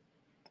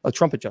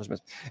 trumpet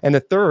judgments. And the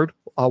third,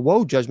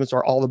 woe judgments,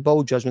 are all the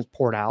bow judgments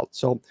poured out.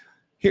 So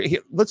here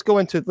let's go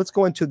into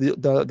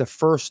the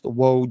first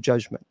woe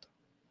judgment.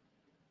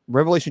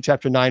 Revelation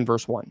chapter 9,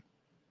 verse 1.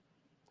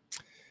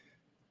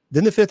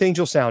 Then the 5th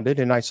angel sounded,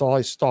 and I saw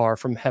a star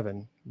from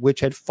heaven,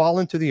 which had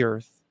fallen to the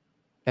earth,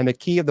 and the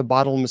key of the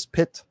bottomless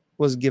pit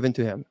was given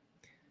to him.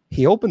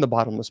 He opened the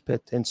bottomless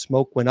pit, and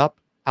smoke went up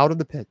out of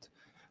the pit,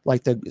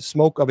 like the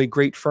smoke of a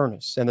great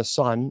furnace, and the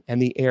sun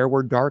and the air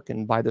were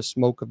darkened by the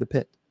smoke of the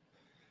pit.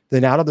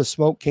 Then out of the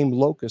smoke came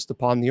locusts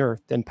upon the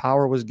earth, and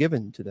power was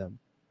given to them,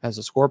 as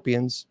the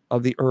scorpions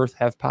of the earth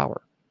have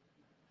power.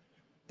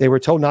 They were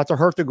told not to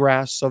hurt the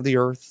grass of the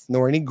earth,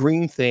 nor any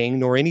green thing,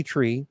 nor any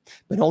tree,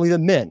 but only the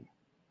men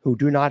who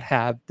do not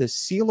have the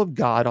seal of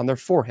God on their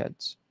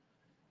foreheads.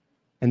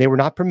 And they were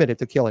not permitted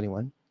to kill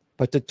anyone,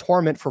 but to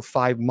torment for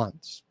 5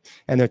 months.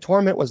 And their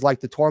torment was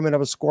like the torment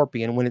of a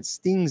scorpion when it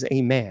stings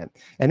a man.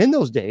 And in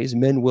those days,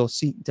 men will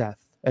seek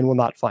death and will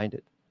not find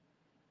it.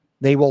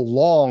 They will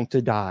long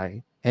to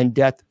die, and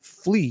death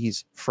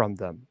flees from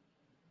them.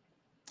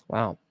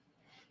 Wow.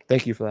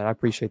 Thank you for that. I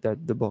appreciate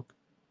that, the book.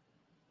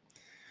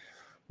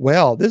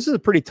 Well, this is a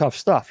pretty tough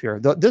stuff here.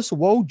 This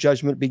woe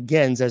judgment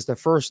begins as the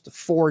first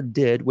 4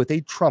 did, with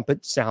a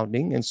trumpet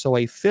sounding, and so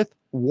a 5th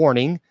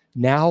warning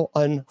now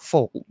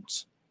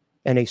unfolds,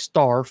 and a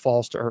star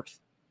falls to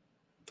earth.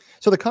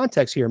 So the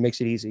context here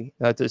makes it easy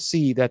to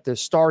see that the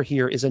star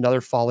here is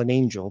another fallen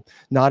angel,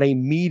 not a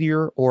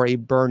meteor or a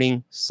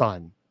burning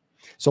sun.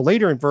 So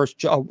later in verse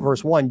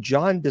 1,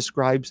 John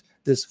describes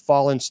this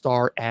fallen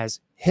star as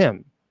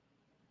him.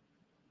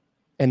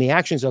 And the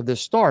actions of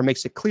this star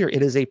makes it clear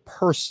it is a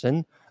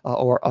person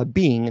or a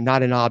being,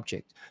 not an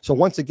object. So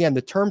once again,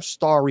 the term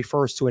star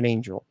refers to an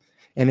angel.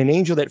 And an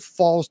angel that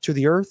falls to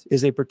the earth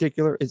is a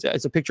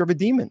picture of a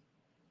demon,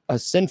 a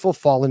sinful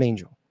fallen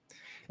angel.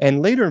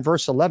 And later in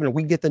verse 11,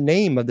 we get the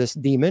name of this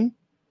demon,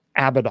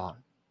 Abaddon.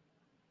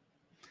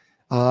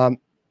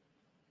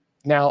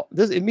 Now,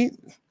 it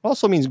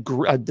also means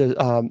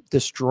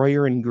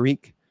destroyer in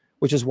Greek,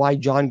 which is why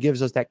John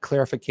gives us that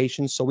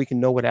clarification so we can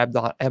know what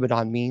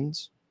Abaddon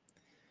means.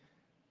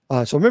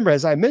 So remember,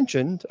 as I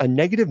mentioned, a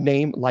negative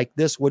name like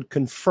this would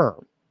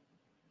confirm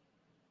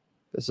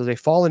this is a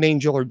fallen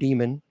angel or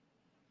demon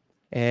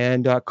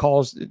and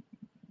caused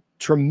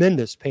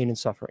tremendous pain and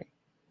suffering.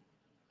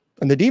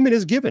 And the demon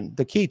is given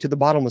the key to the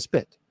bottomless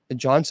pit, and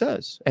John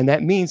says, and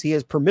that means he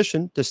has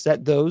permission to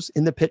set those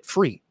in the pit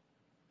free.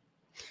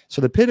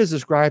 So the pit is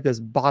described as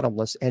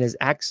bottomless and is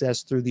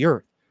accessed through the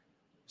earth,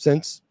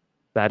 since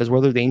that is where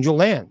the angel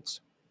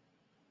lands.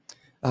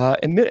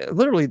 And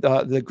literally,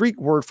 the Greek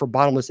word for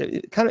bottomless,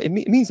 it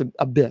means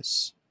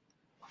abyss.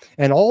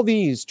 And all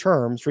these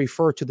terms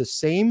refer to the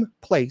same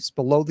place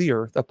below the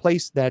earth, a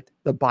place that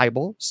the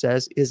Bible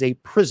says is a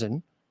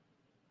prison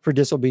for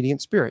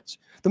disobedient spirits.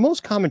 The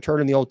most common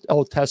term in the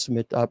Old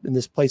Testament in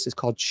this place is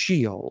called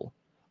Sheol,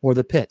 or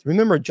the pit.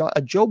 Remember,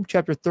 Job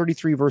chapter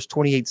 33, verse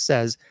 28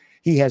 says,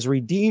 "He has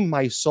redeemed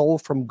my soul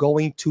from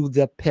going to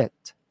the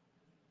pit,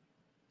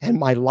 and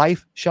my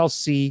life shall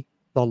see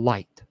the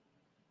light."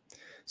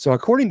 So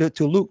according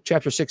to Luke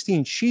chapter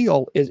 16,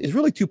 Sheol is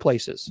really 2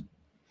 places.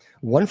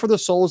 One for the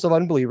souls of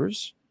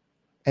unbelievers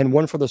and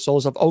one for the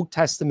souls of Old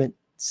Testament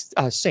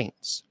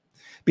saints.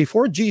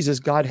 Before Jesus,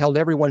 God held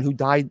everyone who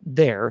died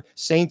there,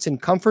 saints in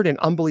comfort and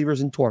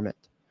unbelievers in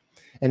torment.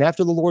 And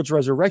after the Lord's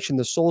resurrection,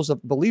 the souls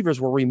of believers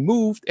were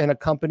removed and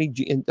accompanied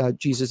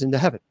Jesus into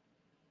heaven.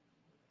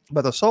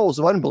 But the souls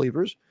of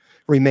unbelievers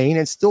remain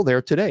and still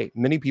there today.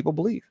 Many people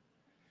believe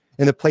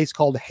in a place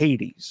called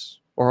Hades,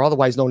 or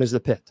otherwise known as the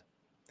pit.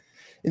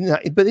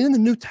 But in the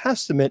New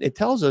Testament, it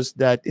tells us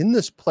that in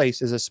this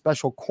place is a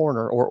special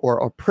corner or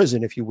a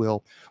prison, if you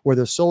will, where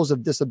the souls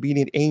of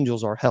disobedient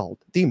angels are held,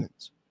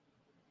 demons.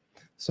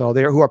 So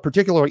they who are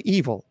particularly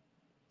evil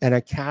and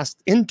are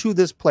cast into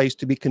this place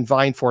to be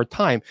confined for a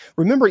time.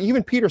 Remember,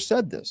 even Peter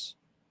said this.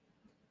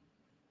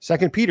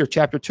 2 Peter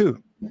chapter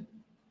 2,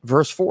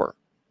 verse 4.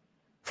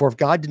 "For if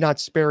God did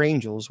not spare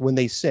angels when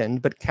they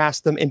sinned, but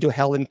cast them into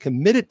hell and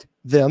committed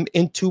them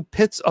into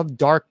pits of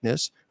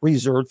darkness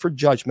reserved for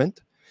judgment,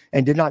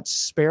 and did not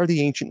spare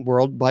the ancient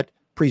world, but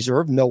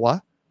preserved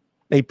Noah,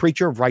 a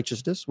preacher of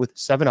righteousness, with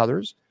 7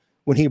 others,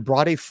 when he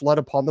brought a flood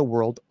upon the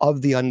world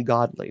of the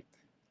ungodly."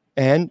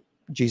 And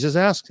Jesus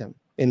asked him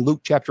in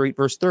Luke chapter 8,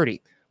 verse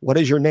 30, "What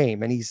is your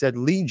name?" And he said,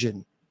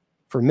 "Legion,"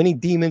 for many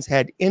demons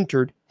had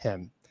entered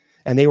him,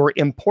 and they were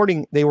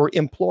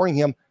imploring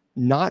him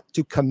not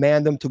to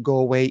command them to go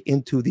away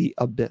into the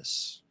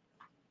abyss.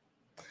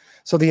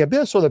 So the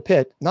abyss, or the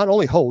pit, not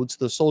only holds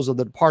the souls of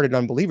the departed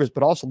unbelievers,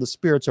 but also the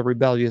spirits of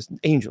rebellious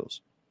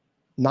angels.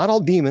 Not all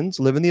demons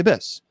live in the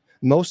abyss.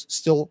 Most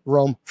still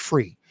roam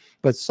free,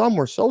 but some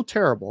were so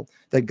terrible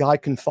that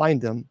God confined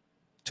them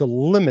to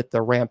limit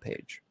their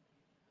rampage.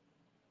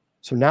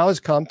 So now has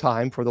come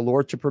time for the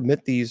Lord to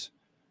permit these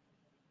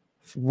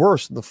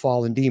worst of the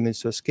fallen demons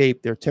to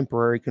escape their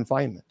temporary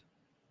confinement.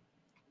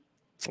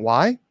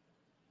 Why?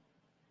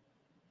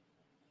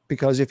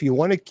 Because if you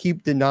want to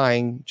keep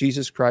denying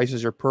Jesus Christ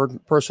as your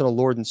personal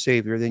Lord and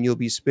Savior, then you'll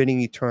be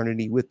spending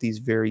eternity with these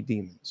very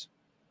demons.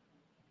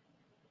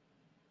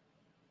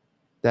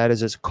 That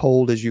is as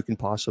cold as you can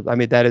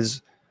possibly, that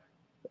is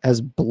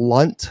as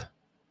blunt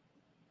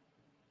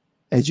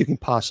as you can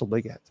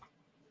possibly get.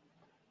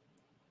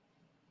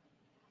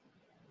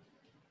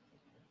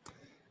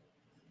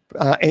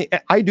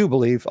 I do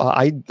believe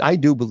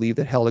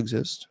that hell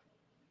exists.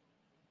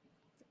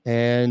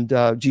 And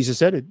Jesus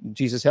said it.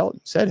 Jesus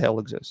said hell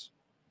exists.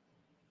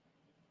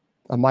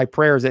 My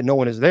prayer is that no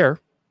one is there.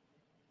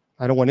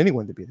 I don't want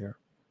anyone to be there.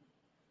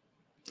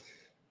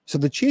 So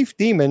the chief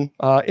demon,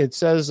 it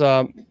says,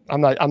 I'm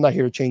not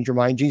here to change your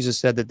mind. Jesus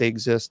said that they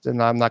exist,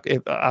 and I'm not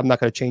going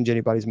to change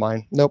anybody's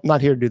mind. Nope, not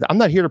here to do that. I'm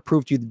not here to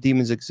prove to you that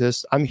demons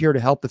exist. I'm here to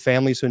help the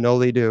families who know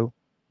they do.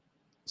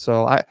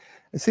 So I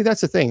see,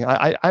 that's the thing.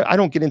 I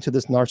don't get into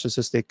this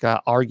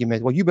narcissistic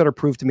argument. Well, you better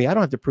prove to me. I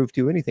don't have to prove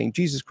to you anything.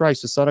 Jesus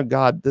Christ, the Son of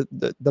God,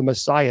 the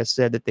Messiah,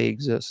 said that they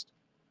exist.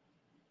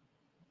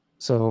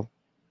 So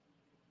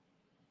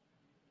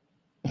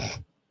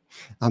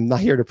I'm not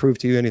here to prove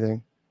to you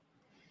anything.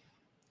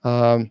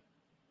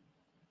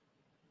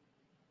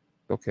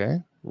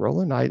 Okay,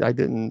 Roland, I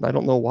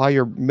don't know why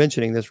you're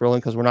mentioning this,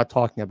 Roland, because we're not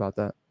talking about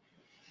that.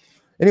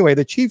 Anyway,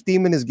 the chief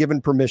demon is given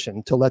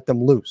permission to let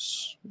them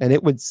loose, and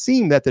it would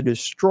seem that the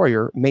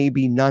destroyer may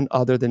be none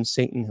other than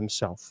Satan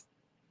himself.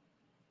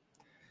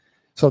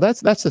 So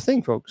that's the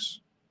thing,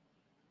 folks.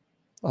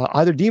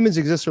 Either demons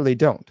exist or they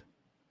don't.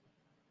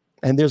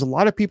 And there's a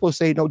lot of people who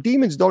say, no,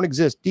 demons don't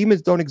exist.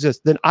 Demons don't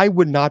exist. Then I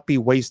would not be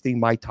wasting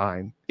my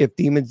time if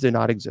demons did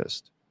not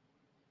exist.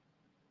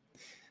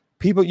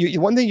 People,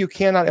 one thing you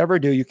cannot ever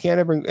do,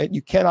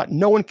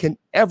 no one can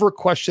ever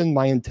question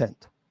my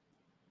intent.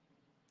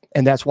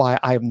 And that's why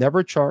I've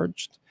never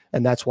charged,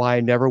 and that's why I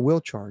never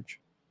will charge.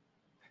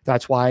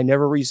 That's why I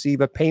never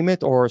receive a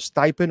payment or a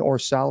stipend or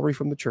salary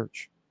from the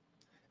church.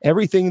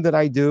 Everything that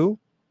I do,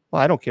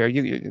 well, I don't care.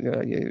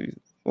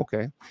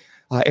 Okay.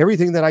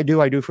 Everything that I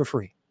do for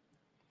free.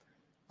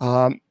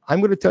 I'm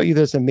going to tell you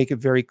this and make it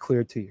very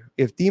clear to you.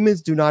 If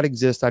demons do not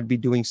exist, I'd be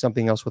doing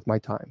something else with my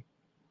time,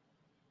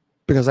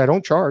 because I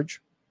don't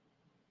charge.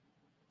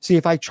 See,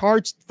 if I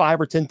charged $5,000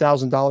 or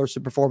 $10,000 to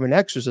perform an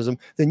exorcism,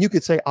 then you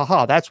could say,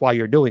 aha, that's why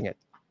you're doing it.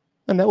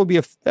 And that would be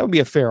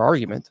a fair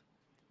argument.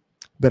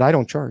 But I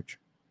don't charge.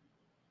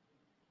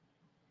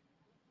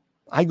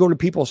 I go to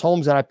people's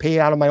homes and I pay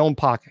out of my own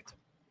pocket.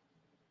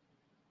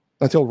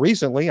 Until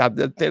recently,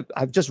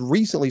 I've just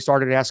recently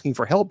started asking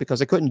for help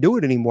because I couldn't do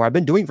it anymore. I've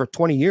been doing it for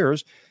 20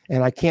 years,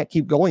 and I can't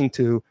keep going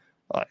to,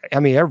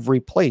 every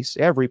place.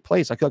 I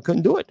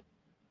couldn't do it.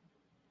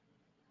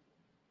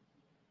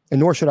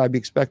 And nor should I be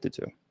expected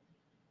to.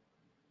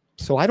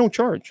 So I don't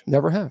charge,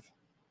 never have.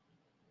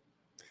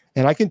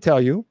 And I can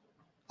tell you,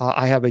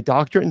 I have a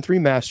doctorate and 3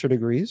 master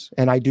degrees,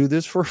 and I do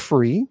this for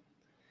free.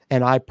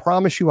 And I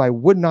promise you, I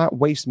would not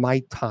waste my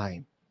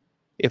time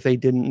if they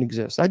didn't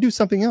exist. I do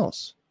something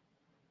else.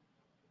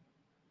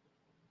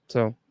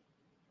 So,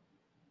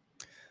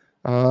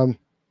 and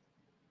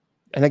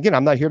again,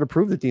 I'm not here to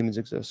prove that demons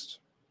exist.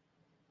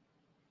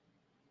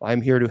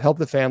 I'm here to help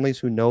the families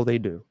who know they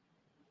do.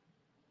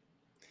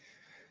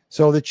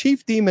 So the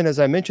chief demon, as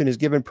I mentioned, is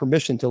given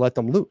permission to let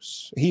them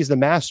loose. He's the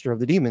master of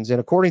the demons. And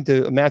according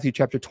to Matthew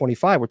chapter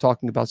 25, we're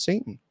talking about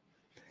Satan.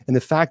 And the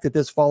fact that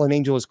this fallen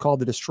angel is called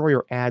the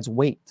destroyer adds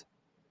weight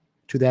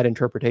to that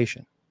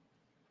interpretation.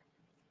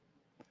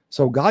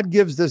 So God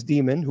gives this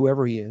demon,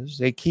 whoever he is,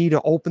 a key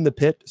to open the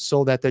pit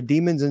so that the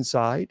demons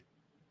inside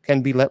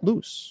can be let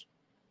loose.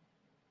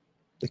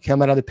 They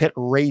come out of the pit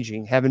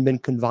raging, having been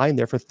confined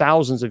there for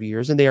thousands of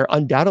years, and they are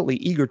undoubtedly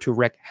eager to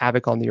wreak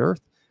havoc on the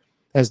earth.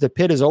 As the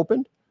pit is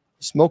opened,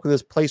 the smoke of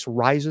this place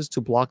rises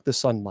to block the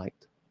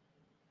sunlight.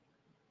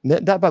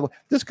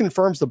 This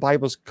confirms the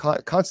Bible's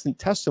constant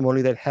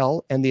testimony that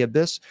hell and the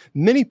abyss,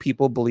 many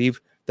people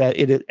believe that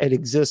it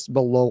exists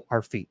below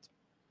our feet.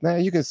 Now,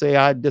 you can say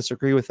I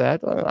disagree with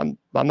that. I'm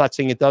not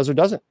saying it does or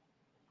doesn't.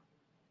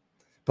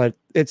 But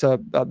it's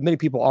many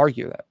people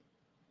argue that.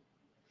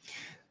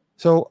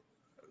 So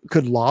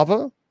could the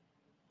lava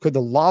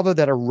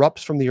that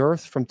erupts from the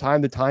earth from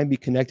time to time be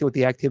connected with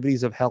the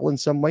activities of hell in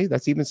some way?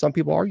 That's even some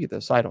people argue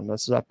this. I don't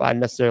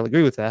necessarily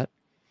agree with that.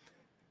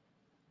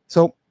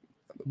 So,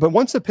 but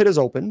once the pit is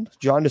opened,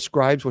 John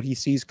describes what he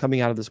sees coming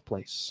out of this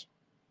place.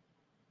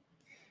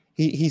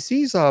 He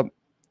sees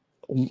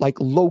like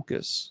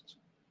locusts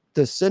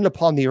descend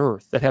upon the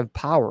earth that have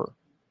power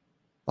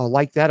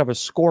like that of a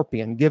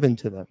scorpion given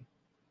to them.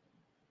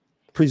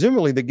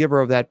 Presumably the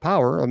giver of that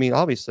power, I mean,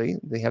 obviously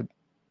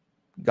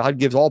God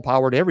gives all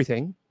power to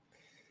everything.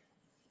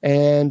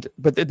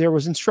 But there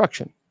was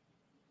instruction.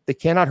 They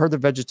cannot hurt the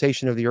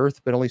vegetation of the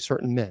earth, but only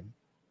certain men.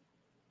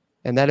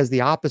 And that is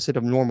the opposite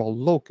of normal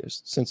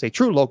locusts, since a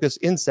true locust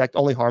insect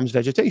only harms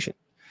vegetation.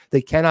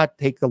 They cannot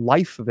take the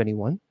life of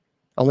anyone,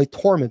 only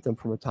torment them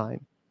from a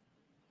time.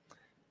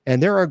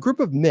 And there are a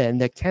group of men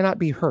that cannot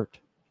be hurt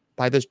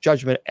by this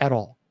judgment at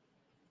all.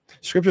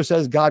 Scripture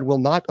says God will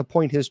not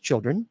appoint his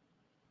children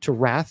to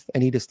wrath,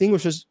 and he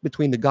distinguishes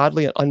between the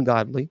godly and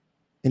ungodly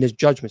in his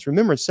judgments.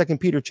 Remember, in 2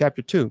 Peter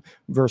chapter 2,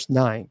 verse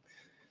 9,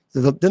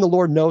 then the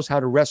Lord knows how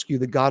to rescue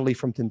the godly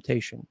from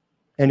temptation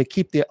and to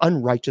keep the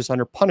unrighteous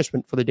under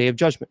punishment for the day of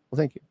judgment. Well,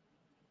 thank you.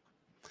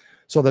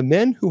 So the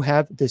men who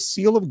have the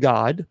seal of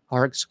God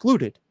are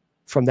excluded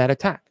from that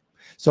attack.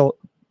 So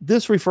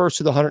this refers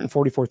to the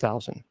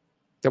 144,000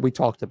 that we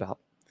talked about.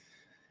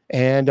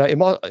 And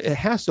it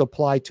has to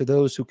apply to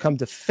those who come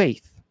to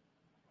faith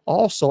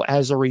also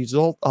as a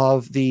result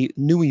of the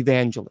new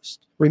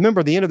evangelist.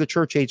 Remember, the end of the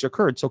church age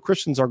occurred, so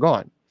Christians are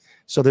gone.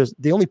 So there's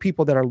the only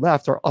people that are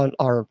left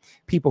are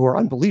people who are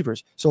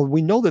unbelievers. So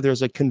we know that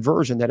there's a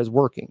conversion that is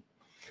working.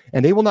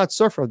 And they will not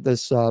suffer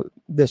this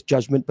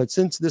judgment, but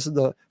since this is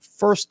the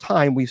first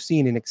time we've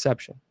seen an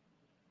exception,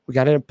 we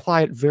got to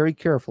apply it very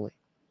carefully.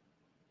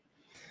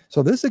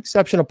 So this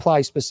exception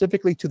applies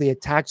specifically to the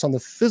attacks on the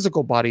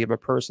physical body of a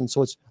person.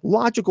 So it's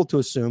logical to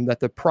assume that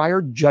the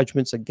prior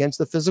judgments against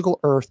the physical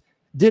earth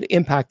did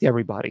impact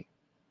everybody.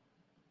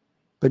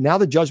 But now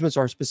the judgments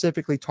are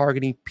specifically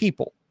targeting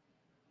people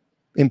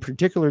in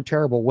particular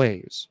terrible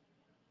ways.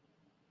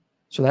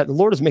 So that the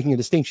Lord is making a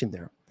distinction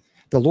there.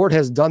 The Lord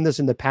has done this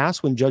in the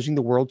past when judging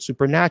the world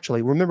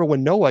supernaturally. Remember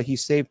when Noah, he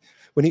saved,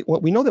 we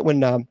know that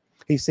when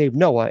he saved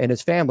Noah and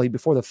his family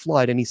before the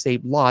flood, and he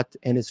saved Lot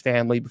and his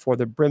family before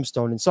the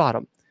brimstone in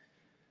Sodom.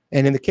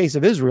 And in the case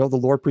of Israel, the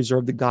Lord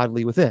preserved the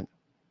godly within.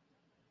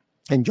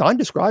 And John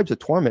describes the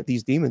torment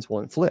these demons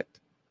will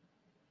inflict.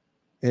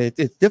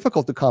 It's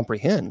difficult to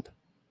comprehend.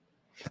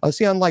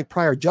 See, unlike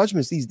prior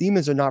judgments, these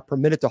demons are not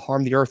permitted to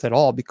harm the earth at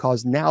all,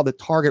 because now the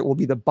target will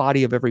be the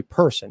body of every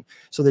person.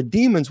 So the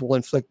demons will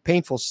inflict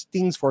painful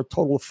stings for a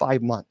total of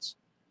 5 months.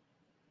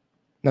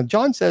 Now,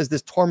 John says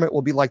this torment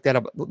will be like that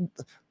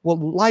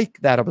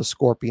of a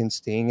scorpion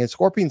sting, and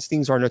scorpion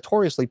stings are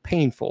notoriously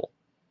painful.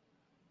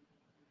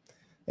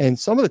 And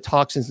some of the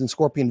toxins in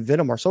scorpion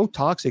venom are so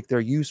toxic they're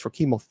used for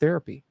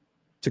chemotherapy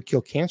to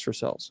kill cancer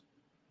cells.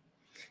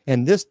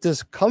 And this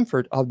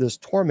discomfort of this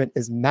torment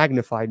is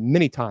magnified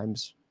many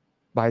times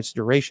by its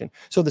duration.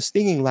 So the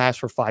stinging lasts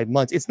for 5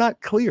 months. It's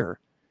not clear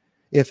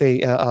if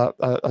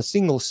a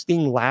single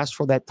sting lasts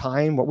for that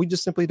time, or we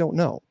just simply don't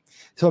know.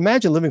 So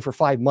imagine living for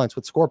 5 months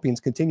with scorpions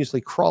continuously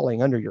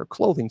crawling under your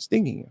clothing,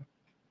 stinging you.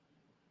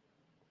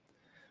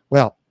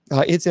 Well,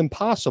 it's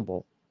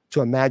impossible to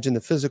imagine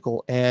the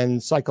physical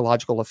and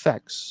psychological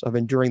effects of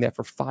enduring that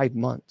for 5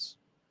 months.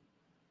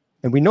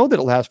 And we know that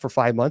it lasts for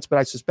 5 months, but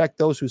I suspect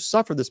those who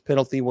suffer this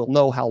penalty will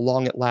know how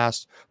long it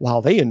lasts while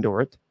they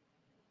endure it.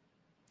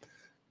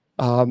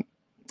 And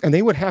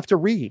they would have to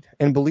read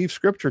and believe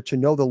Scripture to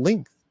know the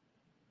length.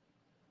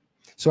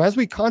 So as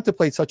we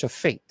contemplate such a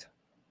fate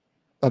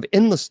of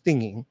endless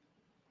stinging,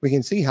 we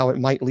can see how it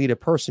might lead a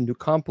person to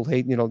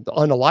contemplate,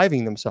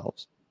 unaliving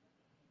themselves.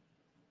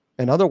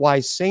 An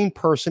otherwise sane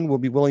person will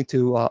be willing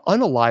to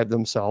unalive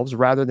themselves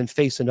rather than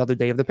face another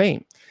day of the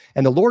pain.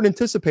 And the Lord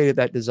anticipated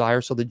that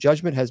desire, so the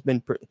judgment has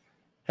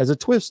a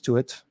twist to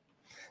it.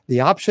 The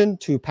option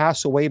to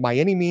pass away by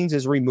any means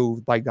is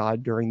removed by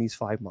God during these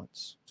 5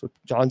 months. So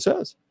John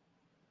says.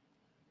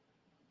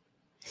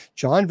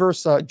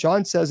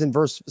 John says in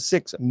verse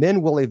 6,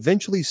 men will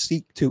eventually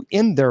seek to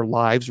end their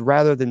lives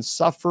rather than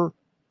suffer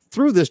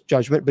through this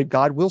judgment, but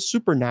God will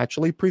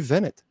supernaturally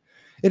prevent it.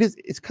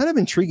 It's kind of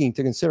intriguing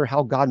to consider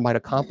how God might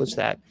accomplish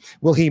that.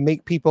 Will he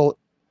make people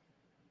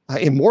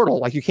immortal?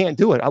 Like you can't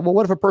do it. Well,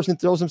 what if a person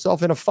throws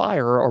himself in a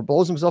fire or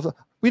blows himself?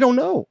 We don't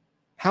know.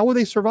 How will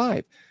they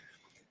survive?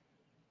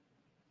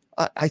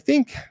 I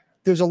think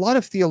there's a lot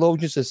of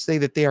theologians that say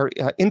that they are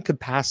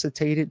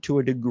incapacitated to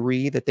a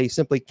degree that they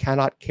simply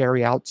cannot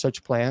carry out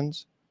such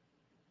plans.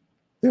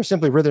 They're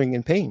simply writhing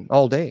in pain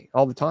all day,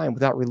 all the time,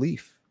 without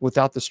relief,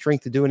 without the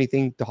strength to do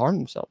anything to harm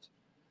themselves.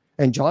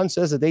 And John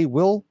says that they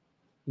will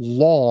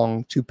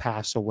long to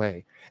pass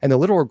away. And the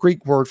literal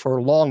Greek word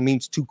for long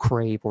means to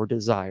crave or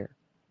desire.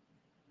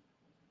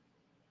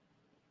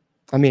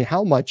 I mean,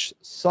 how much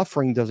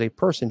suffering does a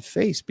person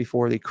face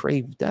before they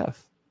crave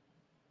death?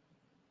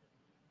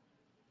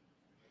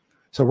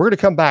 So we're going to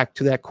come back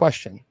to that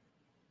question.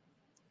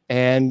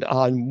 And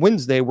on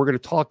Wednesday, we're going to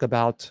talk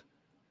about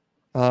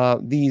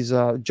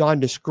John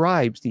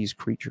describes these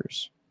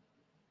creatures.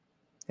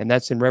 And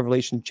that's in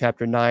Revelation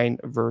chapter 9,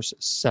 verse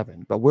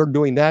 7. But we're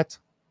doing that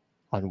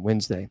on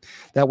Wednesday.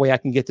 That way I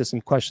can get to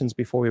some questions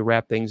before we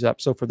wrap things up.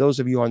 So for those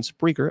of you on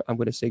Spreaker, I'm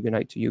going to say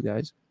goodnight to you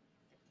guys.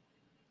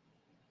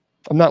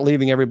 I'm not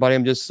leaving everybody.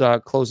 I'm just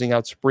closing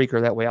out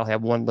Spreaker. That way I'll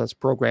have one less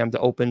program to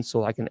open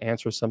so I can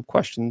answer some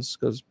questions,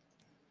 because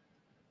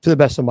to the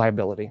best of my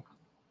ability.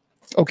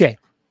 Okay.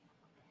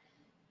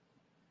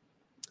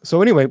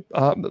 So anyway,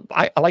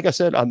 like I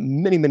said,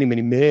 many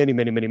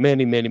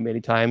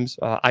times,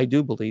 I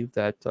do believe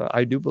that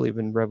I do believe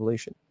in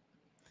Revelation.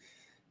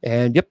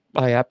 And yep,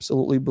 I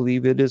absolutely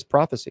believe it is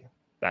prophecy.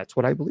 That's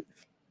what I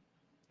believe.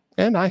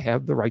 And I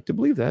have the right to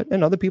believe that.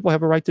 And other people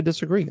have a right to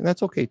disagree. And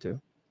that's okay too.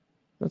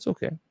 That's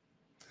okay.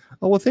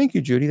 Oh, well, thank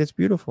you, Judy. That's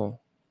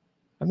beautiful.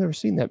 I've never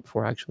seen that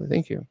before, actually.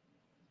 Thank you.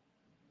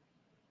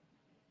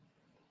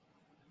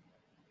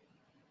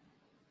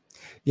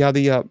 Yeah,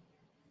 the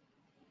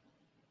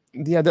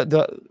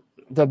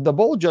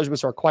bowl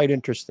judgments are quite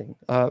interesting.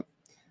 Well,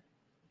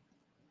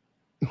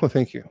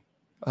 thank you.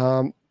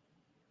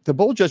 The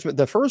bowl judgment,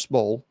 the first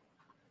bowl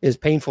is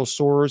painful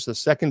sores. The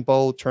second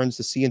bowl turns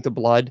the sea into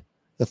blood.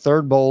 The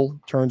third bowl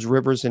turns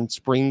rivers and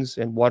springs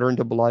and water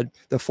into blood.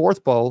 The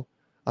fourth bowl,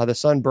 the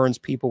sun burns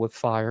people with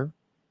fire.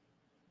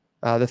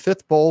 The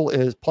fifth bowl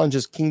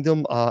plunges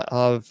kingdom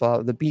of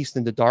the beast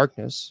into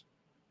darkness.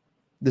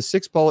 The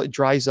sixth bowl, it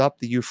dries up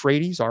the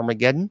Euphrates,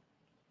 Armageddon.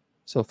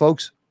 So,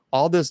 folks,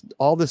 all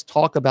this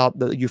talk about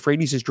the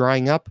Euphrates is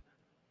drying up,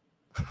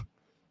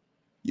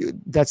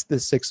 that's the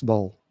sixth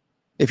bowl.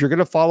 If you're going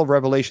to follow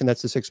Revelation,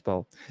 that's the sixth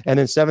bowl. And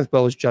then seventh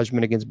bowl is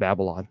judgment against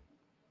Babylon.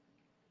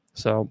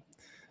 So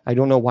I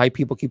don't know why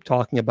people keep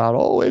talking about,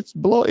 oh,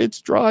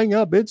 it's drying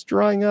up. It's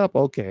drying up.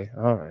 Okay.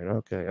 All right.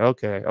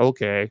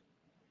 Okay.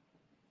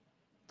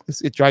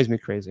 It drives me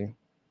crazy.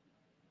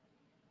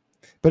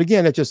 But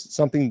again, it's just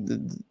something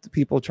the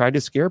people try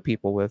to scare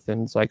people with.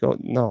 And it's like, oh,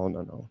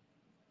 no.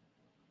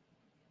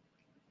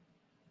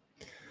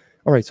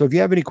 All right. So if you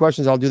have any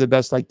questions, I'll do the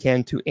best I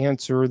can to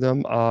answer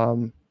them.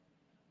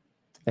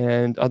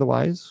 And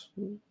otherwise,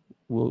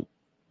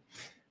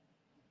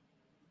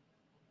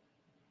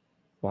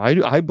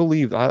 I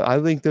believe,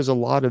 I think there's a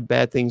lot of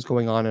bad things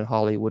going on in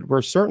Hollywood.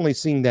 We're certainly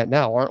seeing that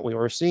now, aren't we?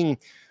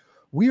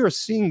 We are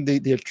seeing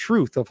the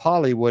truth of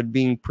Hollywood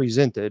being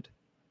presented.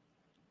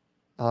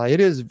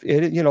 There's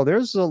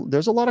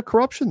a lot of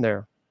corruption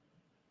there.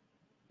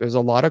 There's a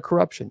lot of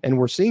corruption, and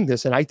we're seeing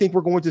this, and I think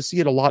we're going to see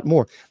it a lot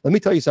more. Let me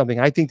tell you something.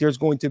 I think there's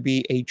going to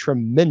be a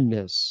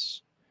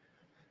tremendous,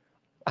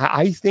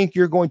 I think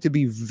you're going to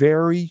be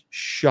very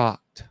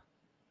shocked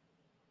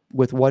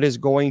with what is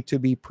going to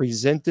be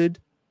presented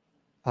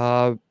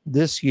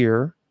this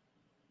year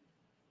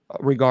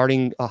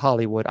regarding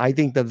Hollywood. I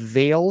think the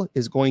veil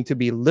is going to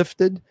be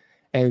lifted,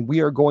 and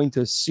we are going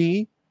to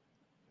see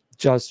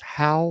just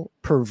how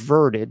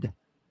perverted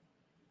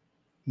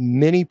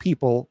many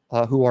people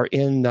who are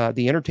in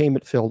the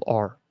entertainment field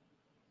are.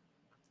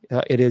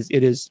 It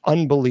is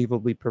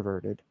unbelievably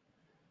perverted,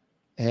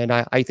 and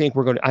I think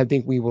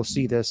we will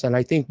see this, and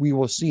I think we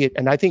will see it,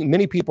 and I think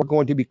many people are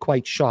going to be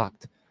quite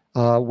shocked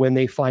when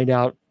they find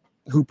out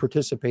who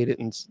participated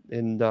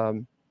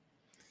in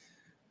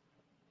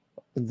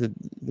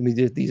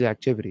these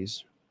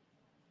activities.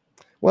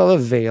 Well, a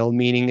veil,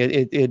 meaning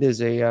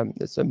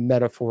it's a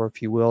metaphor,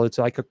 if you will. It's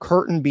like a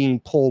curtain being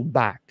pulled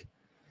back.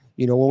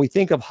 You know, when we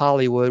think of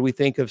Hollywood, we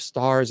think of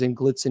stars and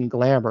glitz and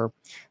glamour,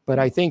 but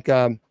I think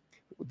that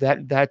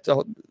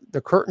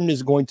the curtain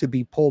is going to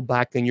be pulled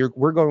back, and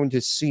we're going to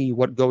see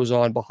what goes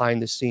on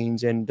behind the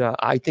scenes, and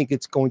I think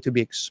it's going to be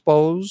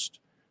exposed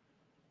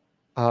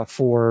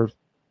for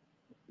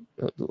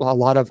a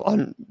lot of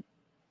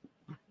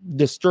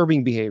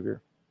disturbing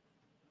behavior.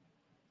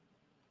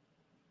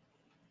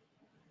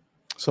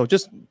 So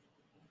just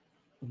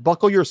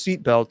buckle your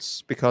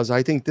seatbelts, because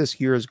I think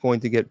this year is going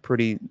to get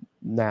pretty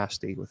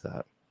nasty with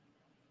that.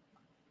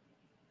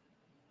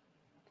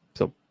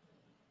 So,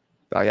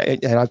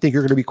 and I think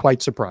you're going to be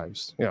quite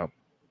surprised. Yeah.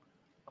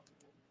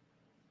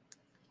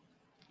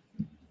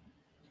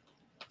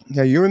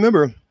 Now, you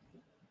remember,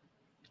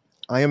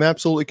 I am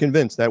absolutely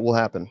convinced that will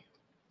happen.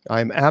 I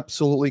am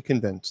absolutely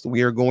convinced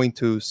we are going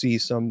to see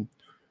some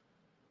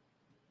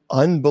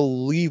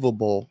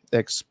unbelievable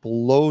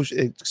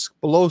explosive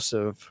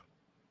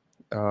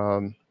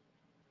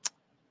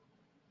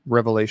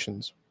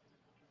revelations.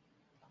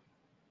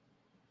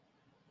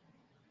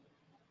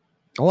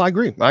 Oh, I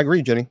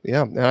agree, Jenny.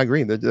 Yeah, I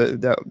agree.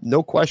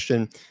 No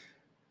question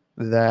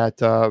that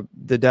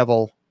the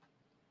devil,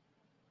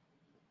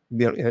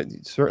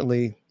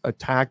 certainly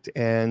attacked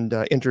and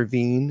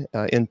intervened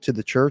into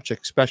the church,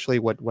 especially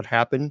what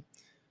happened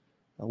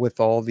with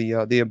all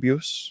the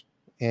abuse.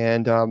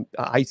 And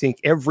I think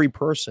every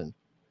person,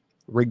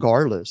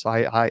 regardless,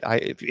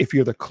 if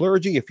you're the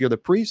clergy, if you're the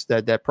priest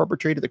that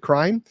perpetrated the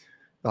crime,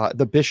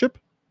 the bishop,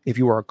 if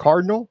you are a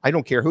cardinal, I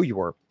don't care who you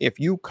are. If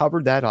you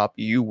covered that up,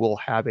 you will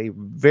have a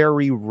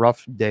very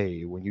rough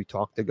day when you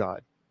talk to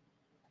God.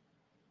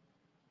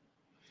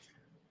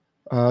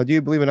 Do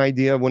you believe an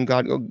idea when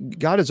God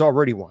has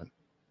already won?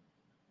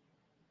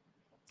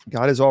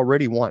 God has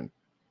already won.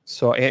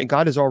 So, and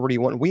God has already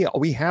won.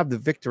 We have the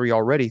victory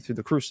already through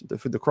the cross,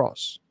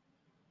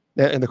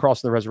 and the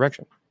cross and the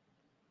resurrection.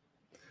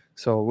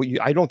 So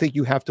I don't think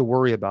you have to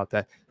worry about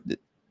that.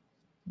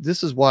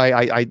 This is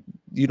why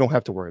you don't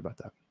have to worry about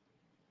that.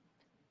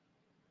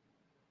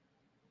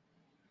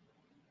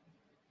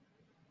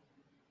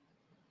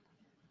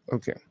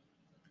 Okay.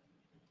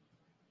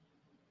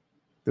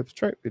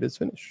 That's right. It is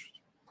finished.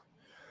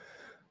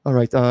 All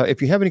right.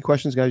 If you have any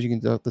questions, guys, you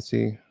can let's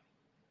see.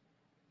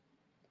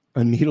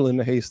 A needle in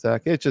the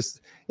haystack. It's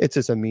just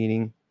a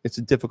meaning. It's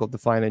difficult to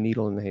find a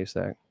needle in the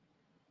haystack.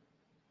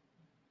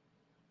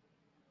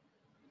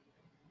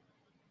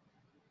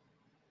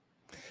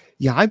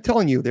 Yeah, I'm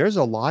telling you, there's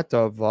a lot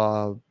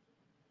of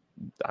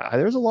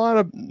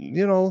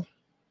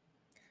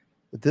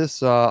this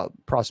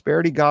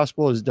prosperity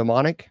gospel is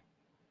demonic,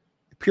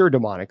 pure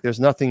demonic. There's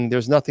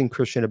nothing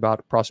Christian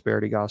about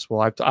prosperity gospel.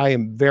 I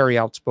am very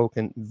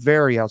outspoken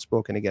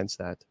against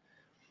that,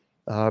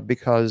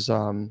 because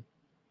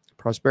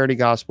prosperity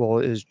gospel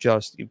is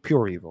just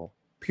pure evil.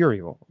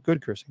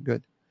 Good, Christian,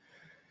 good.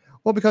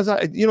 Well, because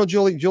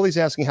Julie's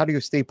asking, how do you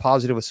stay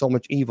positive with so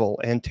much evil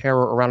and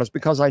terror around us?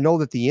 Because I know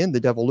that at the end the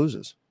devil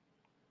loses.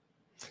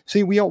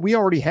 See, we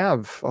already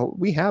have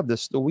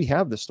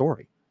the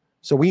story,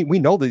 so we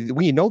know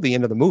the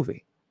end of the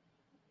movie.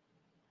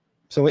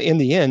 So in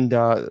the end,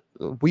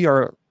 we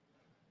are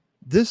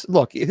this.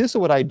 Look, this is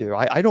what I do.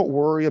 I don't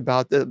worry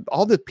about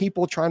all the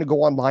people trying to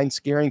go online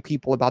scaring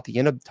people about the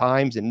end of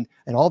times and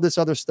all this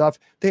other stuff.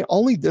 They're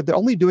only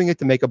doing it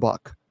to make a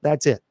buck.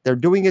 That's it. They're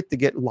doing it to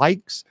get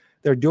likes.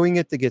 They're doing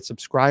it to get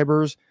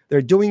subscribers.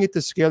 They're doing it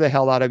to scare the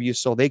hell out of you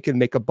so they can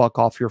make a buck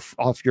off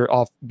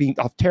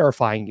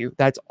terrifying you.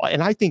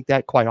 And I think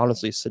that, quite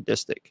honestly, is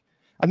sadistic.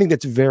 I think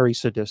that's very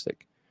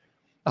sadistic.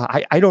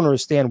 I don't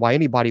understand why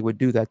anybody would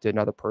do that to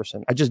another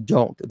person. I just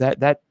don't.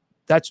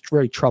 That's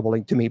very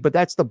troubling to me. But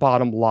that's the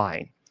bottom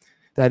line.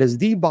 That is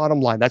the bottom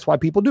line. That's why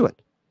people do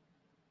it,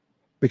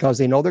 because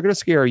they know they're going to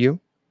scare you.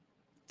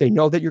 They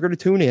know that you're going to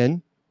tune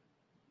in,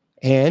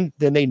 and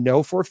then they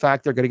know for a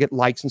fact they're going to get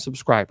likes and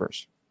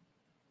subscribers.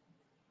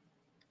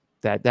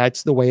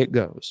 That's the way it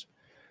goes.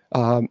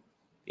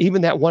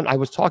 Even that one, I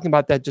was talking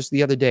about that just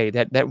the other day,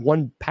 that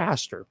one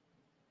pastor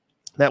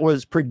that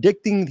was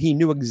predicting, he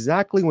knew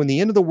exactly when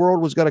the end of the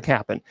world was going to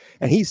happen.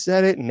 And he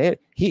said it, and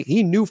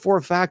he knew for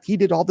a fact, he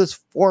did all this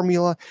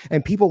formula,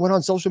 and people went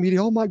on social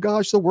media, oh my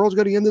gosh, the world's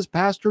going to end, this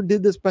pastor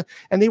did this,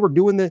 and they were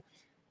doing the,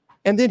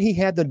 and then he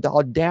had the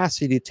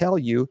audacity to tell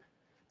you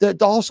that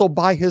to also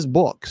buy his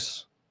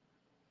books.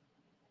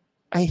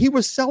 And he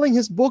was selling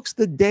his books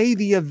the day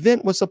the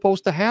event was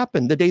supposed to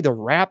happen, the day the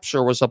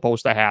rapture was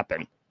supposed to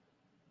happen,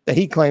 that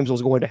he claims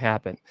was going to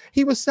happen.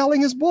 He was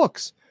selling his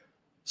books.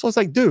 So it's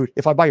like, dude,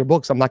 if I buy your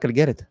books, I'm not going to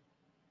get it.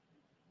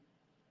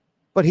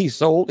 But he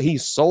sold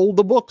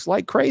the books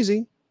like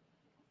crazy.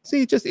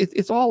 See,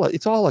 it's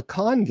all a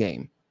con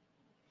game.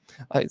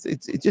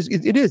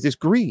 It's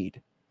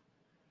greed.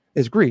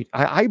 It's greed.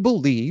 I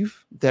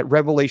believe that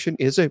Revelation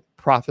is a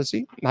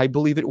prophecy. I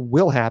believe it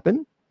will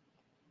happen.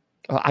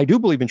 I do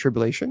believe in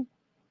tribulation.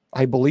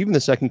 I believe in the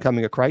second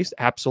coming of Christ,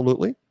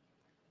 absolutely.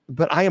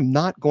 But I am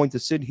not going to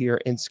sit here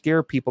and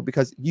scare people,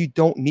 because you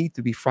don't need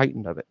to be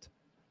frightened of it.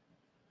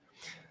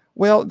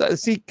 Well,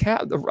 see,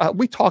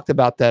 we talked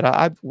about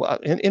that.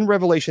 In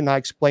Revelation, I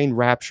explained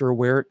rapture,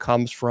 where it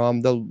comes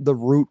from, the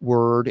root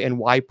word, and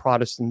why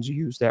Protestants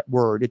use that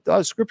word. It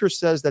does. Scripture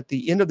says that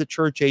the end of the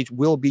church age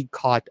will be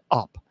caught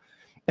up.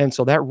 And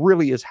so that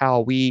really is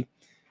how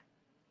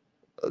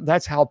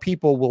that's how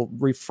people will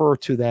refer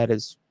to that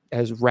as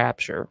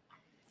rapture.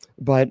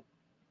 But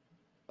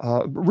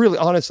really,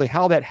 honestly,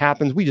 how that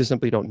happens, we just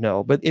simply don't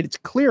know. But it's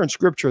clear in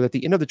Scripture that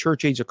the end of the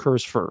church age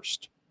occurs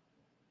first.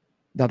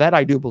 Now, that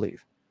I do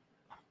believe.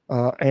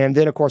 And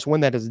then, of course,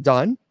 when that is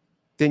done,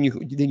 then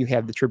you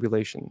have the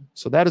tribulation.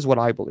 So that is what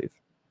I believe.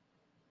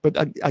 But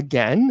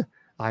again,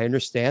 I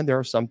understand there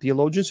are some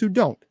theologians who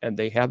don't, and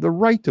they have the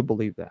right to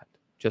believe that,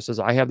 just as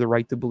I have the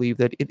right to believe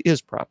that it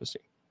is prophecy.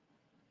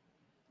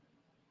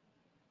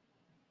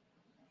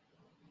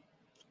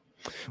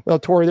 Well,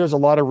 Tori, there's a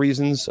lot of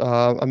reasons.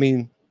 I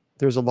mean,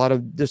 there's a lot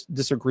of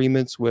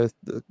disagreements with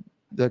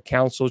the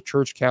councils,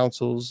 church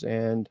councils,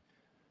 and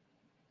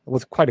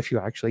with quite a few,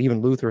 actually.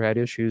 Even Luther had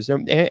issues,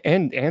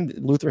 and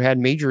Luther had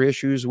major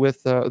issues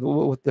with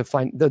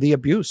the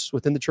abuse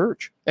within the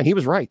church, and he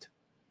was right.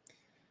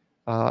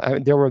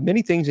 There were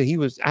many things that he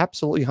was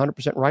absolutely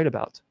 100% right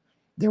about.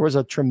 There was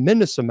a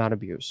tremendous amount of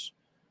abuse,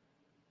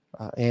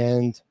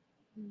 and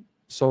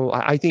so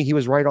I think he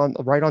was right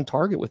on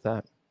target with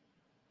that.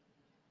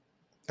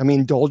 I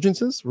mean,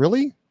 indulgences,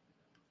 really?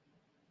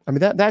 I mean,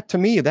 that to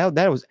me,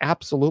 that was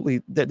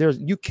absolutely, that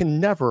you can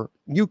never,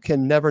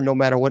 no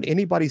matter what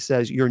anybody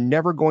says, you're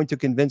never going to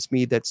convince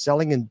me that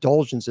selling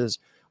indulgences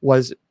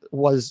was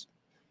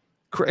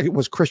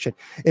Christian.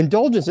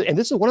 Indulgences, and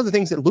this is one of the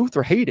things that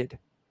Luther hated.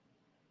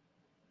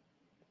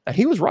 And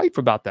he was right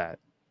about that.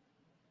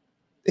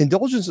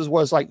 Indulgences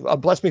was like,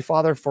 bless me,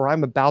 Father, for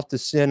I'm about to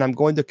sin. I'm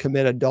going to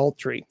commit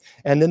adultery.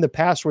 And then the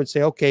pastor would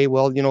say, okay,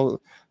 well,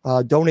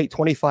 donate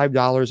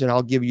 $25 and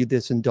I'll give you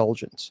this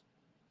indulgence.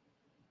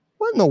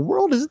 What in the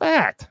world is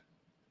that?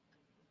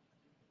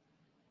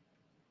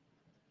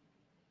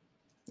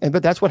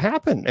 But that's what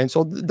happened. And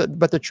so,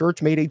 but the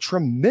church made a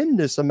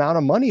tremendous amount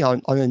of money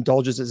on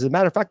indulgences. As a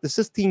matter of fact, the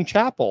Sistine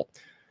Chapel,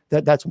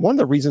 that's one of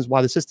the reasons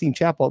why the Sistine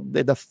Chapel,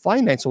 the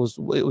finance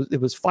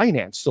was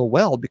financed so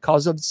well,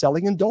 because of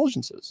selling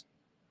indulgences.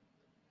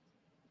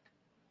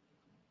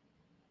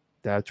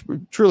 That's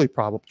truly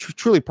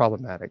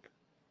problematic.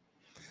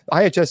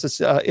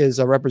 IHS is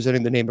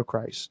representing the name of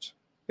Christ.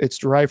 It's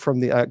derived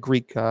from the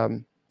Greek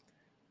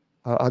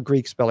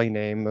spelling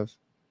name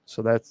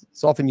so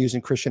it's often used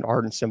in Christian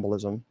art and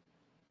symbolism.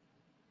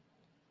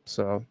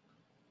 So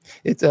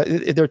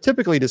they're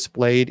typically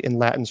displayed in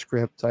Latin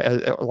script,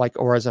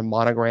 or as a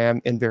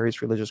monogram in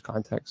various religious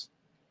contexts.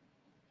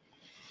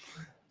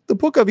 The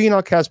Book of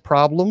Enoch has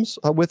problems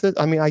with it.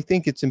 I mean, I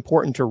think it's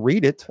important to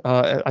read it.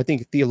 I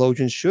think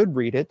theologians should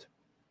read it.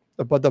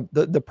 But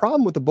the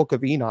problem with the Book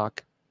of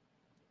Enoch,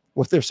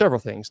 well, there's several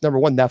things. Number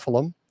one,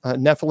 Nephilim.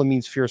 Nephilim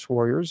means fierce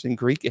warriors in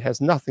Greek. It has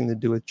nothing to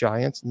do with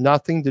giants,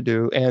 nothing to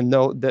do. And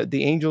no,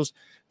 the angels,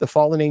 the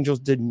fallen angels,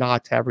 did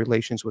not have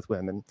relations with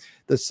women.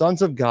 The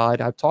sons of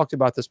God, I've talked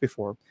about this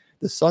before,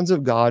 the sons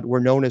of God were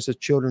known as the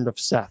children of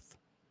Seth.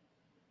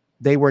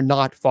 They were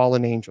not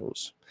fallen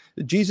angels.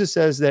 Jesus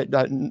says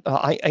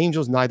that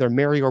angels neither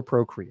marry or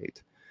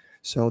procreate.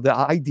 So the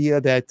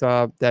idea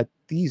that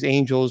these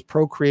angels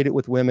procreated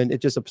with women,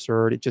 it's just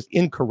absurd. It's just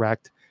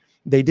incorrect.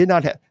 They did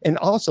not have, and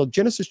also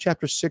Genesis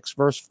chapter 6,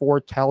 verse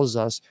 4 tells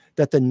us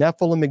that the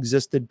Nephilim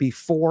existed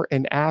before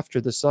and after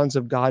the sons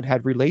of God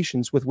had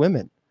relations with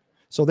women.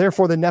 So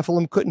therefore, the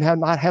Nephilim couldn't have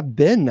not have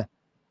been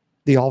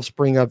the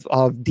offspring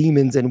of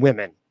demons and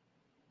women.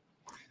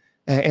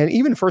 And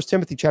even 1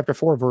 Timothy chapter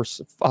 4,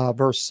 verse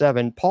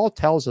 7, Paul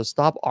tells us,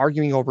 stop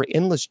arguing over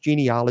endless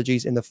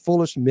genealogies and the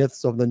foolish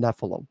myths of the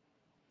Nephilim.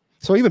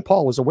 So even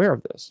Paul was aware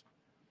of this.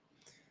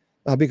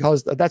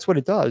 Because that's what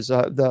it does.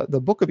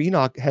 The book of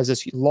Enoch has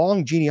this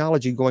long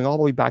genealogy going all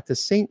the way back to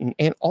Satan.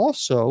 And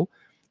also,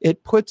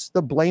 it puts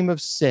the blame of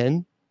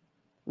sin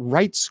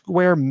right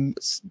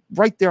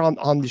there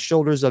on the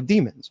shoulders of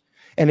demons.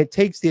 And it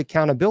takes the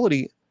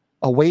accountability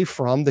away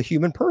from the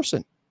human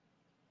person.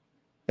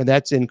 And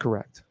that's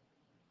incorrect.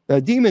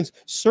 Demons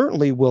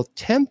certainly will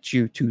tempt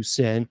you to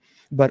sin,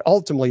 but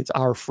ultimately it's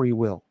our free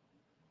will.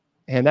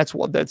 And that's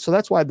why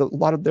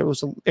there was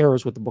some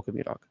errors with the book of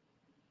Enoch.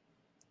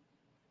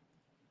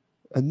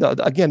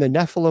 Again, the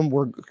Nephilim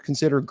were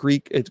considered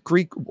Greek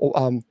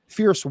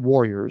fierce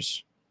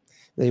warriors.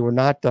 They were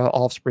not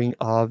offspring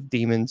of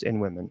demons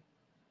and women.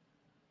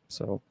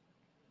 So,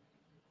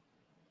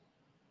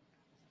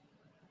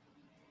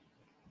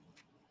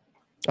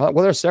 well,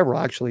 there are several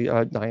actually,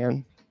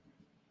 Diane.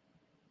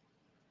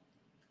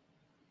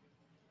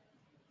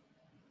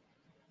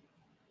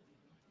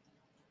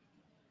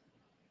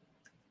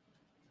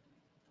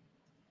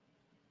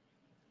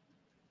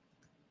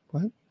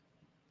 What?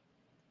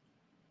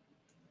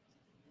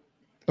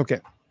 Okay.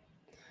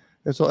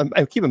 And so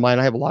keep in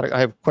mind, I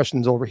have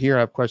questions over here.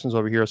 I have questions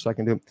over here, so I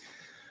can do.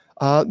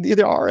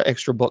 There are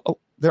extra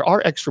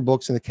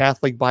books in the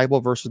Catholic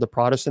Bible versus the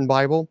Protestant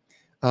Bible.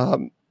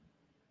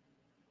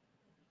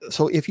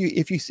 So if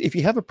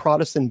you have a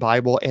Protestant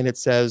Bible and it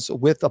says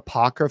with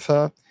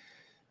Apocrypha,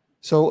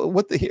 so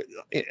what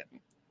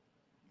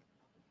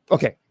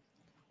okay.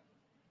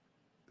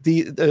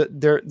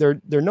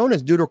 They're known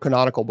as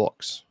deuterocanonical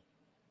books.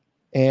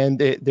 And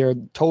they're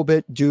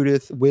Tobit,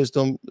 Judith,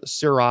 Wisdom,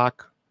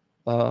 Sirach,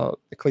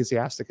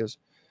 Ecclesiasticus,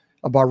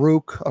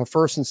 Baruch,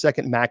 1st and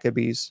 2nd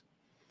Maccabees.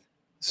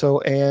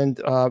 So,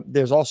 and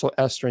there's also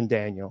Esther and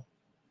Daniel.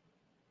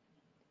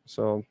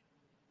 So,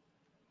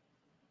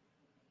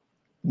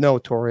 no,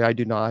 Tori, I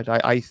do not.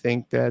 I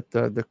think that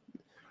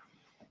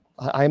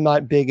I'm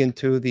not big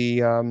into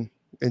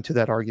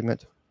that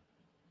argument.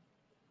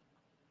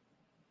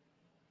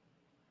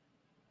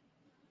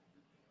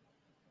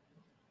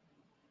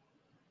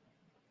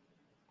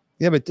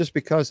 Yeah, but just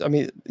because, I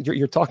mean,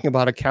 you're talking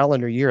about a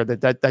calendar year,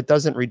 that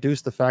doesn't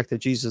reduce the fact that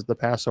Jesus is the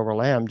Passover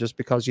lamb just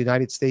because the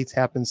United States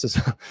happens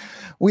to,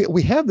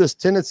 we have this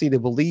tendency to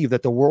believe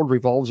that the world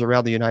revolves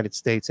around the United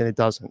States, and it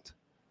doesn't.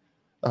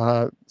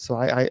 So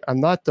I'm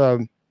not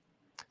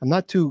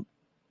too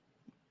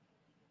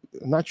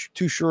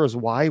sure as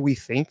why we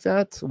think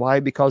that. Why?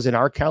 Because in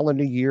our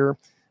calendar year,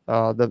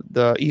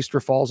 the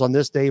Easter falls on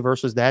this day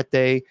versus that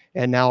day,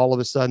 and now all of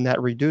a sudden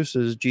that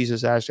reduces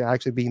Jesus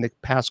actually being the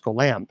Paschal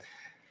lamb.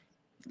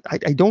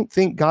 I don't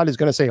think God is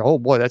going to say, "Oh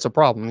boy, that's a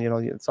problem." You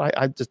know, so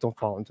I just don't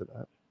fall into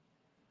that.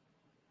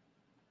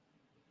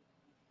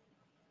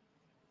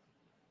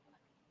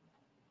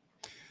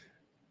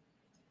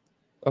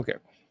 Okay.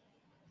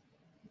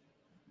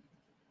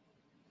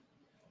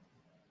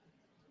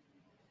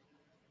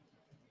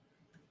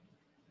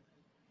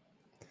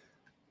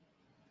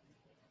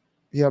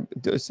 Yeah,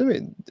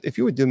 if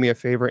you would do me a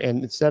favor,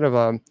 and instead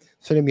of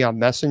sending me on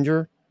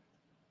Messenger,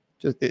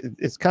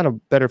 it's kind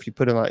of better if you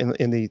put it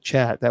in the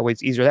chat. That way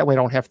it's easier. That way I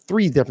don't have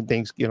 3 different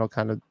things, you know,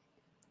 kind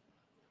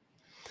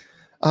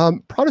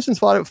of. Protestants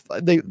follow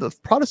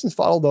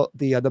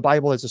the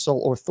Bible as the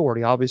sole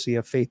authority, obviously,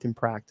 of faith and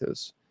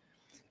practice,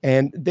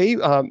 and they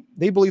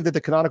believe that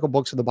the canonical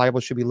books of the Bible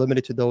should be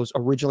limited to those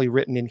originally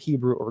written in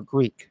Hebrew or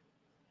Greek.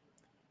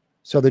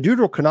 So the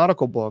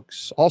deuterocanonical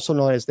books, also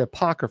known as the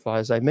Apocrypha,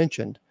 as I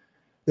mentioned,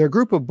 they're a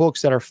group of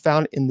books that are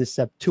found in the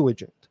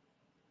Septuagint.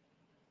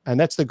 And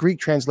that's the Greek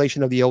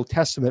translation of the Old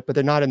Testament, but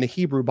they're not in the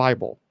Hebrew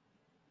Bible.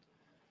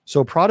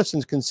 So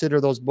Protestants consider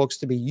those books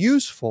to be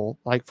useful,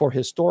 like for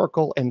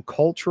historical and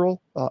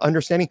cultural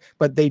understanding,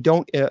 but they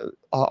don't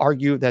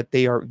argue that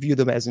they view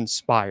them as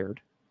inspired.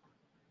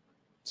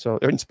 So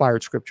they're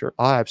inspired scripture.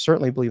 I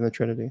certainly believe in the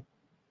Trinity.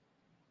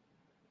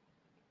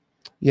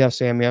 Yes,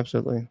 Sammy,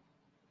 absolutely.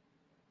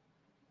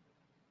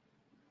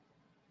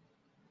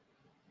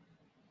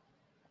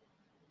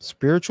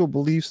 Spiritual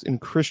beliefs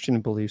and Christian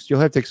beliefs. You'll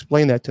have to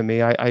explain that to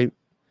me.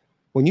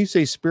 When you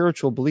say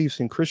spiritual beliefs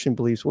and Christian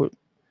beliefs,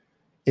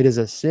 it is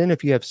a sin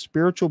if you have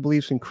spiritual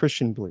beliefs and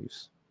Christian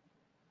beliefs.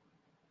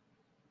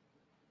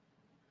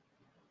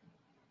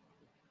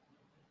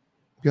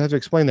 You have to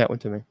explain that one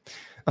to me.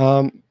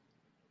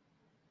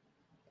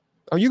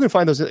 You can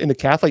find those in the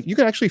Catholic. You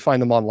can actually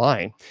find them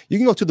online. You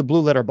can go to the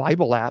Blue Letter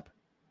Bible app.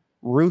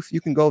 Ruth,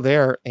 you can go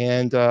there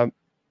and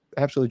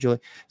absolutely, Julie.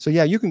 So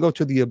yeah, you can go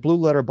to the Blue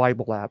Letter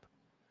Bible app.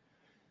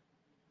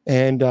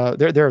 And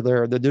they're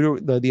there.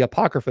 The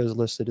Apocrypha is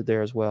listed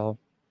there as well.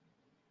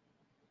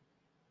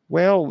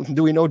 Well,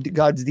 do we know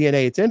God's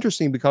DNA? It's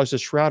interesting because the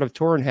Shroud of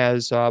Turin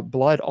has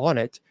blood on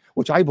it,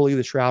 which I believe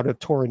the Shroud of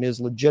Turin is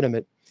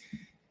legitimate.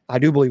 I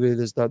do believe it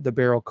is the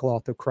burial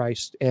cloth of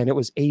Christ, and it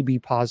was AB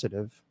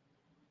positive.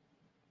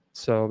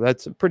 So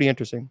that's pretty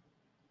interesting.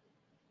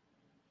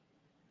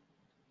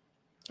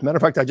 As a matter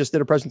of fact, I just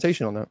did a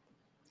presentation on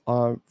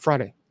that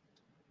Friday.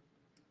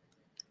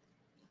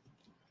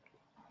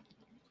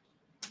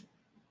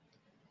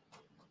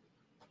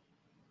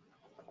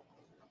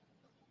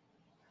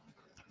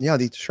 Yeah,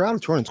 the Shroud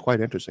of Turin is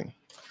quite interesting.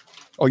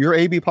 Oh, you're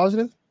AB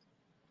positive?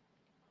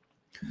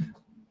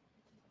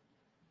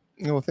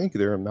 Well, thank you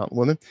there, Mountain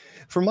Woman.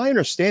 From my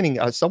understanding,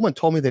 someone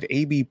told me that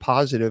AB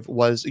positive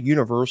was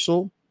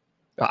universal.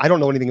 I don't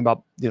know anything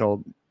about,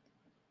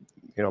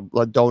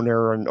 blood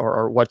donor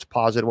or what's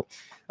positive.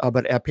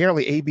 But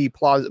apparently AB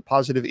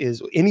positive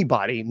is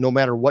anybody, no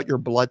matter what your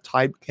blood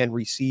type, can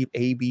receive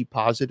AB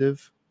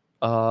positive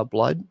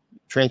blood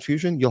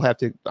transfusion. You'll have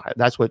to,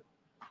 that's what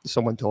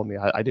someone told me.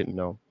 I didn't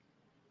know.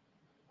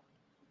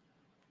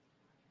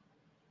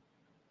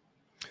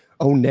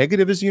 O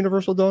negative is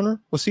universal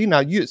donor. Well, see, now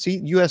you see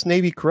U.S.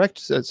 Navy correct.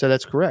 So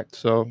that's correct.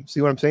 So see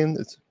what I'm saying?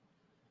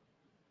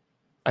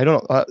 I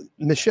don't know.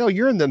 Michelle,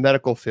 you're in the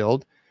medical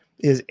field.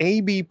 Is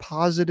AB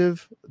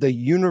positive the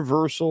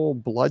universal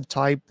blood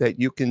type that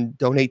you can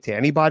donate to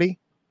anybody?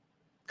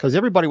 Because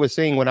everybody was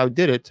saying when I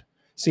did it,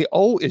 see,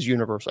 O is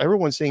universal.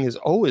 Everyone's saying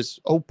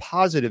O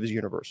positive is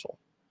universal.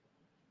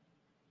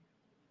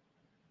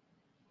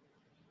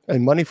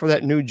 And money for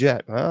that new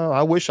jet. Oh,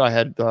 I wish I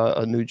had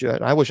a new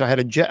jet. I wish I had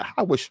a jet.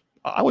 I wish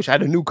I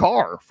had a new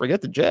car.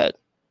 Forget the jet.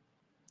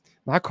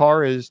 My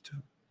car is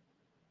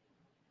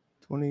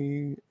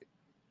 19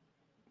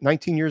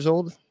 years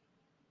old,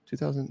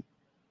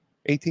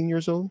 2018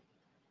 years old.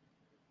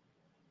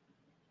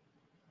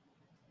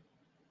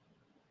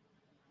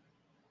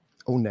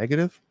 O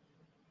negative.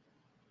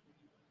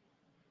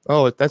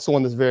 Oh, that's the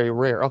one that's very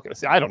rare. Okay,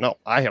 see, I don't know.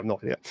 I have no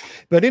idea.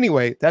 But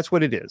anyway, that's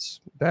what it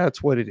is.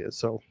 That's what it is.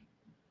 So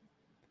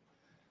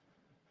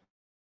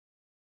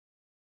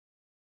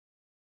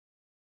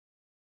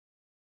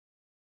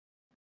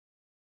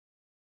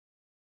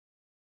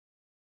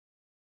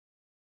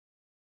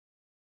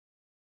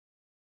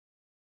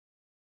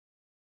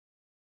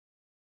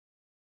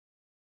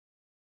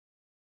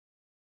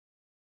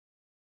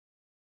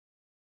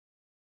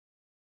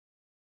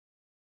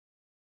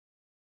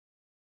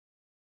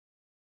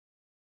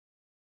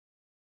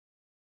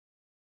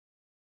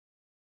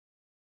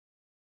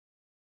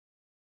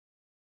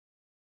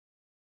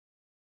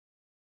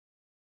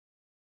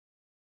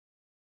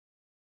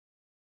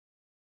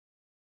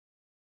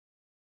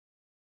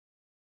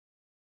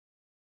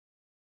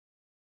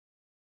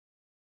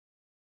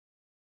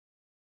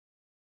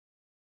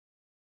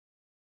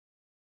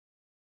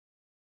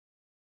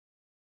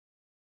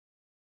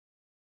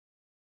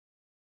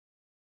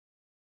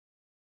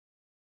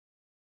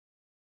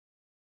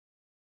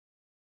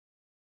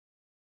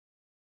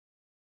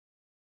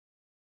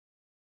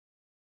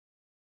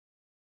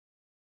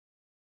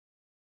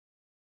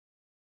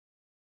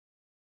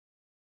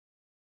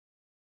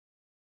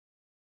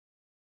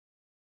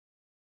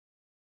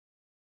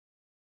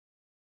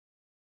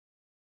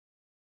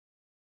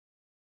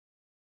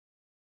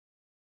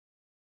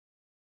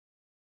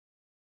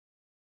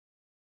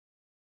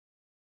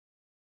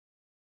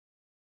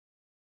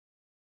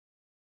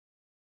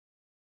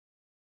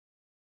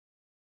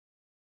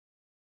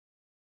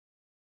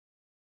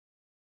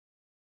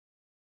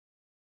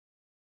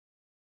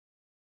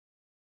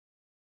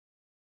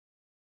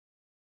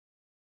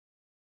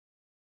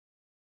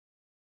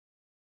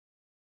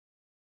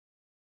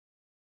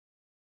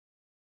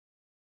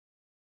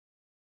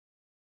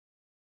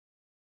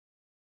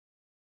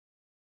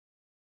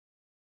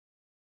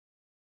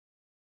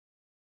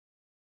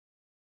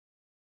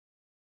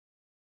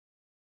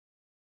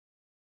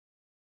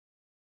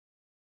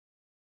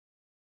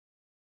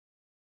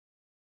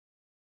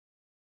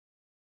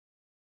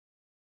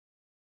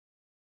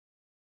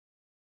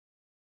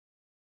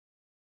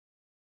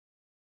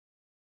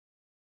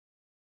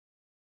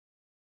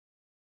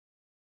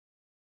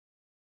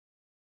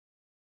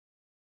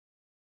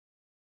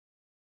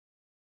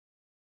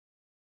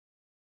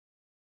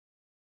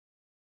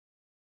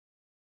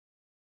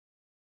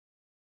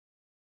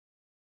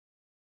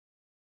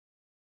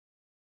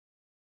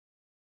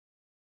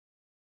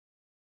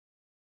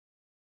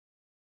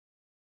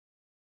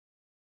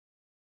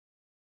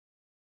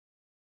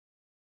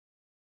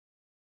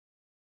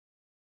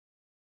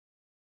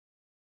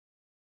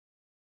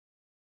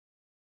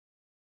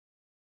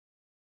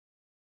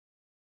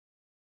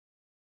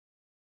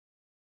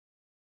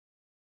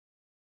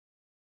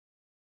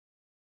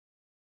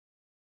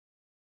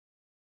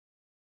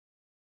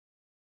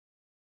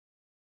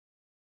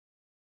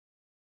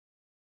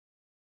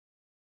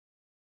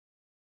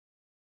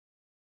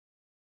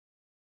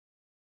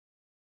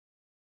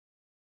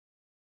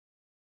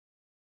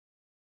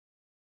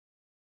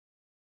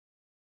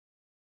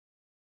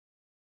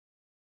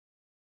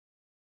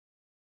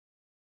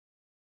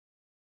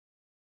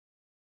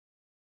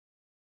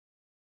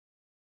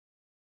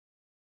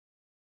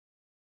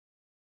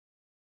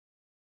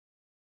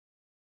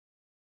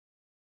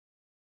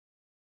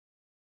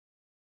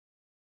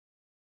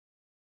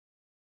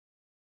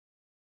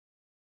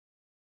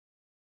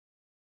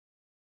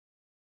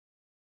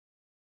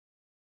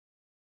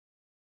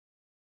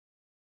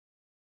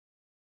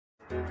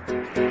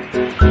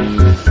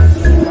you.